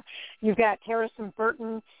Daytona. You've got Harrison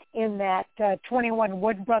Burton in that 21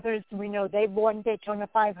 Wood Brothers. We know they've won Daytona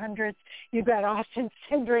 500s. You've got Austin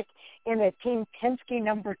Cindric in a Team Penske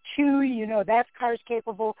number 2. You know that car's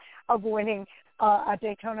capable of winning a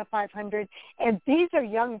Daytona 500. And these are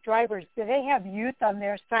young drivers. They have youth on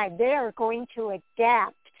their side. They are going to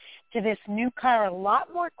adapt to this new car a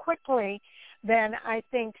lot more quickly than I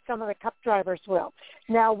think some of the Cup drivers will.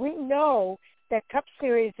 Now, we know that Cup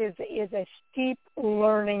Series is a steep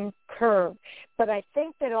learning curve, but I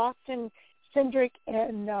think that Austin Cindric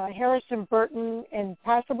and Harrison Burton and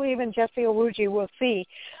possibly even Jesse Owuji will see.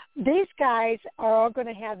 These guys are all going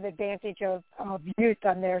to have the advantage of youth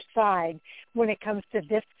on their side when it comes to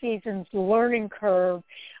this season's learning curve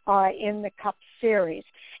in the Cup Series.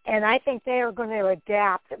 And I think they are going to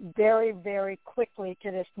adapt very, very quickly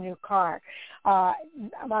to this new car. I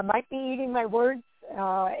might be eating my words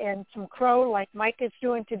and some crow like Mike is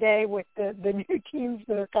doing today with the new teams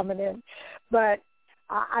that are coming in. But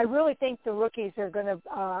I really think the rookies are going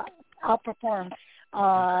to outperform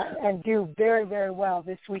and do very, very well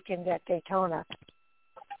this weekend at Daytona.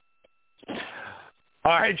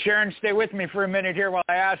 All right, Sharon, stay with me for a minute here while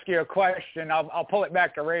I ask you a question. I'll pull it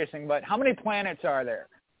back to racing, but how many planets are there?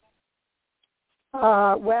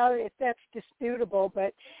 Well, that's disputable,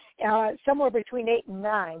 but somewhere between 8 and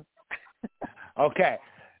 9. Okay.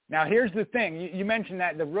 Now, here's the thing. You mentioned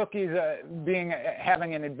that the rookies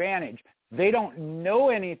having an advantage. They don't know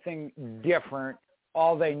anything different.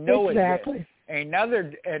 All they know is this.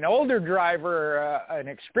 An older driver, an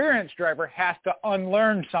experienced driver, has to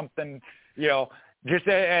unlearn something, you know.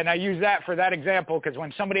 And I use that for that example because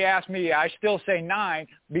when somebody asks me, I still say 9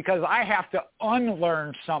 because I have to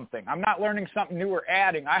unlearn something. I'm not learning something new or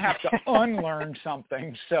adding. I have to unlearn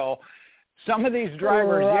something. So some of these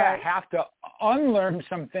drivers, have to unlearn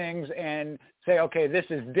some things and say, okay, this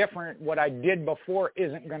is different. What I did before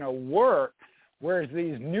isn't going to work, whereas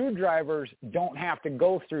these new drivers don't have to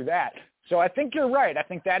go through that. So I think you're right. I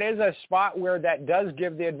think that is a spot where that does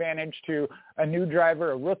give the advantage to a new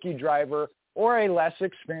driver, a rookie driver, or a less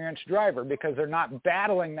experienced driver, because they're not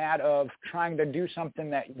battling that of trying to do something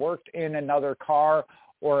that worked in another car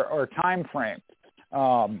or time frame.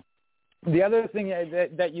 The other thing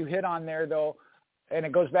that you hit on there, though, and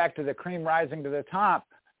it goes back to the cream rising to the top,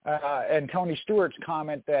 and Tony Stewart's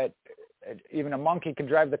comment that even a monkey can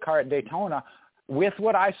drive the car at Daytona. With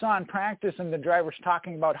what I saw in practice and the drivers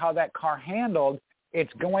talking about how that car handled,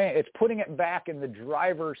 it's putting it back in the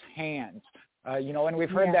driver's hands. And we've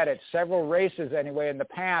heard that at several races anyway in the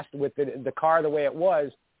past with the car the way it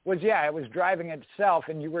was it was driving itself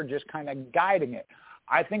and you were just kind of guiding it.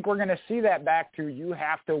 I think we're going to see that back to you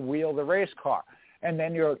have to wheel the race car. And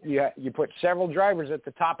then you put several drivers at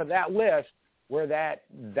the top of that list where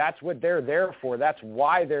that's what they're there for. That's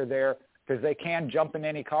why they're there, because they can jump in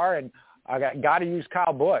any car. And I got to use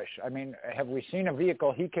Kyle Busch. I mean, have we seen a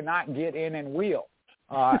vehicle he cannot get in and wheel?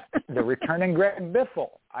 The returning Greg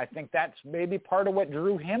Biffle, I think that's maybe part of what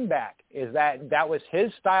drew him back, is that was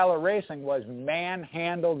his style of racing, was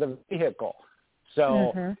manhandle the vehicle.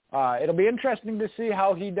 So it'll be interesting to see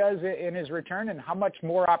how he does it in his return and how much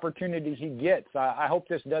more opportunity he gets. I hope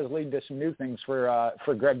this does lead to some new things for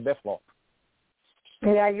Greg Biffle.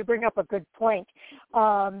 Yeah, you bring up a good point.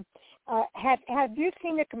 Have you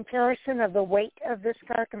seen a comparison of the weight of this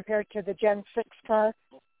car compared to the Gen 6 car?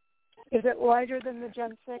 Is it lighter than the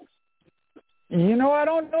Gen 6? I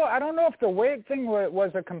don't know. I don't know if the weight thing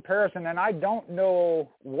was a comparison, and I don't know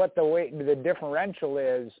what the differential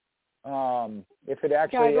is, if it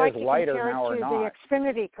actually is lighter now or not. I'd like to compare it to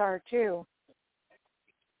the Xfinity car, too.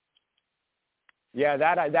 Yeah,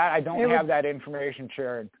 that I don't have that information,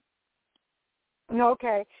 Sharon.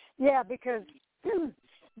 Okay. Yeah, because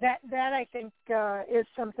that I think is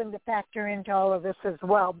something to factor into all of this as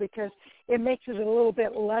well, because it makes it a little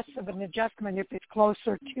bit less of an adjustment if it's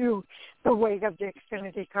closer to the weight of the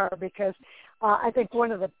Xfinity car, because I think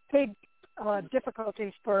one of the big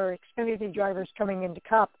difficulties for Xfinity drivers coming into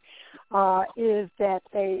Cup is that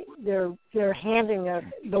they're handling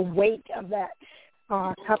the weight of that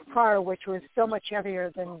Cup car, which was so much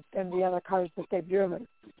heavier than the other cars that they've driven.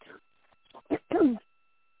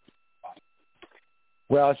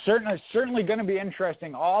 Well, it's certainly going to be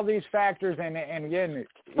interesting. All these factors, and again,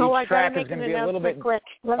 each track is going to be a little bit quick.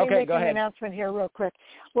 Let me make an ahead. announcement here real quick.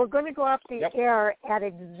 We're going to go off the air at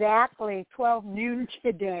exactly 12 noon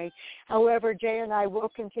today. However, Jay and I will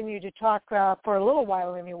continue to talk for a little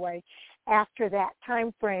while anyway after that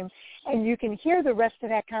time frame, and you can hear the rest of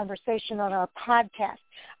that conversation on our podcast.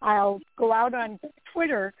 I'll go out on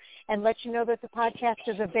Twitter and let you know that the podcast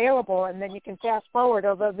is available, and then you can fast forward,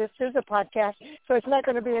 although this is a podcast, so it's not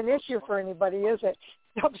going to be an issue for anybody, is it?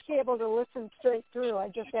 They'll be able to listen straight through. I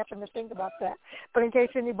just happened to think about that. But in case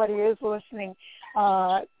anybody is listening,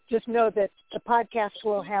 just know that the podcast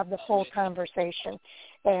will have the full conversation,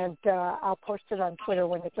 and I'll post it on Twitter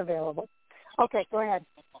when it's available. Okay, go ahead.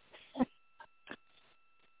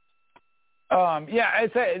 To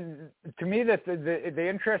me, the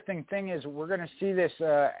interesting thing is we're going to see this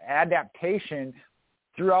adaptation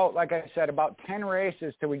throughout, like I said, about 10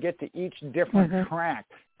 races till we get to each different track,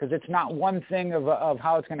 because it's not one thing of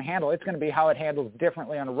how it's going to handle. It's going to be how it handles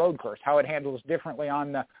differently on a road course, how it handles differently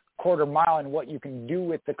on the quarter mile, and what you can do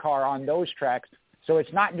with the car on those tracks. So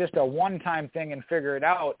it's not just a one-time thing and figure it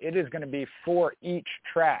out. It is going to be for each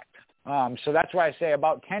track. So that's why I say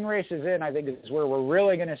about 10 races in, I think is where we're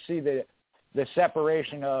really going to see the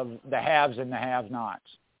separation of the haves and the have-nots.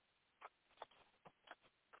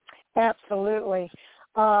 Absolutely.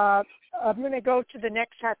 I'm going to go to the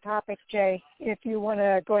next hot topic, Jay, if you want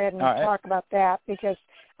to go ahead and talk about that, because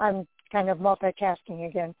I'm kind of multitasking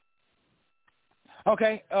again.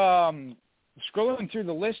 Okay. Scrolling through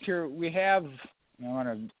the list here, we have, I want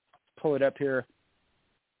to pull it up here,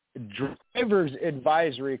 Drivers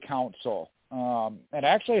Advisory Council. And I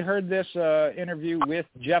actually heard this interview with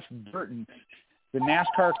Jeff Burton. The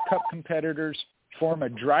NASCAR Cup competitors form a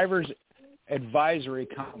Drivers Advisory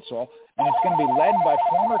Council, and it's going to be led by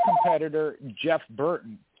former competitor Jeff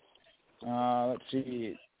Burton. Let's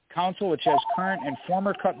see. Council, which has current and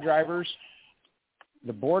former Cup drivers.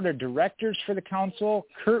 The board of directors for the council,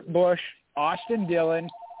 Kurt Busch, Austin Dillon,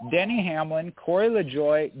 Denny Hamlin, Corey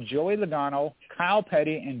LaJoie, Joey Logano, Kyle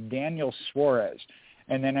Petty, and Daniel Suarez.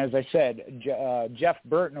 And then, as I said, Jeff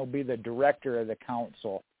Burton will be the director of the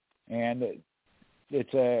council. And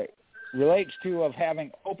it's a relates to of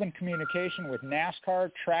having open communication with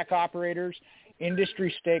NASCAR, track operators,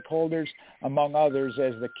 industry stakeholders, among others,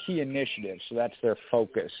 as the key initiative. So that's their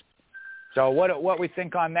focus. So what we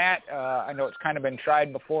think on that, I know it's kind of been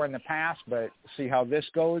tried before in the past, but see how this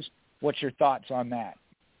goes. What's your thoughts on that?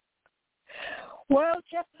 Well,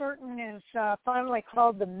 Jeff Burton is finally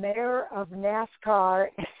called the mayor of NASCAR,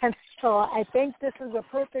 and so I think this is a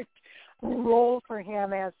perfect role for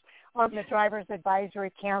him as on the Drivers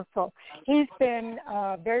Advisory Council. He's been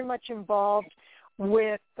very much involved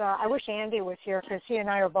with, I wish Andy was here because he and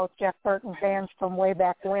I are both Jeff Burton fans from way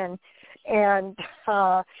back when, and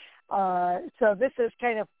so this is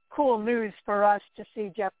kind of cool news for us to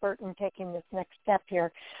see Jeff Burton taking this next step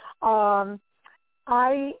here.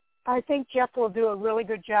 I think Jeff will do a really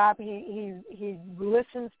good job. He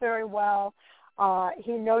listens very well.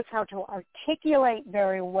 He knows how to articulate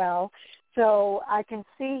very well. So I can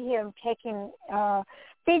see him taking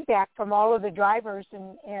feedback from all of the drivers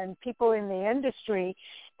and people in the industry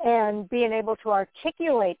and being able to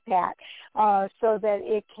articulate that so that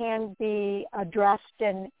it can be addressed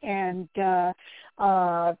and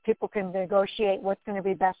people can negotiate what's going to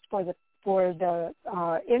be best for the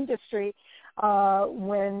industry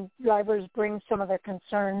when drivers bring some of their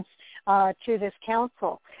concerns to this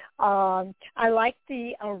council. I like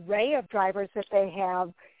the array of drivers that they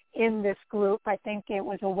have in this group. I think it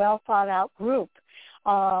was a well-thought-out group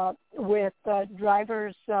with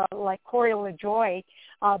drivers like Corey LaJoie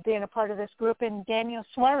being a part of this group and Daniel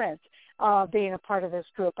Suarez being a part of this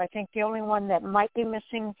group. I think the only one that might be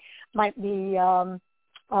missing might be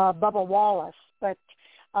Bubba Wallace. But,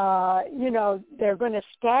 they're going to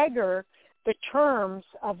stagger the terms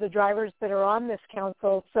of the drivers that are on this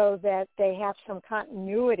council so that they have some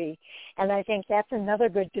continuity. And I think that's another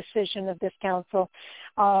good decision of this council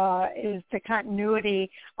is the continuity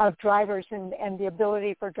of drivers and the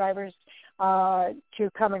ability for drivers to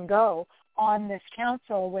come and go on this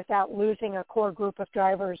council without losing a core group of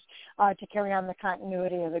drivers to carry on the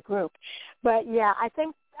continuity of the group. But, yeah, I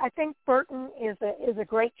think Burton is a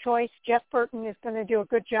great choice. Jeff Burton is going to do a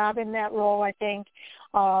good job in that role, I think.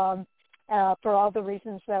 For all the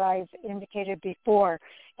reasons that I've indicated before.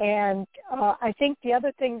 And I think the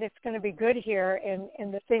other thing that's going to be good here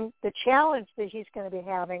and the challenge that he's going to be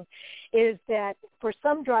having is that for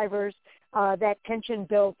some drivers that tension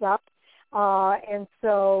builds up. And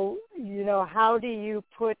so, how do you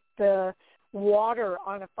put the water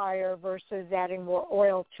on a fire versus adding more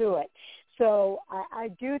oil to it? So I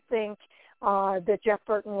do think that Jeff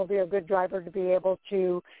Burton will be a good driver to be able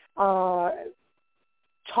to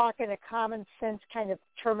talk in a common sense kind of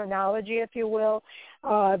terminology, if you will,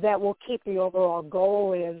 that will keep the overall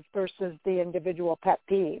goal is versus the individual pet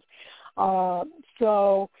peeve. Again,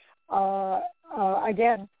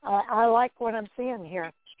 I like what I'm seeing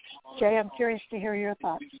here. Jay, I'm curious to hear your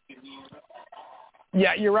thoughts.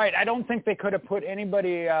 Yeah, you're right. I don't think they could have put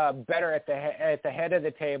anybody better at the head of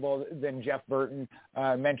the table than Jeff Burton,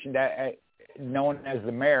 mentioned known as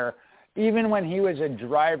the mayor. Even when he was a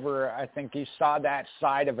driver, I think he saw that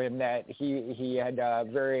side of him, that he had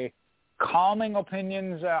very calming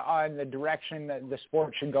opinions on the direction that the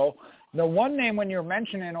sport should go. The one name, when you're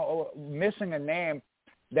mentioning missing a name,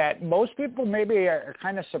 that most people maybe are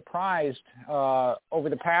kind of surprised over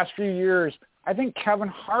the past few years, I think Kevin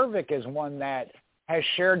Harvick is one that has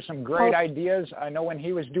shared some great ideas. I know when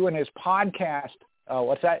he was doing his podcast,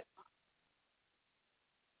 what's that?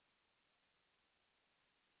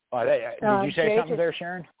 Did you say something there,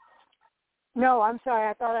 Sharon? No, I'm sorry.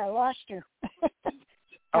 I thought I lost you.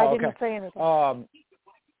 I didn't say anything.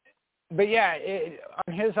 But yeah,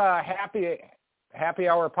 on his Happy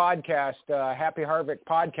Hour podcast, Happy Harvick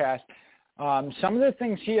podcast, some of the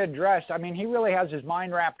things he addressed, I mean, he really has his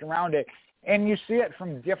mind wrapped around it, and you see it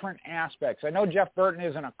from different aspects. I know Jeff Burton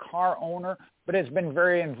isn't a car owner, but has been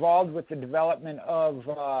very involved with the development of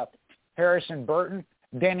Harrison Burton.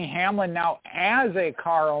 Denny Hamlin now as a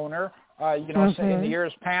car owner, so in the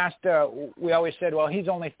years past, we always said, well, he's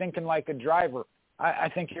only thinking like a driver.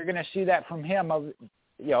 I think you're going to see that from him.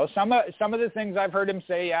 Some of the things I've heard him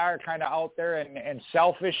say are kind of out there and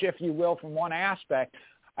selfish, if you will, from one aspect.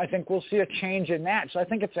 I think we'll see a change in that. So I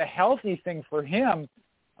think it's a healthy thing for him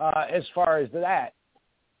as far as that.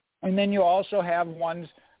 And then you also have ones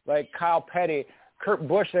like Kyle Petty, Kurt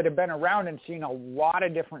Busch that have been around and seen a lot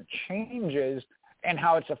of different changes and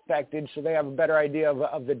how it's affected, so they have a better idea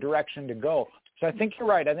of the direction to go. So I think you're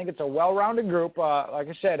right. I think it's a well-rounded group. Like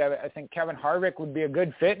I said, I think Kevin Harvick would be a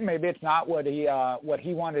good fit. Maybe it's not what he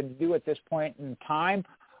wanted to do at this point in time,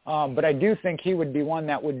 but I do think he would be one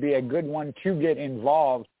that would be a good one to get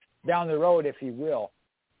involved down the road, if he will.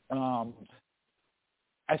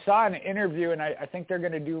 I saw an interview, and I think they're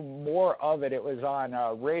going to do more of it. It was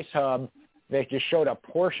on Race Hub. They just showed a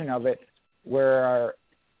portion of it where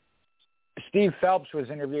Steve Phelps was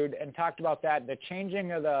interviewed and talked about that, the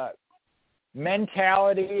changing of the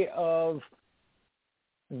mentality of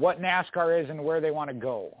what NASCAR is and where they want to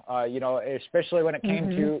go, especially when it came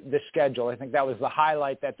to the schedule. I think that was the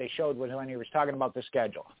highlight that they showed was when he was talking about the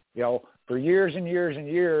schedule. For years and years and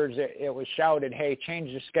years, it was shouted, hey,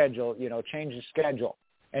 change the schedule, change the schedule.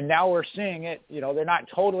 And now we're seeing it. They're not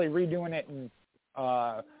totally redoing it in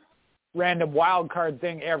random wild card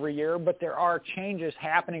thing every year, but there are changes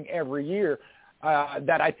happening every year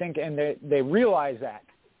that I think, and they realize that.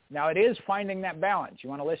 Now, it is finding that balance. You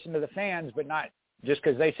want to listen to the fans, but not just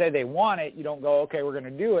because they say they want it, you don't go, okay, we're going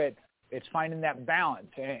to do it. It's finding that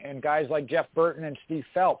balance. And guys like Jeff Burton and Steve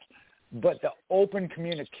Phelps, but the open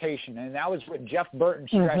communication, and that was what Jeff Burton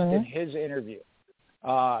stressed in his interview.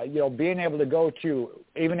 Being able to go to,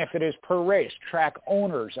 even if it is per race, track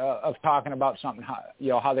owners of talking about something,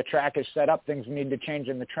 how the track is set up, things need to change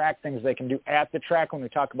in the track, things they can do at the track when we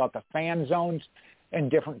talk about the fan zones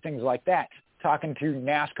and different things like that. Talking to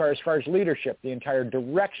NASCAR as far as leadership, the entire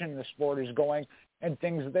direction the sport is going and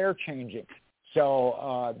things they're changing.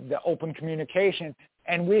 So the open communication,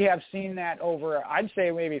 and we have seen that over, I'd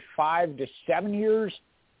say maybe 5 to 7 years,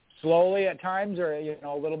 slowly at times, or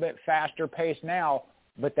a little bit faster pace now,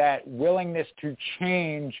 but that willingness to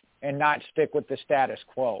change and not stick with the status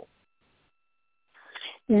quo.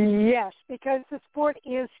 Yes, because the sport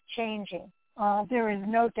is changing. There is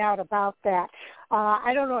no doubt about that.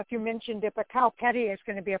 I don't know if you mentioned it, but Kyle Petty is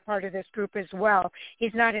going to be a part of this group as well.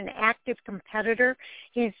 He's not an active competitor.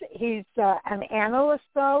 He's an analyst,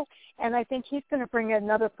 though, and I think he's going to bring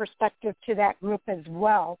another perspective to that group as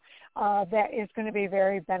well that is going to be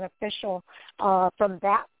very beneficial from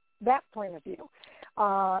that point of view.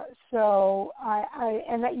 You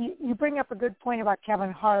bring up a good point about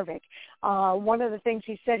Kevin Harvick. One of the things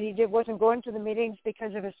he said he did wasn't going to the meetings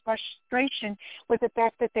because of his frustration with the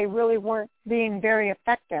fact that they really weren't being very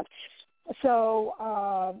effective. So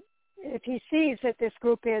if he sees that this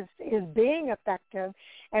group is being effective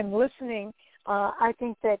and listening, I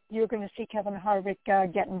think that you're going to see Kevin Harvick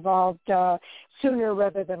get involved sooner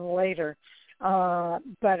rather than later.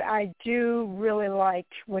 But I do really like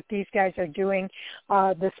what these guys are doing.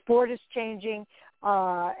 The sport is changing,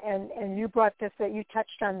 and you brought this, that you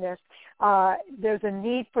touched on this. There's a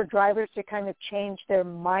need for drivers to kind of change their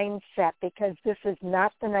mindset because this is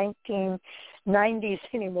not the 1990s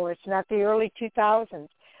anymore. It's not the early 2000s.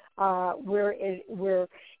 We're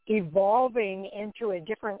evolving into a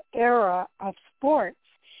different era of sports.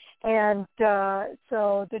 And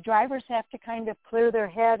so the drivers have to kind of clear their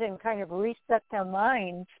head and kind of reset their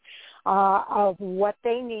minds of what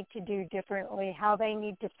they need to do differently, how they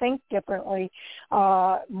need to think differently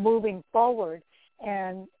moving forward.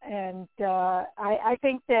 And I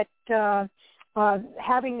think that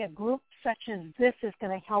having a group such as this is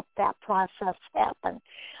going to help that process happen,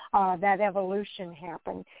 that evolution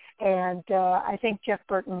happen. And I think Jeff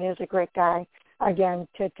Burton is a great guy, again,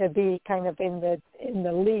 to be kind of in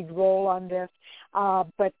the lead role on this.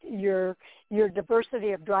 But your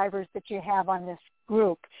diversity of drivers that you have on this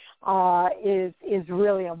group is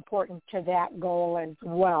really important to that goal as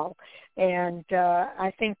well. And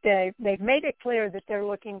I think they've made it clear that they're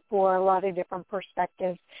looking for a lot of different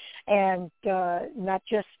perspectives, and not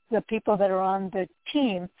just the people that are on the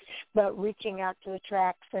team, but reaching out to the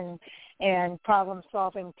tracks and problem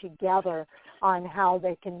solving together on how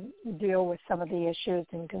they can deal with some of the issues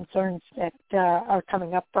and concerns that are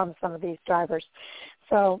coming up from some of these drivers.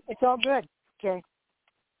 So it's all good, Jay.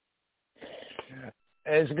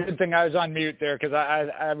 It's a good thing I was on mute there because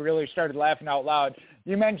I really started laughing out loud.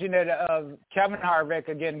 You mentioned it of Kevin Harvick,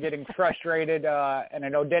 again, getting frustrated, and I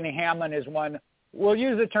know Denny Hamlin is one. We'll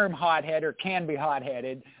use the term hothead or can be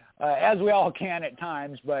hot-headed, as we all can at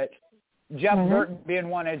times, but Jeff Burton being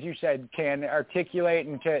one, as you said, can articulate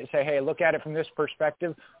and to say, hey, look at it from this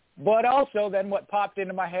perspective. But also then what popped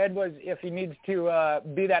into my head was if he needs to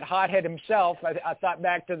be that hothead himself, I thought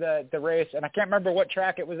back to the race, and I can't remember what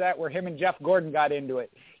track it was at where him and Jeff Gordon got into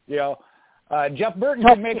it. Jeff Burton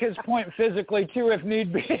can make his point physically too if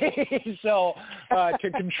need be. So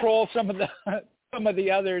to control some of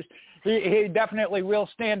the others, he definitely will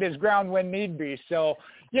stand his ground when need be. So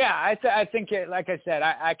yeah, I think like I said,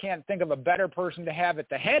 I can't think of a better person to have at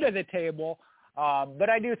the head of the table. But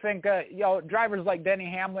I do think, drivers like Denny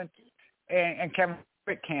Hamlin and Kevin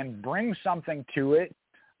Harvick can bring something to it.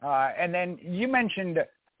 And then you mentioned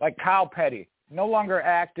like Kyle Petty, no longer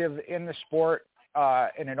active in the sport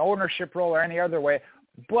in an ownership role or any other way,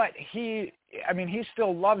 but he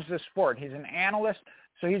still loves the sport. He's an analyst,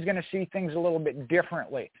 so he's going to see things a little bit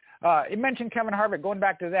differently. You mentioned Kevin Harvick, going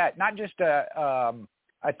back to that, not just a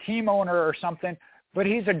team owner or something, but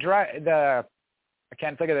he's I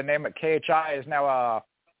can't think of the name, but KHI is now a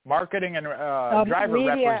marketing and driver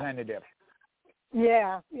media representative.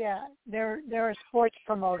 Yeah. They're a sports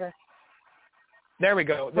promoter. There we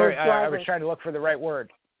go. I was trying to look for the right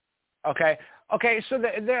word. Okay. So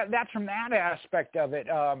that's from that aspect of it.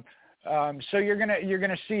 So you're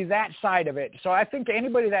gonna see that side of it. So I think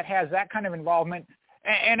anybody that has that kind of involvement,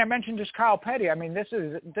 and I mentioned just Kyle Petty. I mean, this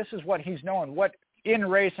is what he's known. What in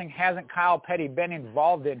racing hasn't Kyle Petty been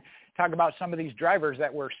involved in? Talk about some of these drivers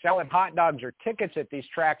that were selling hot dogs or tickets at these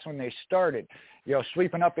tracks when they started.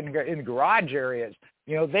 Sweeping up in garage areas.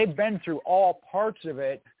 They've been through all parts of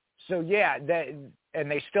it. So yeah, and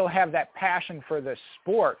they still have that passion for the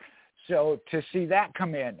sport. So to see that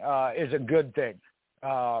come in is a good thing.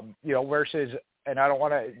 Versus, and I don't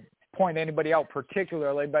want to point anybody out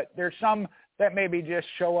particularly, but there's some that maybe just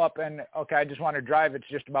show up and, okay, I just want to drive. It's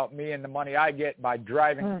just about me and the money I get by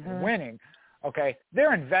driving and winning. Okay,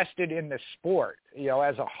 they're invested in the sport,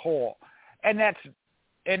 as a whole. And that's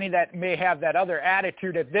any that may have that other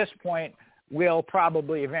attitude at this point will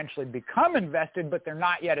probably eventually become invested, but they're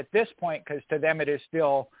not yet at this point because to them it is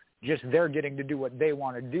still just they're getting to do what they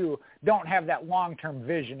want to do. Don't have that long-term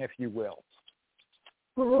vision, if you will.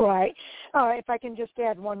 Right. If I can just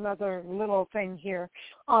add one other little thing here.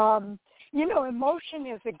 Emotion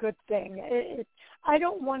is a good thing. I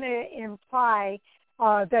don't want to imply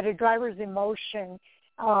that a driver's emotion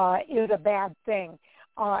is a bad thing.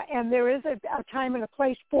 And there is a time and a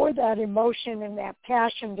place for that emotion and that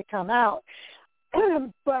passion to come out.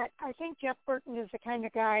 But I think Jeff Burton is the kind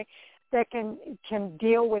of guy that can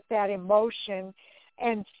deal with that emotion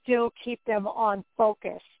and still keep them on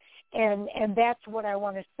focus. And that's what I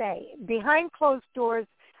want to say. Behind closed doors,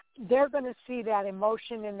 they're going to see that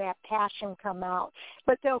emotion and that passion come out,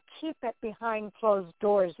 but they'll keep it behind closed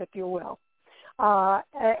doors, if you will.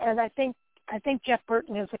 And I think Jeff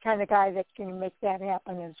Burton is the kind of guy that can make that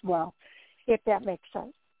happen as well, if that makes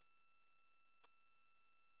sense.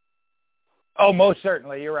 Oh, most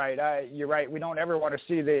certainly. You're right. You're right. We don't ever want to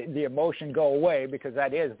see the emotion go away because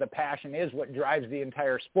the passion is what drives the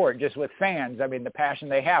entire sport. Just with fans, I mean, the passion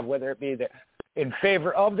they have, whether it be in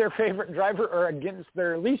favor of their favorite driver or against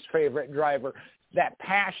their least favorite driver, that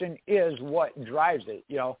passion is what drives it.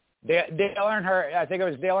 Dale Earnhardt, I think it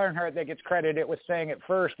was Dale Earnhardt that gets credited with saying it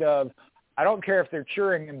first of, I don't care if they're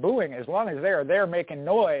cheering and booing, as long as they're there making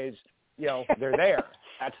noise, they're there.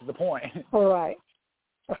 That's the point. All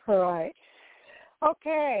right.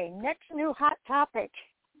 Okay, next new hot topic.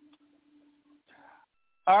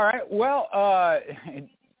 All right, well,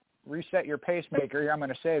 reset your pacemaker here. I'm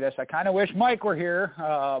going to say this. I kind of wish Mike were here.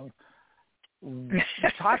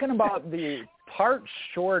 Talking about the parts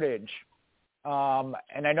shortage.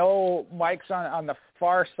 And I know Mike's on the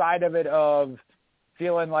far side of it of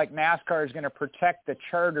feeling like NASCAR is going to protect the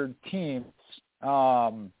chartered teams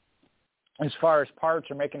as far as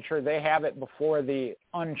parts or making sure they have it before the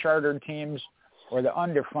unchartered teams or the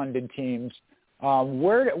underfunded teams.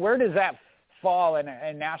 Where does that fall in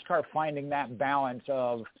NASCAR finding that balance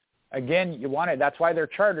of, again, you want it. That's why they're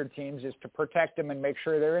chartered teams, is to protect them and make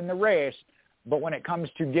sure they're in the race. But when it comes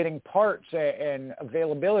to getting parts and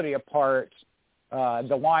availability of parts,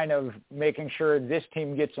 the line of making sure this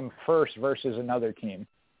team gets them first versus another team.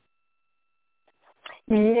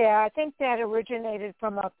 Yeah, I think that originated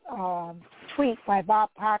from a tweet by Bob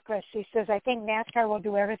Pockrass. He says, I think NASCAR will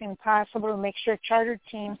do everything possible to make sure chartered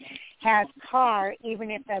team has car,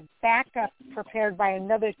 even if a backup prepared by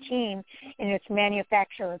another team in its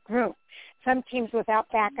manufacturer group. Some teams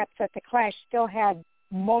without backups at the Clash still had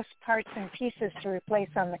most parts and pieces to replace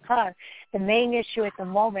on the car. The main issue at the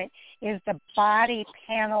moment is the body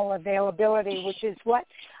panel availability, which is what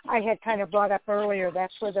I had kind of brought up earlier.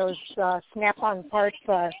 That's where those snap-on parts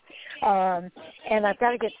are. And I've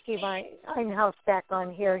got to get Steve Einhaus back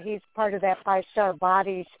on here. He's part of that Five Star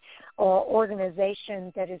Bodies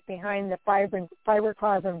organization that is behind the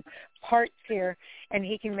fibercarbon parts here, and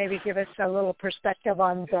he can maybe give us a little perspective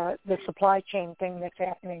on the supply chain thing that's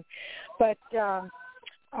happening. But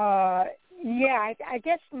I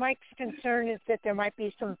guess Mike's concern is that there might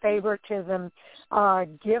be some favoritism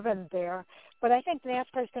given there. But I think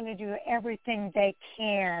NASCAR is going to do everything they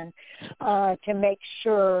can to make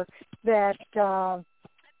sure that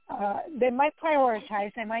they might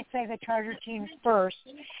prioritize. They might say the charter teams first,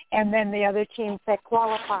 and then the other teams that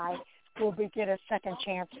qualify will get a second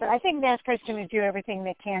chance. But I think NASCAR is going to do everything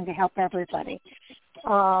they can to help everybody.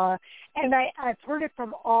 And I've heard it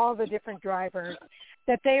from all the different drivers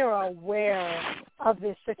that they are aware of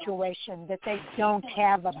this situation, that they don't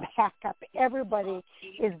have a backup. Everybody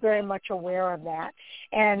is very much aware of that.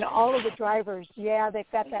 And all of the drivers,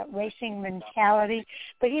 they've got that racing mentality.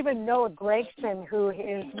 But even Noah Gragson, who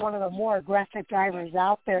is one of the more aggressive drivers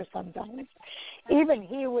out there sometimes, even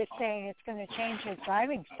he was saying it's going to change his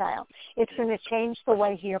driving style. It's going to change the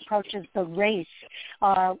way he approaches the race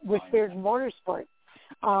with Beard Motorsports.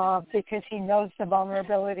 Because he knows the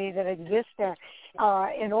vulnerability that exists there.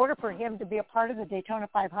 In order for him to be a part of the Daytona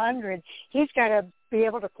 500, he's got to be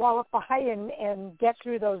able to qualify and get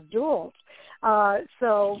through those duels.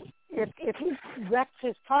 So if he wrecks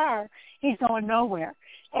his car, he's going nowhere,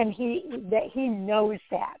 and he knows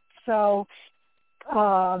that. So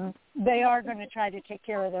they are going to try to take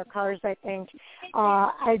care of their cars, I think.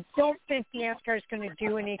 I don't think NASCAR is going to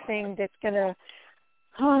do anything that's going to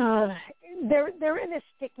they're in a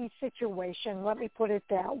sticky situation, let me put it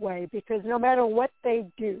that way, because no matter what they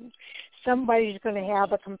do, somebody's going to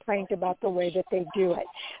have a complaint about the way that they do it.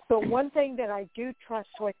 But one thing that I do trust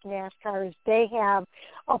with NASCAR is they have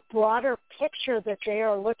a broader picture that they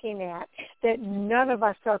are looking at that none of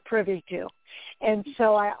us are privy to. And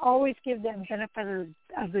so I always give them benefit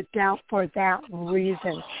of the doubt for that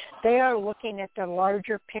reason. They are looking at the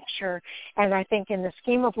larger picture, and I think in the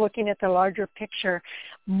scheme of looking at the larger picture,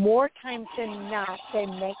 more times than not, they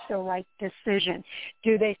make the right decision.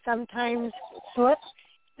 Do they sometimes slip?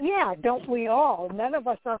 Yeah, don't we all? None of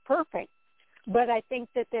us are perfect. But I think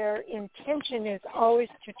that their intention is always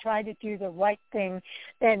to try to do the right thing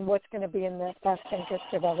and what's going to be in the best interest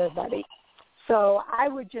of everybody. So I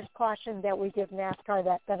would just caution that we give NASCAR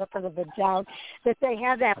that benefit of the doubt, that they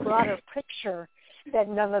have that broader picture that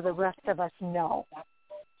none of the rest of us know.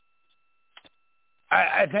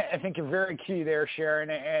 I think you're very key there, Sharon,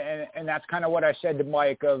 and that's kind of what I said to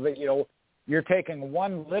Mike of, you're taking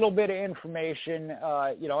one little bit of information,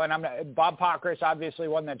 and Bob Pockris, obviously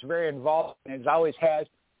one that's very involved and always has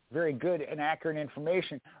very good and accurate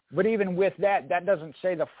information. But even with that doesn't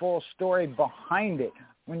say the full story behind it.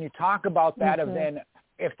 When you talk about that, of then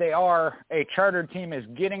if they are a chartered team is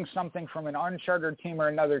getting something from an unchartered team or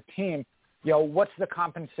another team, what's the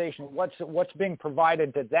compensation? What's being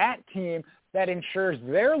provided to that team that ensures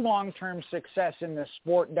their long-term success in the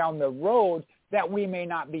sport down the road that we may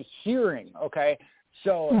not be hearing? Okay,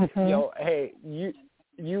 so hey, you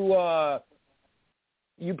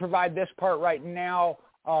provide this part right now.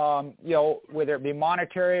 Whether it be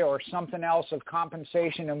monetary or something else of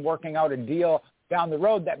compensation and working out a deal down the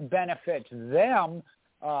road that benefits them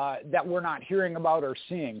that we're not hearing about or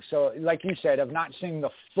seeing. So like you said, of not seeing the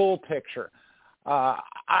full picture. I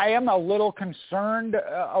am a little concerned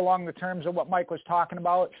along the terms of what Mike was talking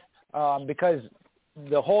about because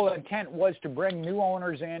the whole intent was to bring new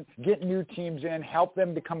owners in, get new teams in, help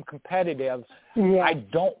them become competitive. Yeah. I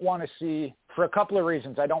don't want to see, for a couple of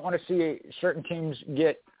reasons, I don't want to see certain teams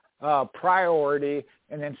get priority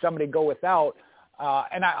and then somebody go without.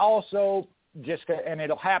 And I also and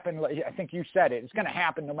it'll happen, I think you said it, it's going to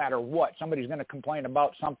happen no matter what. Somebody's going to complain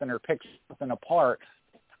about something or pick something apart.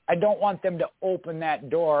 I don't want them to open that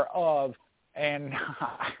door of, and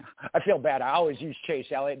I feel bad. I always use Chase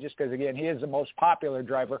Elliott just because, again, he is the most popular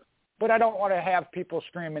driver. But I don't want to have people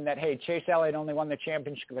screaming that, hey, Chase Elliott only won the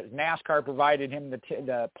championship because NASCAR provided him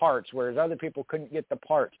the parts, whereas other people couldn't get the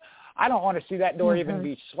parts. I don't want to see that door even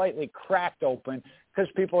be slightly cracked open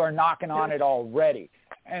because people are knocking on it already.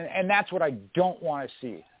 And that's what I don't want to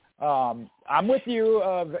see. I'm with you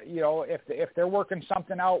of, if they're working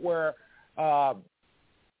something out where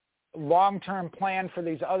long-term plan for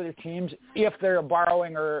these other teams, if they're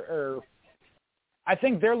borrowing or I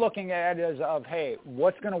think they're looking at it as of, hey,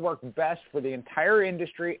 what's going to work best for the entire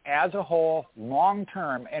industry as a whole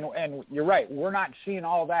long-term. And you're right, we're not seeing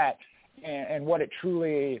all that and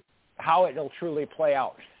how it'll truly play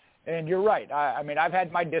out. And you're right. I mean, I've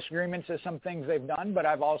had my disagreements with some things they've done, but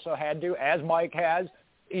I've also had to, as Mike has,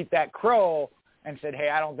 eat that crow and said, hey,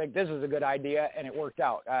 I don't think this is a good idea, and it worked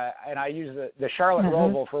out. And I use the Charlotte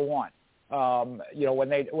Roval for one. When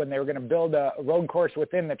they were going to build a road course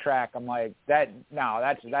within the track, I'm like, that's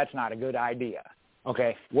not a good idea.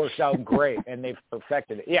 Okay, works out great, and they've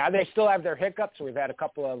perfected it. Yeah, they still have their hiccups. We've had a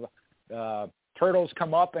couple of turtles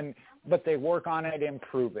come up, but they work on it,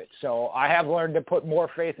 improve it. So I have learned to put more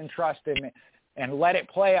faith and trust in it and let it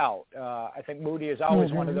play out. I think Moody is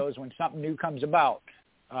always one of those when something new comes about.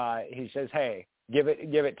 He says, hey, give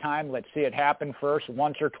it time. Let's see it happen first,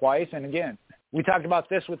 once or twice. And again, we talked about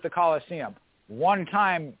this with the Coliseum. One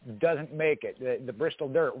time doesn't make it. The Bristol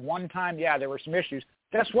Dirt, one time, there were some issues.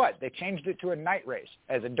 Guess what? They changed it to a night race.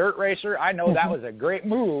 As a dirt racer, I know that was a great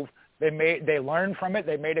move. They learned from it.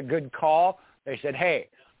 They made a good call. They said, hey,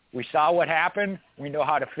 we saw what happened. We know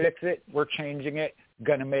how to fix it. We're changing it,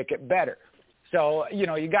 going to make it better. So, you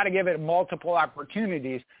got to give it multiple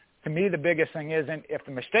opportunities. To me, the biggest thing isn't if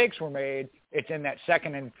the mistakes were made, it's in that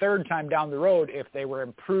second and third time down the road if they were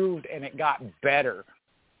improved and it got better.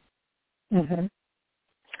 Mm-hmm.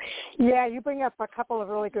 Yeah, you bring up a couple of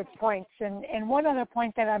really good points. And one other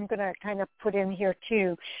point that I'm going to kind of put in here,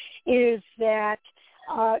 too, is that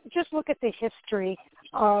just look at the history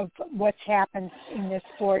of what's happened in this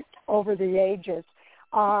sport over the ages.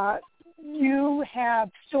 You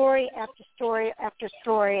have story after story after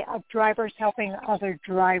story of drivers helping other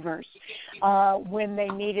drivers when they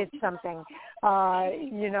needed something. A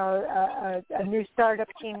new startup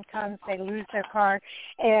team comes, they lose their car,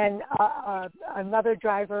 and another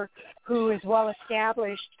driver who is well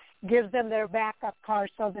established gives them their backup car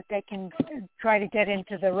so that they can try to get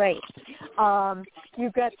into the race.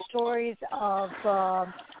 You've got stories of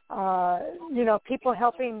people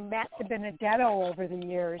helping Matt DiBenedetto over the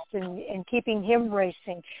years and keeping him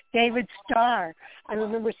racing. David Starr, I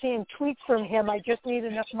remember seeing tweets from him, I just need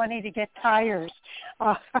enough money to get tires.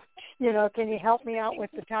 Can you help me out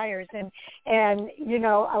with the tires? And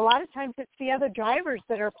a lot of times it's the other drivers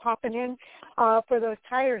that are popping in for those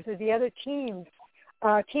tires, or the other team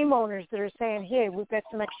owners that are saying, hey, we've got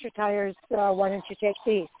some extra tires, why don't you take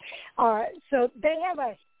these? So they have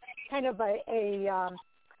a kind of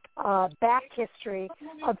a back history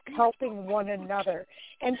of helping one another.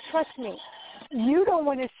 And trust me, you don't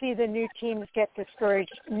want to see the new teams get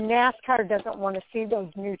discouraged. NASCAR doesn't want to see those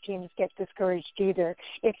new teams get discouraged either.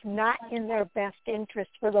 It's not in their best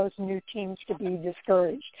interest for those new teams to be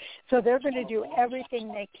discouraged. So they're going to do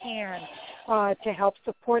everything they can to help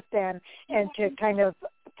support them and to kind of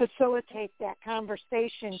facilitate that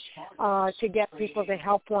conversation to get people to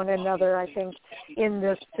help one another, I think, in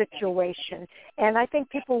this situation. And I think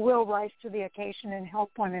people will rise to the occasion and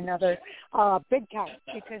help one another big time,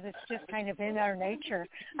 because it's just kind of in our nature,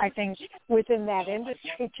 I think, within that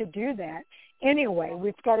industry to do that. Anyway,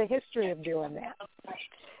 we've got a history of doing that.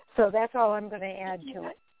 So that's all I'm going to add to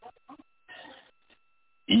it.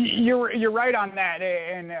 You're right on that,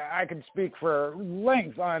 and I can speak for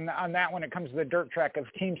length on that when it comes to the dirt track of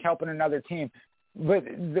teams helping another team. But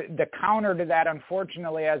the counter to that,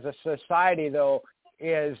 unfortunately, as a society, though,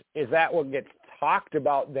 is that what gets talked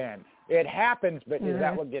about then? It happens, but is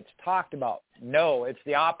that what gets talked about? No, it's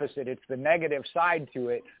the opposite. It's the negative side to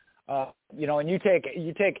it. And you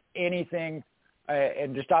take anything,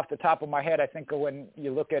 and just off the top of my head, I think when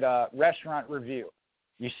you look at a restaurant review,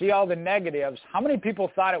 you see all the negatives. How many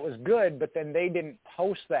people thought it was good, but then they didn't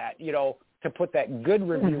post that, to put that good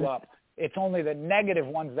review up? It's only the negative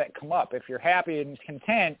ones that come up. If you're happy and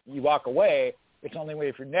content, you walk away. It's only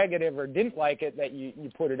if you're negative or didn't like it that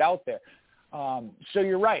you put it out there. So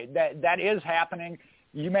you're right. That is happening.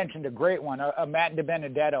 You mentioned a great one, Matt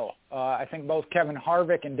DiBenedetto. I think both Kevin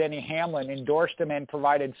Harvick and Denny Hamlin endorsed him and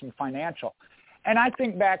provided some financial. And I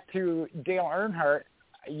think back to Dale Earnhardt.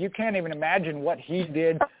 You can't even imagine what he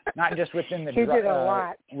did, not just within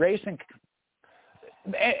the racing.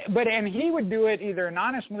 And he would do it either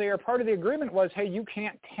anonymously or part of the agreement was, hey, you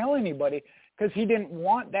can't tell anybody, because he didn't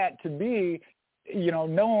want that to be,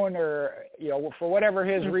 known or, for whatever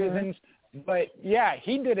his reasons. But, yeah,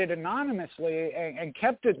 he did it anonymously and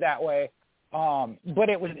kept it that way. But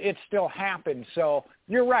it still happened. So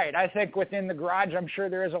you're right. I think within the garage, I'm sure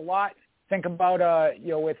there is a lot. Think about,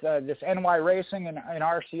 with this NY Racing and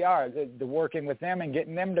RCR, the working with them and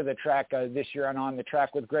getting them to the track this year and on the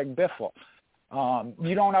track with Greg Biffle.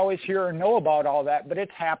 You don't always hear or know about all that, but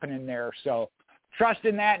it's happening there. So trust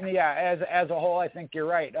in that. And, yeah, as a whole, I think you're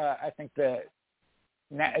right. I think the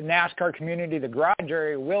NASCAR community, the garage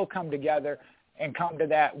area, will come together and come to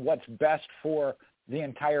that what's best for the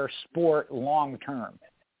entire sport long term.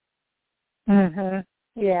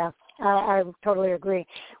 Yeah. I totally agree.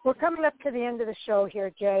 We're coming up to the end of the show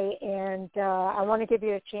here, Jay, and I want to give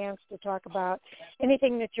you a chance to talk about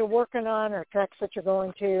anything that you're working on or tracks that you're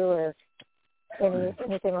going to or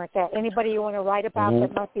anything like that. Anybody you want to write about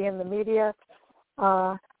that might be in the media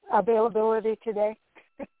availability today?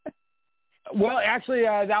 Well, actually,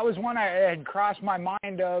 that was one I had crossed my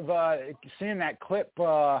mind of seeing that clip,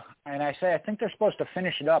 and I think they're supposed to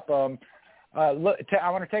finish it up. I want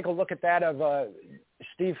to take a look at that of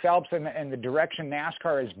Steve Phelps and the direction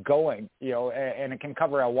NASCAR is going, and it can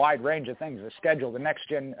cover a wide range of things, the schedule, the next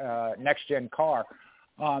gen car.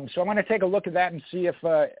 So I'm going to take a look at that and see if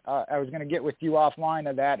I was going to get with you offline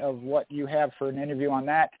of what you have for an interview on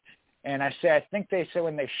that. And I think they said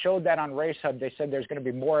when they showed that on Race Hub, they said there's going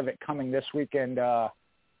to be more of it coming this weekend, a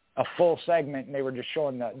full segment, and they were just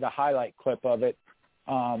showing the highlight clip of it.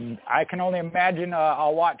 I can only imagine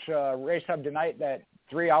I'll watch Race Hub tonight, that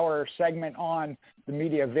 3-hour segment on the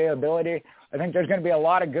media availability. I think there's going to be a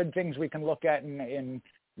lot of good things we can look at in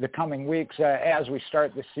the coming weeks as we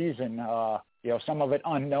start the season. Some of it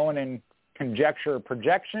unknown and conjecture or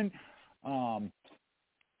projection.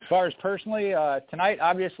 As far as personally, tonight,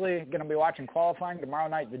 obviously, going to be watching qualifying. Tomorrow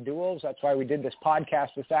night, the duels. That's why we did this podcast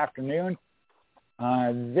this afternoon.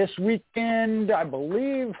 This weekend, I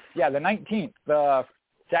believe, the 19th, the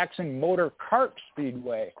Jackson Motor Kart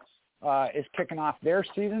Speedway is kicking off their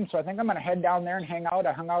season. So I think I'm going to head down there and hang out.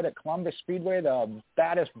 I hung out at Columbus Speedway, the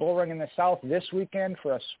baddest bull ring in the South, this weekend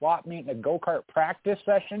for a swap meet and a go-kart practice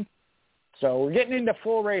session. So we're getting into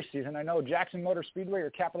full race season. I know Jackson Motor Speedway, or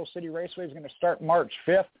Capital City Raceway, is going to start March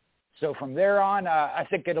 5th. So from there on, I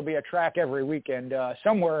think it'll be a track every weekend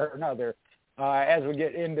somewhere or another as we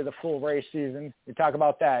get into the full race season. We talk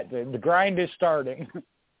about that. The grind is starting.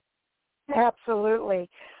 Absolutely.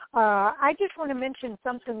 I just want to mention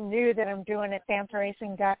something new that I'm doing at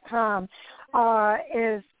Fan4Racing.com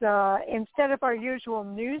is instead of our usual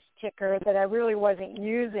news ticker that I really wasn't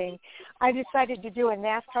using, I decided to do a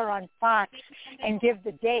NASCAR on Fox and give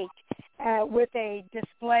the date with a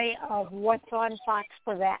display of what's on Fox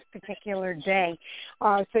for that particular day.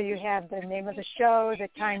 So you have the name of the show, the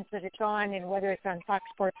times that it's on, and whether it's on Fox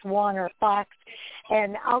Sports 1 or Fox.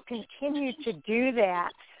 And I'll continue to do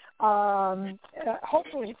that.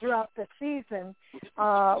 Hopefully throughout the season,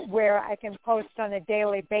 where I can post on a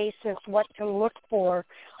daily basis what to look for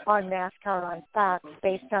on NASCAR on Fox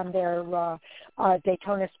based on their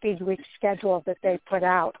Daytona Speedway schedule that they put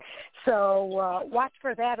out. So watch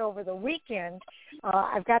for that over the weekend.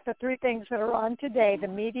 I've got the 3 things that are on today: the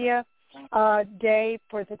media day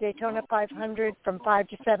for the Daytona 500 from 5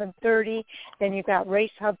 to 7:30. Then you've got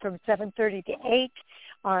Race Hub from 7:30 to 8.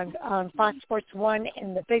 On Fox Sports 1,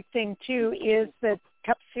 and the big thing, too, is the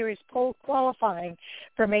Cup Series pole qualifying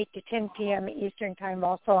from 8 to 10 p.m. Eastern Time,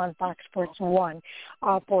 also on Fox Sports 1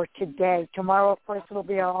 for today. Tomorrow, of course, it'll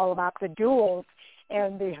be all about the duels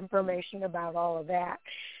and the information about all of that.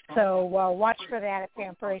 So watch for that at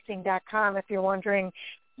Fan4Racing.com if you're wondering,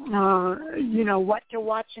 what to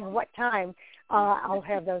watch and what time. I'll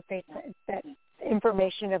have those dates, that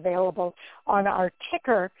information available on our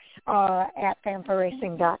ticker at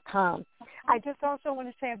Fan4Racing.com. I just also want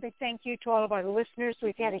to say a big thank you to all of our listeners.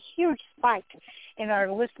 We've had a huge spike in our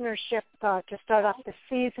listenership to start off the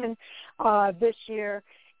season this year.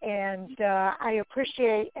 And I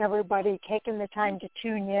appreciate everybody taking the time to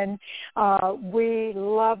tune in. We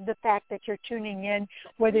love the fact that you're tuning in,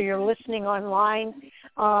 whether you're listening online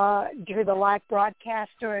to the live broadcast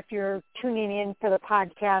or if you're tuning in for the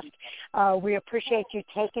podcast. We appreciate you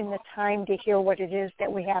taking the time to hear what it is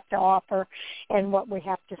that we have to offer and what we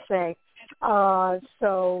have to say.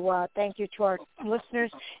 So thank you to our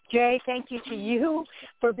listeners. Jay, thank you to you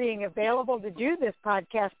for being available to do this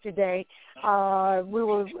podcast today. We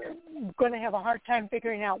were going to have a hard time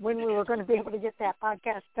figuring out when we were going to be able to get that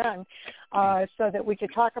podcast done so that we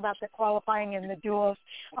could talk about the qualifying and the duels.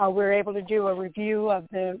 We were able to do a review of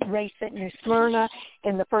the race at New Smyrna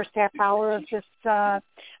in the first half hour of this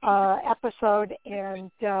episode,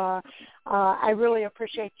 and I really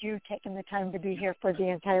appreciate you taking the time to be here for the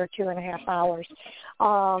entire 2.5 hours.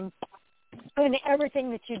 And everything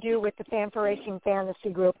that you do with the Fan4Racing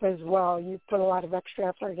Fantasy Group as well. You put a lot of extra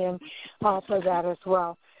effort in for that as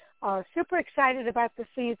well. Super excited about the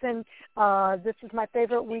season. This is my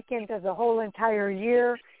favorite weekend of the whole entire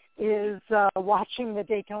year, is watching the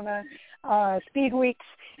Daytona Speed Weeks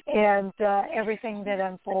and everything that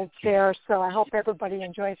unfolds there. So I hope everybody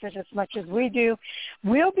enjoys it as much as we do.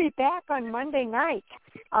 We'll be back on Monday night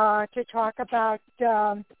to talk about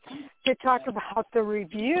the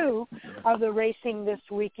review of the racing this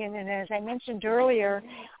weekend. And as I mentioned earlier,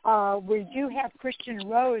 we do have Christian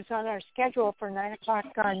Rose on our schedule for 9 o'clock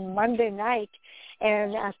on Monday night.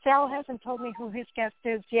 And Sal hasn't told me who his guest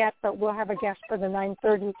is yet, but we'll have a guest for the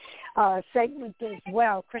 9:30 segment as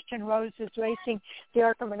well. Christian Rose is racing the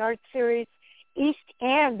ARCA Menards Series East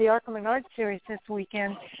and the ARCA Menards Series this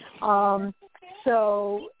weekend.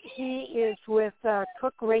 So he is with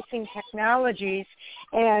Cook Racing Technologies.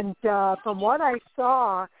 And from what I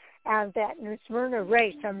saw at that New Smyrna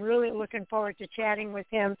race, I'm really looking forward to chatting with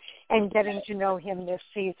him and getting to know him this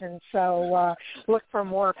season. So look for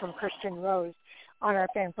more from Christian Rose on our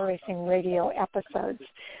Fan4Racing Radio episodes.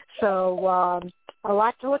 So a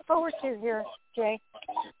lot to look forward to here, Jay.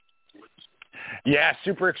 Yeah,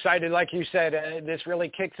 super excited. Like you said, this really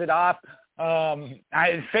kicks it off.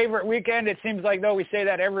 Favorite weekend, it seems like, though, we say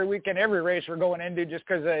that every weekend, every race we're going into just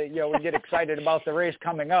because, we get excited about the race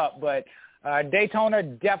coming up. But Daytona,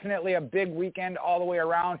 definitely a big weekend all the way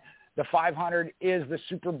around. The 500 is the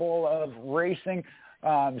Super Bowl of racing.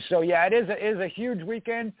 So, yeah, it is a huge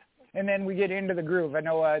weekend, and then we get into the groove. I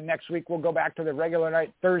know next week we'll go back to the regular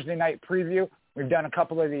Thursday night preview. We've done a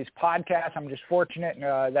couple of these podcasts. I'm just fortunate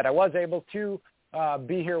that I was able to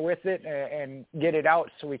be here with it and get it out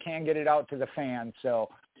so we can get it out to the fans. So,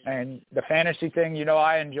 and the fantasy thing,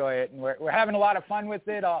 I enjoy it. And we're having a lot of fun with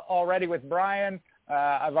it already with Brian.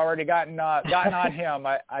 I've already gotten on him.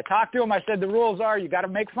 I talked to him. I said the rules are you got to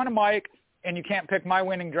make fun of Mike, and you can't pick my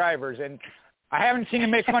winning drivers. And I haven't seen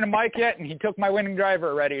him make fun of Mike yet, and he took my winning driver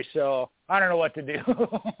already. So I don't know what to do.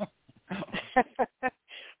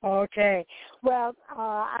 Okay. Well,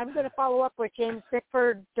 I'm going to follow up with James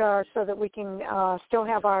Bickford so that we can still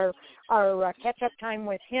have our catch-up time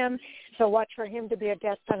with him. So watch for him to be a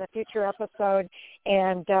guest on a future episode.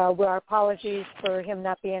 And our apologies for him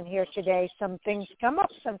not being here today. Some things come up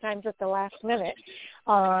sometimes at the last minute.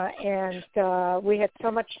 And we had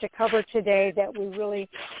so much to cover today that we really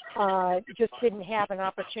just didn't have an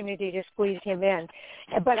opportunity to squeeze him in.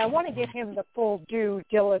 But I want to give him the full due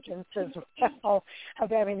diligence as well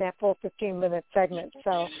of having that full 15-minute segment.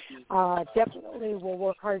 So definitely we'll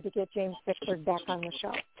work hard to get James Bickford back on the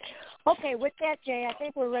show. Okay, with that, Jay, I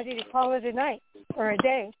think we're ready to call it a night or a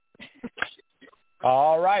day.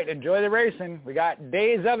 All right, enjoy the racing. We got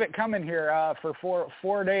days of it coming here for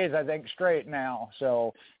four days, I think, straight now.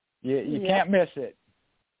 So you can't miss it.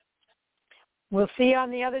 We'll see you on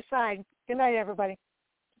the other side. Good night, everybody.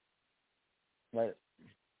 Later.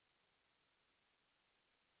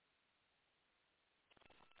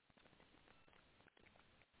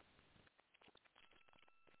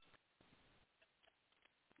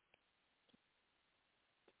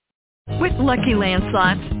 With Lucky Land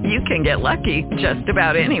Slots, you can get lucky just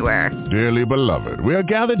about anywhere. Dearly beloved, we are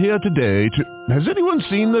gathered here today to... Has anyone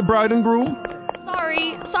seen the bride and groom?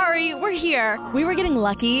 Sorry, we're here. We were getting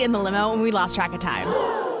lucky in the limo and we lost track of time.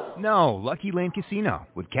 No, Lucky Land Casino,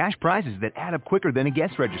 with cash prizes that add up quicker than a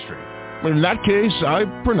guest registry. In that case, I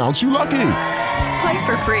pronounce you lucky. Play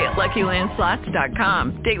for free at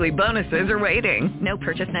LuckyLandSlots.com. Daily bonuses are waiting. No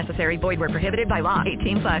purchase necessary. Void where prohibited by law.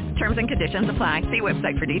 18+. Terms and conditions apply. See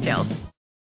website for details.